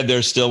behind my head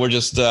there still. We're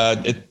just, I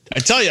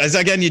tell you,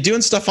 again, you're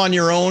doing stuff on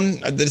your own.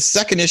 The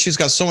second issue's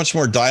got so much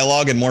more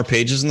dialogue and more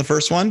pages than the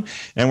first one.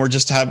 And we're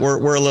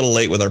a little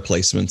late with our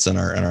placements and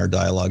our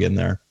dialogue in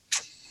there.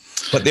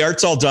 But the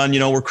art's all done.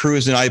 We're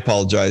cruising. I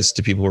apologize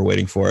to people who are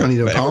waiting for it. I don't need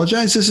to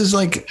apologize. This is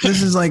like,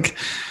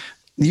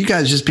 you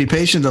guys just be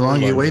patient. The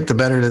longer you wait, the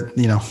better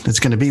it's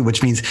going to be,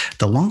 which means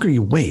the longer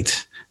you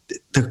wait,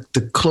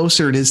 the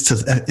closer it is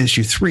to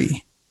issue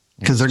 3.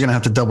 because they're going to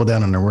have to double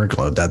down on their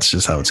workload. That's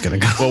just how it's going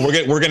to go. Well,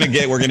 we're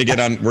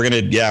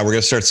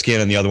gonna start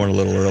scanning the other one a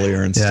little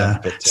earlier and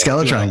stuff. But,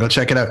 Skeletron, go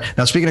check it out.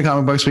 Now, speaking of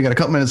comic books, we got a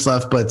couple minutes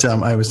left, but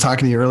I was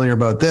talking to you earlier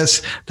about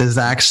this. The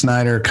Zack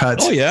Snyder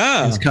cut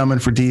is coming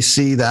for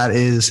DC. That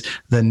is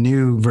the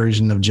new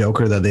version of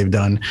Joker that they've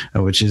done,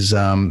 which is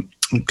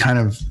kind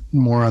of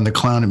more on the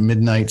Clown at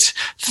Midnight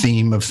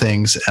theme of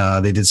things.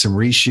 They did some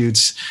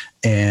reshoots,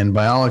 and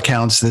by all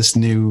accounts, this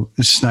new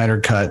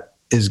Snyder cut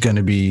is going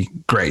to be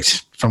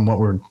great. From what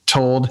we're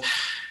told,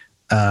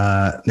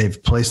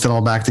 they've placed it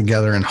all back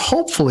together, and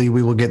hopefully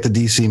we will get the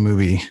DC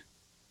movie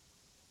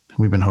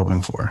we've been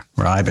hoping for,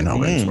 or I've been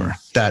hoping for.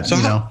 That, so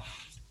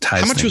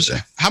how much was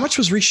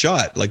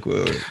reshot? Like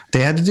they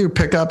had to do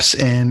pickups,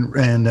 and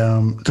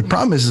the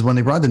problem is when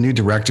they brought the new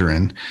director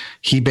in,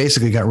 he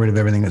basically got rid of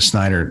everything that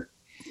Snyder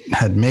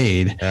had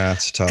made.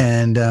 That's tough.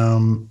 And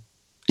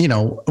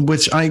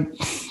which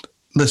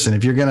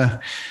if you're gonna.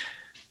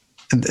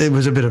 It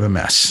was a bit of a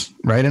mess,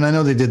 right? And I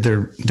know they did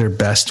their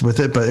best with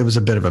it, but it was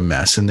a bit of a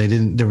mess, and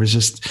there was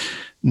just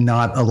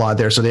not a lot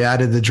there. So they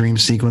added the dream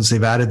sequence.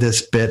 They've added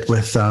this bit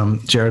with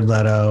Jared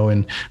Leto,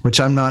 and which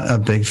I'm not a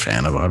big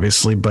fan of,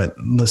 obviously, but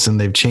listen,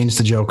 they've changed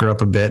the Joker up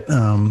a bit.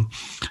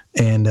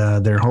 And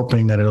they're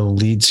hoping that it'll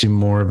lead to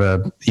more of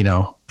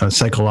a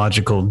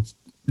psychological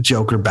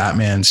Joker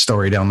Batman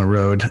story down the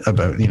road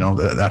about,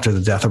 after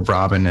the death of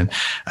Robin. And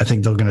I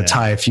think they're going to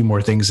tie a few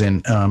more things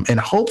in. And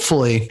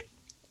hopefully,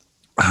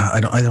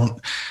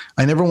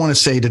 I never want to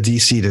say to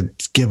DC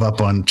to give up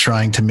on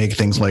trying to make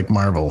things like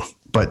Marvel,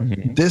 but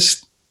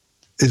this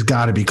has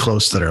got to be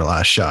close to their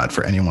last shot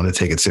for anyone to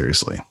take it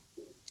seriously.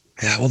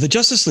 Yeah, well, the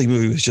Justice League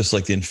movie was just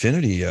like the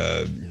Infinity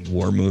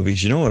War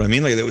movies. You know what I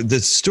mean? Like the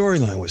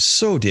storyline was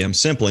so damn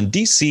simple, and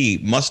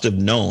DC must have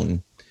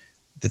known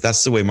that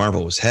that's the way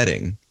Marvel was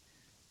heading.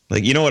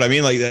 Like, you know what I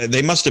mean? Like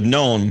they must have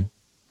known,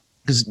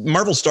 because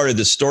Marvel started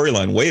this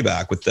storyline way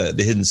back with the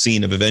hidden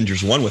scene of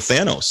Avengers 1 with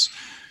Thanos.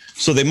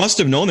 So they must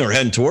have known they were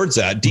heading towards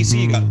that.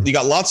 DC, you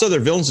got lots of other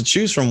villains to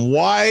choose from.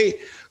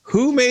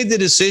 Who made the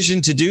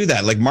decision to do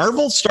that? Like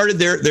Marvel started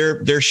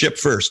their ship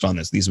first on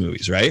these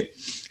movies, right?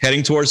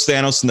 Heading towards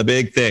Thanos and the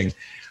big thing.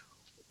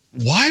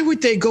 Why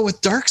would they go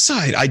with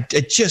Darkseid?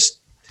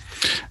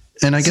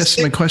 And I guess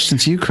my question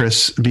to you,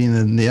 Chris,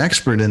 being the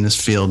expert in this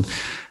field,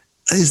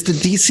 is the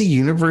DC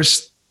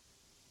universe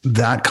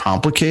that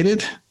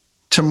complicated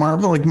to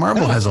Marvel? Like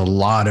Marvel has a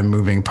lot of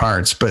moving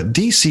parts, but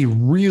DC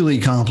really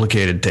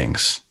complicated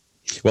things.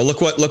 Well,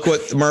 look what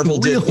Marvel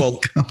did.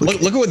 Well,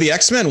 look at what the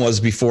X-Men was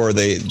before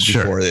the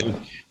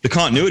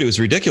continuity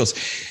was ridiculous.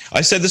 I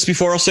said this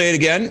before, I'll say it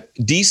again.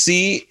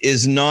 DC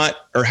is not,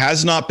 or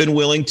has not been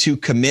willing to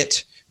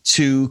commit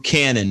to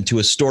canon, to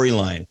a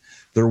storyline.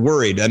 They're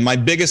worried. And my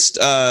biggest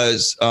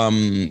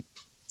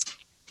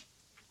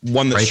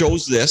one that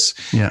shows this.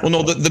 Yeah. Well,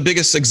 no, the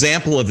biggest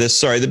example of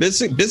this,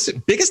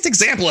 the biggest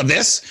example of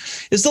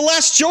this is the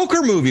last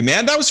Joker movie,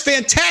 man. That was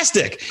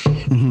fantastic.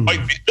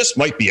 This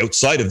might be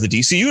outside of the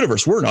DC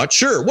universe. We're not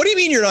sure. What do you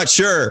mean you're not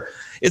sure?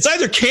 It's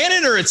either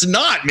canon or it's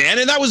not, man.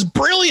 And that was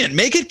brilliant.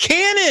 Make it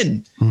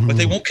canon. But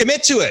they won't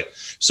commit to it.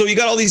 So you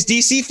got all these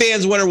DC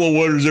fans wondering, well,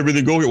 where does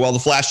everything go here? Well, the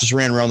Flash just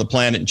ran around the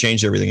planet and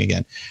changed everything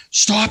again.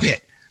 Stop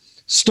it.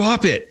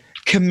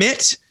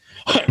 Commit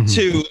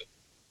to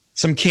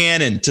some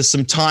canon, to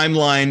some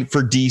timeline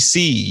for DC.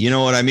 You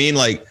know what I mean?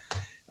 Like,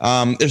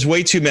 there's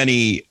way too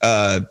many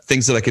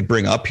things that I could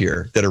bring up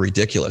here that are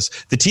ridiculous.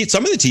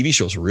 Some of the TV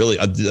shows are really,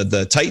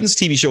 the Titans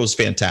TV show is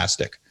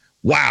fantastic.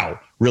 Wow,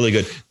 really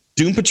good.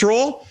 Doom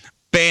Patrol,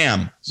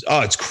 bam. Oh,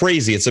 it's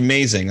crazy. It's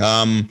amazing.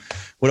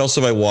 What else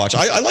have I watched?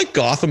 I like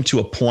Gotham to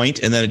a point,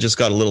 and then it just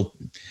got a little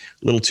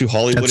too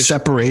Hollywood. That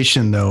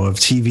separation though of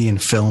TV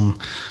and film.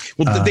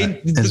 Well,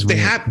 they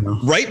have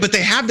right, but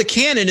they have the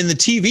canon in the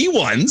TV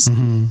ones,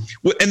 and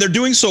they're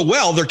doing so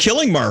well. They're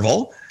killing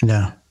Marvel.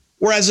 Yeah.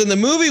 Whereas in the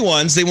movie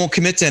ones, they won't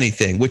commit to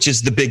anything, which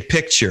is the big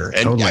picture.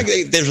 And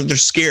they're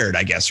scared,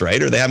 I guess,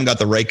 right? Or they haven't got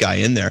the right guy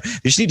in there.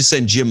 They just need to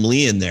send Jim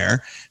Lee in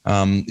there,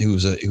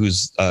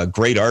 who's a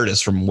great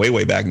artist from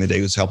way back in the day,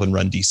 who's helping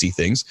run DC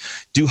things.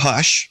 Do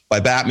Hush by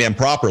Batman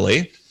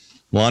properly.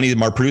 Lonnie,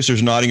 our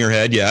producer's nodding her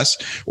head, yes.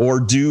 Or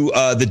do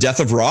The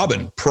Death of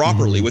Robin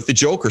properly with the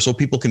Joker, so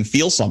people can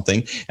feel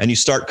something, and you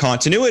start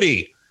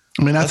continuity.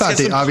 I mean, I thought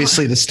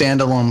obviously the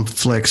standalone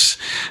flicks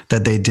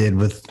that they did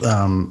with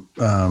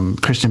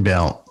Christian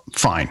Bale,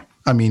 fine.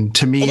 I mean,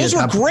 to me, those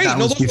were great.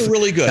 Those were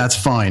really good. That's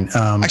fine.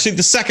 Actually,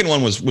 the second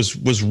one was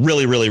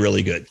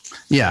really good.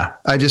 Yeah,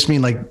 I just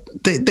mean like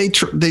they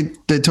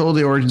told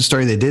the origin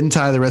story. They didn't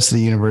tie the rest of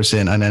the universe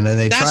in, and then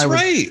they that's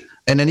right.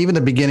 And then even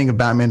the beginning of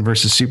Batman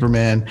versus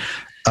Superman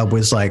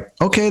was like,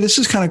 okay, this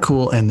is kind of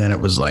cool, and then it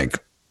was like,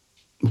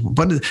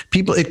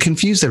 it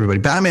confused everybody.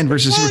 Batman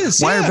versus Superman.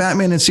 Why are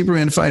Batman and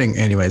Superman fighting?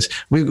 Anyways,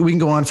 we can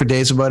go on for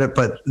days about it,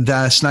 but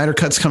the Snyder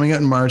Cut's coming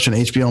out in March on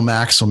HBO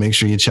Max, so make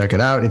sure you check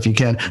it out if you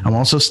can. I'm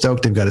also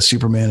stoked they've got a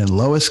Superman and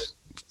Lois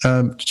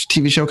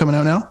TV show coming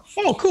out now.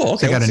 Oh, cool.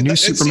 Okay. They got a new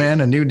Superman,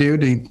 a new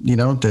dude,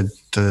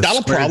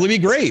 that'll probably be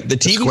great. The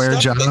TV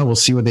Square stuff. We'll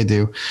see what they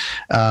do.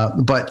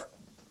 But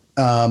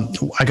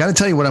I got to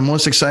tell you what I'm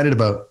most excited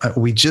about.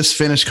 We just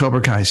finished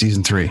Cobra Kai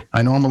season 3.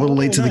 I know I'm a little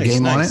late to the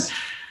game on it.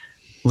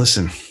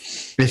 Listen,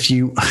 if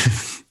you,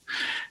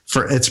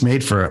 it's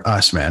made for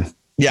us, man.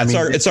 Yeah,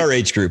 it's our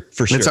age group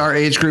for sure. It's our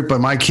age group,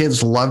 but my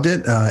kids loved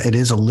it. It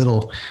is a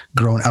little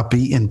grown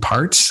uppy in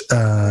parts,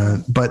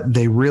 but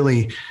they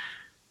really,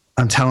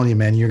 I'm telling you,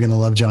 man, you're going to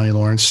love Johnny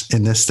Lawrence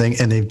in this thing.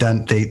 And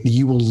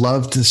you will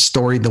love the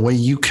story, the way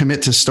you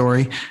commit to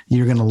story.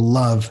 You're going to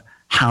love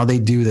how they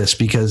do this,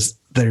 because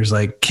there's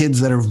like kids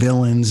that are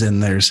villains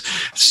and there's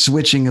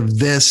switching of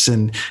this.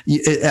 And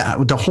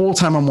the whole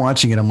time I'm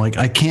watching it, I'm like,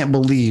 I can't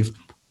believe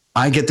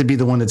I get to be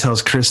the one that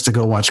tells Chris to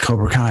go watch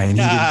Cobra Kai.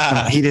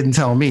 And he didn't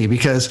tell me,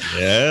 because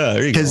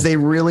they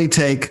really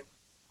take,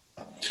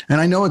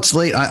 and I know it's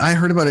late. I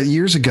heard about it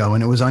years ago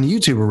and it was on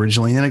YouTube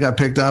originally, and then it got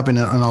picked up and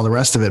all the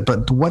rest of it.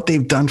 But what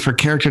they've done for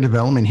character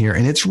development here,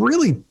 and it's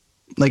really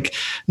like,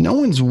 no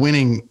one's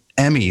winning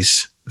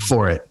Emmys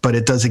for it, but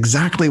it does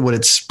exactly what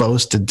it's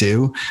supposed to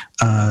do.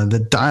 And to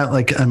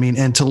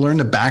learn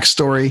the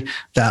backstory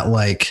that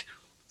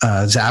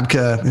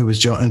Zabka, who was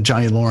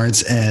Johnny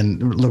Lawrence,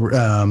 and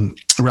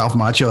Ralph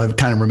Macchio have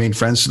kind of remained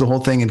friends through the whole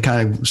thing and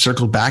kind of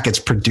circled back. It's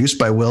produced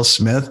by Will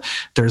Smith.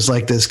 There's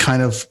like this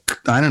kind of,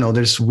 I don't know,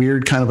 there's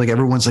weird kind of like,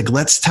 everyone's like,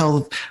 let's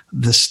tell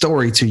the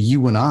story to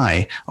you and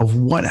I of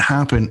what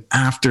happened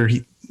after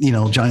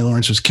Johnny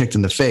Lawrence was kicked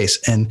in the face.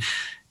 And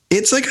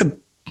it's like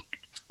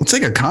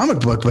a comic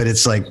book, but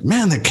it's like,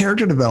 man, the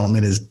character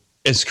development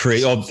is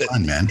crazy. Oh,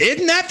 fun, man.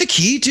 Isn't that the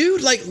key,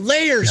 dude? Like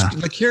layers,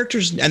 the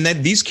characters, and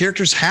then these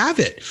characters have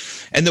it.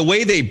 And the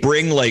way they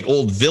bring like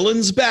old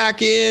villains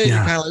back in, you're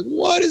kind of like,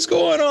 what is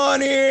going on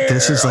here?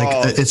 This is like,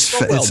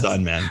 it's well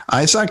done, man.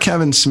 I saw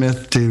Kevin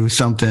Smith do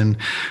something,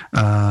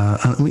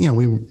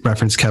 we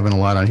reference Kevin a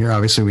lot on here.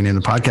 Obviously we named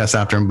the podcast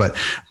after him, but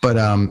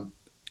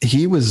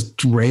he was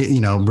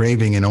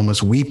raving and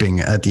almost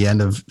weeping at the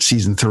end of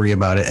season 3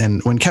 about it.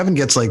 And when Kevin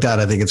gets like that,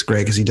 I think it's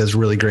great, because he does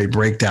really great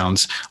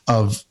breakdowns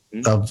of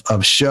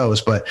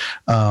shows. But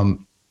I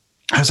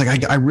was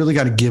like, I really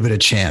got to give it a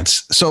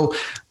chance. So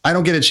I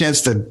don't get a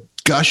chance to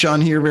gush on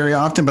here very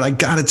often, but I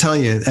got to tell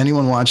you,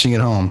 anyone watching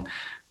at home,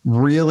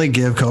 really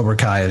give Cobra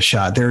Kai a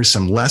shot. There's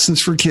some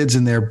lessons for kids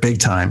in there, big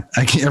time.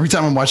 Every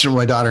time I'm watching it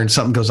with my daughter and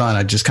something goes on,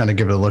 I just kind of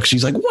give it a look.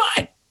 She's like,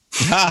 what?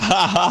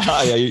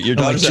 Yeah, your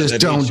daughter just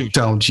don't.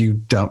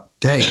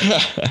 Hey,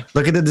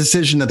 look at the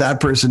decision that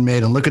person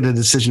made, and look at the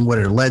decision what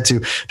it led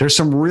to. There's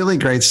some really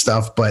great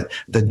stuff, but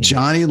the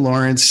Johnny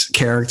Lawrence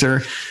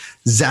character,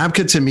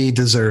 Zabka, to me,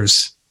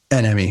 deserves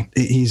an Emmy.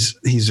 He's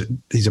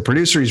a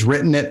producer. He's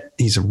written it.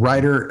 He's a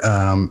writer.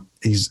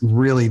 He's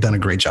really done a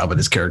great job with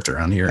his character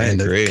on here,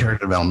 and the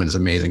character development is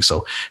amazing.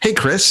 So, hey,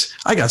 Chris,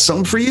 I got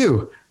something for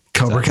you.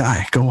 Cobra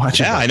Kai, go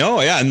watch it. Yeah, I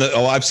know. Yeah, and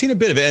I've seen a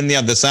bit of it, and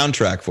the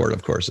soundtrack for it,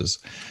 of course, is.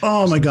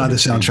 Oh my God, the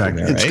soundtrack!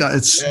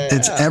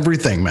 It's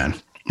everything, man.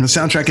 The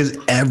soundtrack is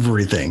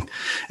everything,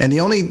 and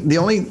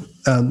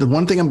the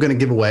one thing I'm going to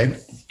give away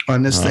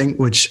on this thing,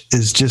 which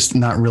is just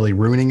not really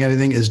ruining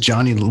anything, is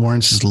Johnny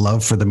Lawrence's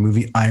love for the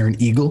movie Iron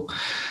Eagle.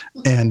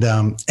 And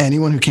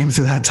anyone who came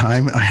through that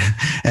time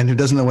and who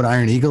doesn't know what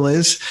Iron Eagle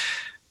is,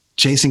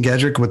 Jason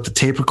Gedrick with the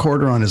tape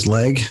recorder on his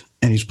leg,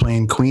 and he's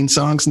playing Queen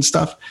songs and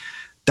stuff.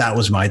 That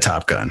was my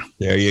Top Gun.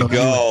 There you go.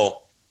 Anyway,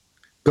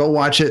 go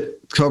watch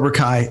it. Cobra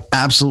Kai,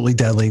 absolutely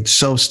deadly.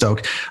 So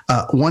stoked.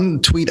 One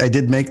tweet I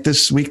did make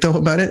this week, though,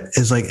 about it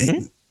is like,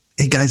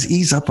 hey, guys,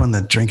 ease up on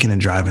the drinking and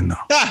driving, though.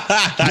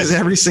 Because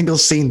every single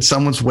scene,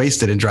 someone's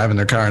wasted and driving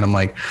their car. And I'm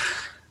like,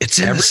 it's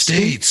in the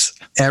States.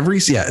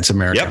 It's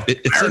America. Yep,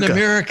 it's in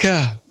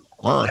America.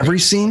 Every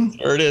scene.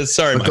 There it is.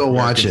 Sorry, go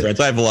watch it. Friends.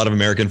 I have a lot of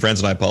American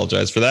friends, and I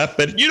apologize for that.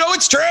 But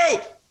it's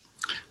true.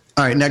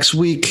 All right, next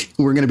week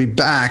we're going to be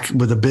back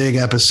with a big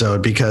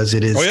episode, because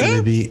it is going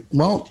to be,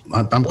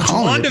 I'm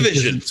calling it.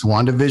 It's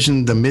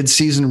WandaVision, the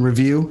mid-season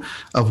review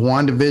of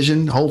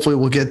WandaVision. Hopefully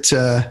we'll get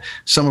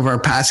some of our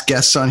past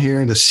guests on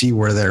here to see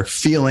where they're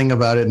feeling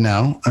about it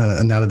now.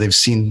 Now that they've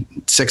seen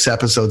 6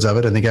 episodes of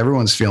it, I think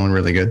everyone's feeling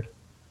really good.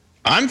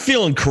 I'm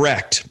feeling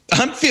correct.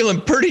 I'm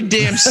feeling pretty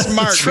damn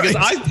smart because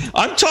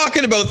I'm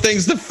talking about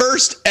things. The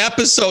first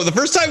episode, the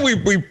first time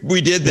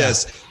we did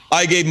this,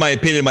 I gave my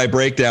opinion, my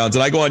breakdowns,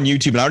 and I go on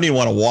YouTube and I don't even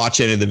want to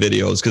watch any of the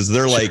videos because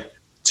they're like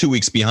 2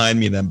 weeks behind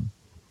me. Them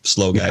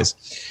slow guys.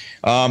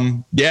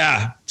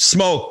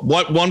 Smoke.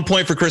 What 1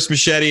 point for Chris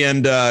Machete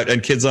and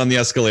Kids on the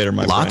Escalator?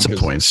 Lots of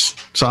points.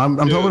 So I'm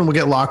hoping we'll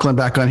get Lachlan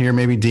back on here.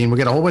 Maybe Dean. We'll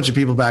get a whole bunch of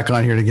people back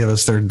on here to give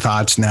us their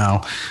thoughts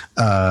now,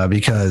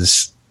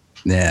 because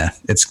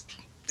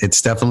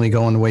it's definitely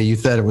going the way you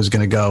said it was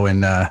going to go,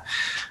 and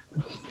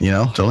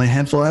there's only a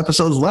handful of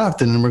episodes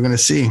left, and then we're going to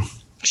see.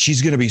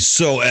 She's going to be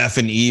so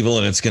effing evil,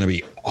 and it's going to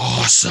be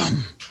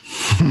awesome.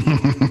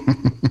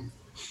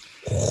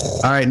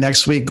 All right,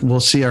 next week we'll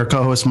see our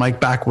co-host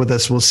Mike back with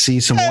us. We'll see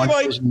some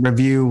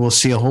review. We'll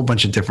see a whole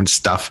bunch of different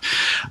stuff.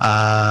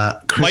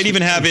 Might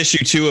even have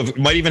issue 2 of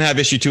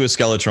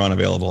Skeletron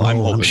available.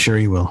 I'm sure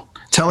you will.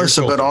 Tell us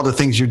about all the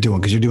things you're doing,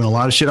 because you're doing a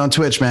lot of shit on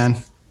Twitch, man.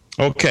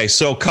 Okay,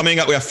 so coming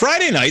up, we have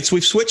Friday nights.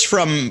 We've switched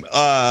from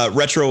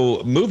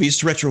retro movies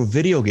to retro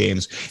video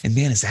games. And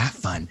man, is that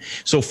fun.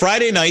 So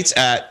Friday nights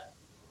at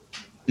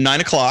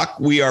 9 o'clock,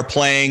 we are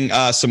playing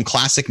some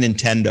classic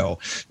Nintendo.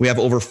 We have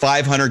over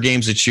 500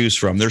 games to choose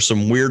from. There's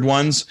some weird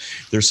ones.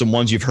 There's some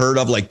ones you've heard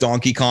of, like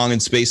Donkey Kong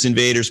and Space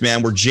Invaders.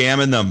 Man, we're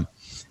jamming them.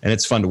 And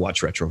it's fun to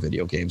watch retro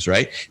video games,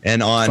 right?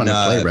 And on fun to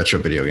play retro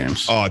video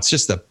games. Oh, it's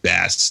just the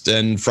best.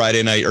 And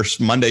Friday night or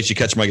Mondays, you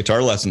catch my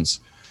guitar lessons.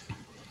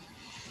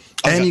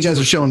 And you guys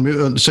are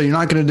showing, so you're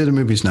not going to do the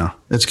movies now.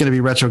 It's going to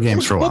be retro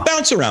games for a while. We'll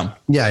bounce around.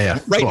 Yeah.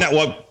 Right now,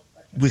 well,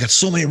 we got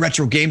so many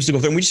retro games to go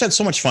through, and we just had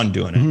so much fun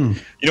doing it. Mm-hmm.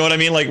 You know what I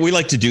mean? Like, we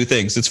like to do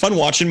things. It's fun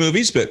watching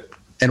movies, but...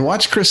 And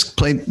watch Chris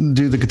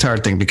do the guitar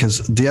thing,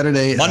 because the other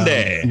day,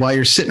 Monday, while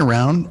you're sitting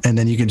around, and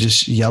then you can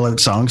just yell out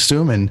songs to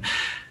him, and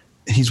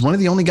he's one of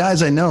the only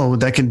guys I know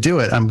that can do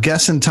it. I'm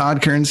guessing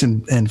Todd Kearns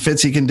and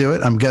Fitzy can do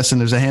it. I'm guessing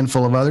there's a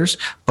handful of others,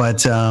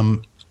 but...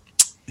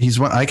 he's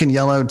one I can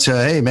yell out,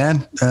 hey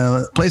man,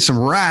 play some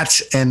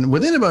Rats, and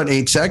within about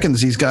 8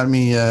 seconds, he's got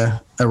me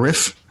a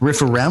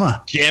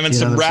riff-a-rama. Jamming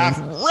some Rat.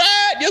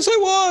 Yes, I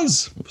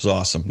was. It was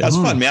awesome. That's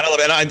fun, man. I love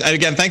it. And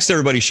again, thanks to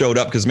everybody who showed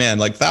up, because man,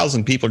 like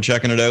 1,000 people are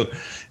checking it out,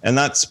 and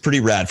that's pretty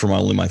rad for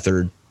only my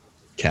third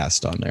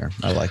cast on there.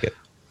 I like it.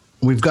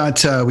 We've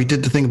got we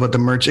did the thing about the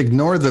merch.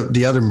 Ignore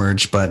the other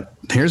merch, but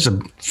here's a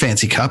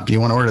fancy cup. You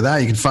want to order that?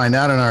 You can find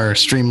that on our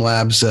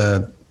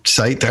Streamlabs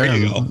site there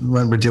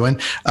when we're doing.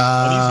 These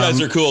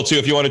guys are cool too.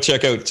 If you want to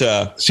check out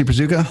Super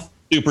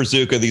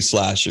Zuka, these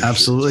slashers.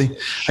 Absolutely.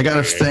 I got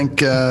to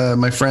thank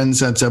my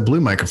friends at Blue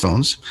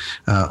Microphones.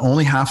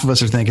 Only half of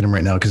us are thanking them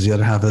right now, because the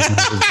other half doesn't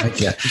have his mic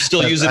yet. I'm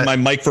still using my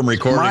mic from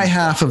recording. My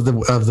half of the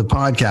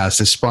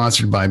podcast is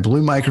sponsored by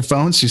Blue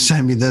Microphones, who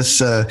sent me this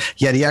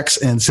Yeti X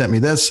and sent me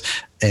this.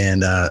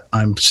 And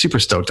I'm super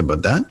stoked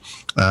about that.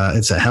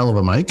 It's a hell of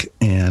a mic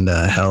and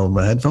a hell of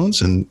a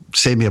headphones, and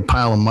saved me a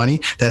pile of money.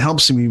 That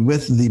helps me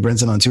with the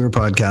Brenton on Tour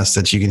podcast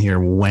that you can hear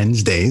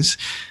Wednesdays.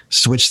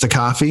 Switch to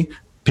coffee.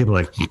 People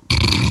are like,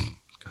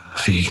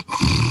 coffee,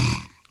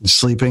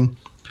 sleeping.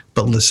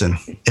 But listen,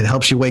 it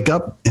helps you wake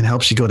up and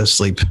helps you go to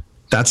sleep.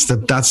 That's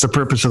the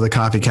purpose of the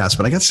Coffee Cast.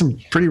 But I got some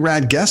pretty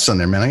rad guests on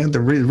there, man. I got the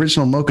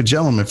original Mocha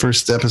Jello in my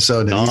first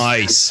episode.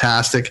 Nice.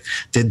 Fantastic.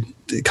 Did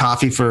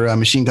coffee for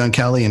Machine Gun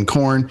Kelly and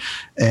Korn,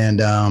 and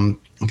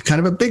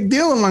kind of a big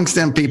deal amongst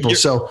them people.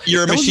 So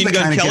you're a Machine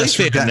Gun Kelly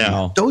fan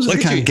now. Those are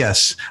the kind of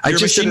guests. You're a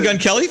Machine Gun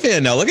Kelly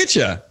fan now. Look at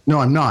you. No,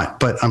 I'm not,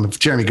 but I'm a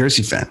Jeremy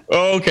Gersey fan.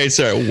 Oh, okay,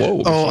 sorry.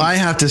 Whoa. Oh, I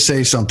have to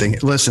say something.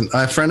 Listen,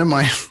 a friend of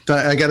mine,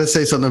 I got to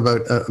say something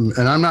about,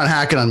 and I'm not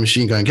hacking on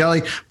Machine Gun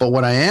Kelly, but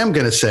what I am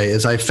going to say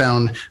is I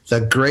found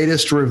the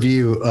greatest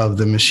review of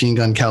the Machine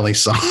Gun Kelly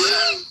song.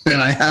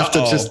 And I have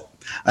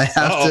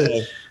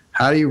to,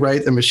 how do you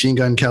write the Machine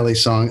Gun Kelly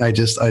song? I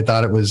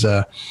thought it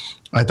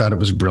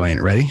was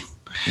brilliant. Ready?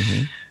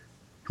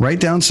 Mm-hmm. Write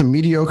down some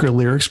mediocre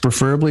lyrics,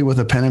 preferably with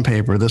a pen and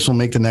paper. This will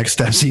make the next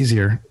steps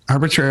easier.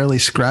 Arbitrarily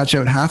scratch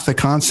out half the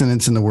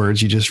consonants in the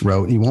words you just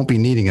wrote. You won't be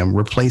needing them.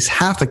 Replace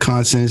half the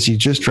consonants you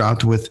just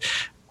dropped with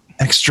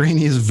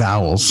extraneous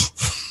vowels.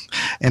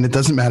 And it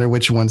doesn't matter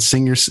which one.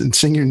 Sing your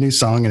new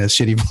song in a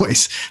shitty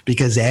voice,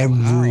 because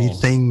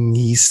everything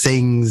he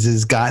sings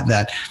has got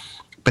that.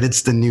 But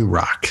it's the new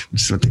rock.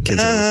 That's what the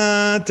kids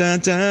are.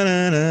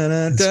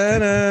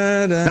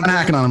 Not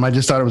hacking on him. I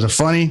just thought it was a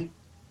funny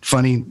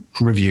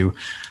review.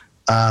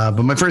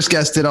 But my first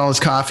guest did all his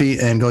coffee,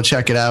 and go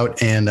check it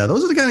out. And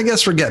those are the kind of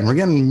guests we're getting. We're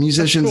getting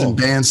musicians and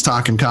bands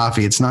talking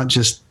coffee. It's not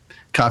just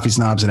coffee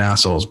snobs and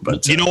assholes.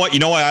 But you know what? You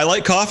know why I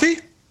like coffee?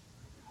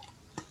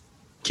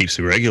 Keeps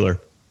me regular.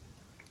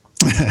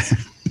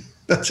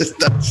 That's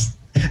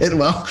it.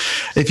 Well,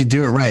 if you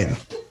do it right.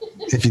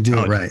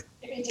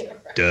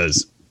 It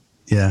does.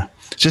 Yeah.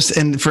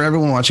 And for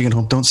everyone watching at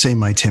home, don't say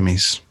my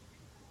Timmy's.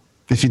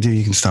 If you do,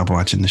 you can stop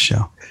watching the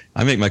show.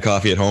 I make my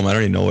coffee at home. I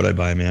don't even know what I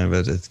buy, man,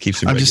 but it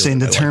keeps me. I'm just saying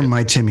the term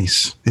my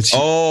Timmy's. It's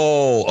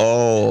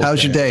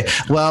How's your day?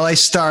 Well, I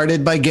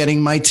started by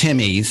getting my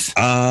Timmy's.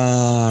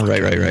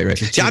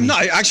 Right. Yeah, I'm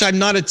not I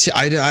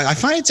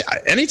find it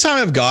anytime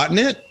I've gotten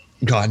it.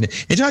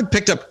 Anytime I've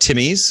picked up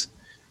Timmy's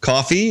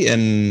coffee,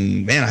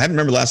 and man, I haven't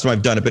remembered the last time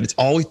I've done it, but it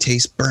always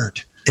tastes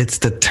burnt. It's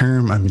the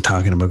term I'm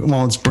talking about.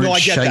 Well, it's burnt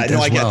shite as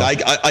well. I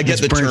get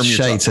the term you're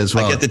talking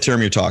about. I get the term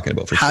you're talking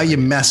about. How you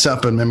mess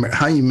up an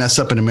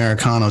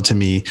Americano, to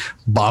me,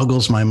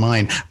 boggles my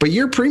mind. But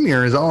your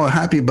premier is all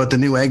happy about the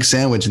new egg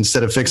sandwich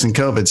instead of fixing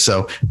COVID.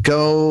 So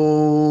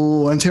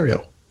go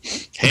Ontario.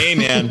 Hey,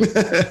 man.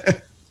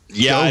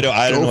 Yeah, I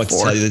don't know what to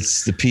tell you.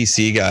 It's the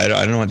PC guy. I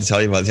don't know what to tell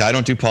you about this. I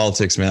don't do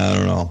politics, man. I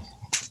don't know.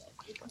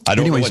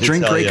 Anyways,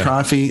 drink great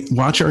coffee.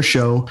 Watch our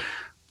show.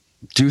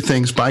 Do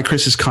things. Buy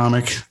Chris's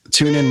comic.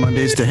 Tune in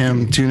Mondays to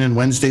him. Tune in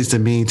Wednesdays to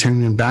me.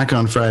 Tune in back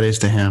on Fridays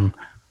to him.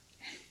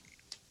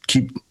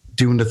 Keep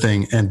doing the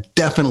thing, and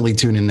definitely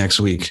tune in next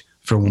week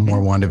for more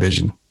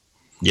WandaVision.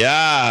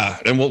 Yeah,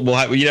 and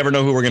you never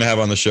know who we're going to have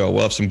on the show.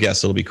 We'll have some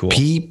guests. It'll be cool.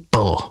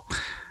 People.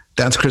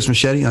 That's Chris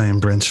Machete. I am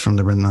Brent from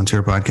the Brenton on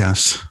Tour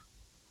podcast.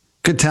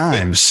 Good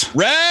times.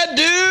 Rad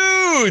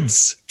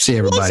dudes. See you,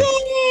 everybody.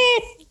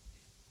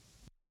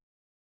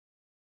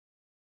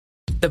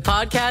 The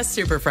Podcast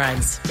Super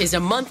Friends is a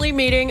monthly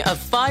meeting of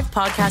 5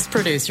 podcast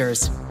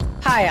producers.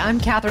 Hi, I'm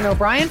Catherine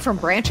O'Brien from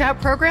Branch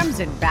Out Programs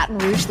in Baton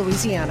Rouge,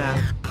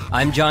 Louisiana.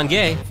 I'm John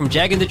Gay from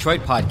Jag and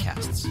Detroit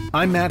Podcasts.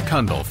 I'm Matt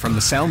Kundle from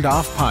the Sound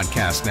Off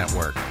Podcast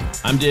Network.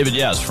 I'm David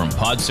Yaz from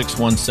Pod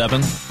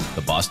 617,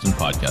 the Boston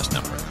Podcast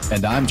Network.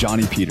 And I'm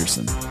Johnny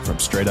Peterson from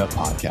Straight Up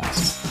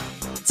Podcasts.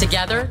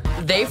 Together,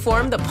 they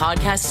form the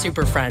Podcast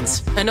Super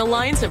Friends, an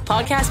alliance of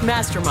podcast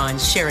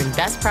masterminds sharing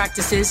best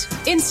practices,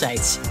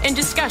 insights, and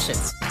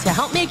discussions to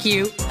help make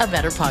you a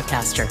better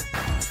podcaster.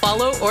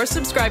 Follow or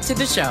subscribe to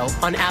the show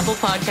on Apple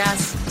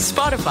Podcasts,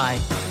 Spotify,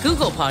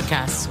 Google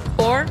Podcasts,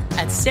 or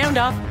at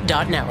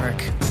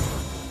soundoff.network.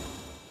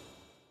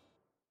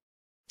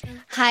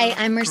 Hi,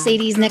 I'm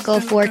Mercedes Nichol,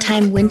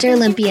 4-time Winter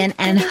Olympian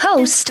and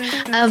host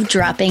of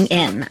Dropping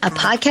In, a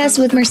podcast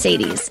with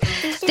Mercedes.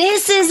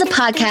 This is a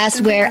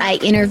podcast where I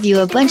interview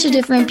a bunch of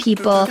different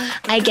people.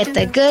 I get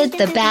the good,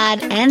 the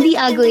bad, and the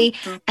ugly,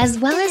 as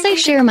well as I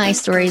share my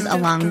stories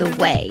along the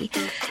way.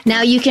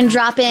 Now you can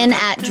drop in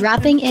at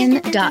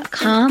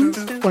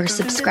droppingin.com or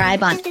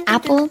subscribe on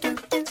Apple,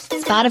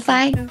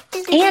 Spotify,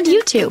 and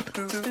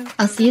YouTube.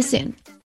 I'll see you soon.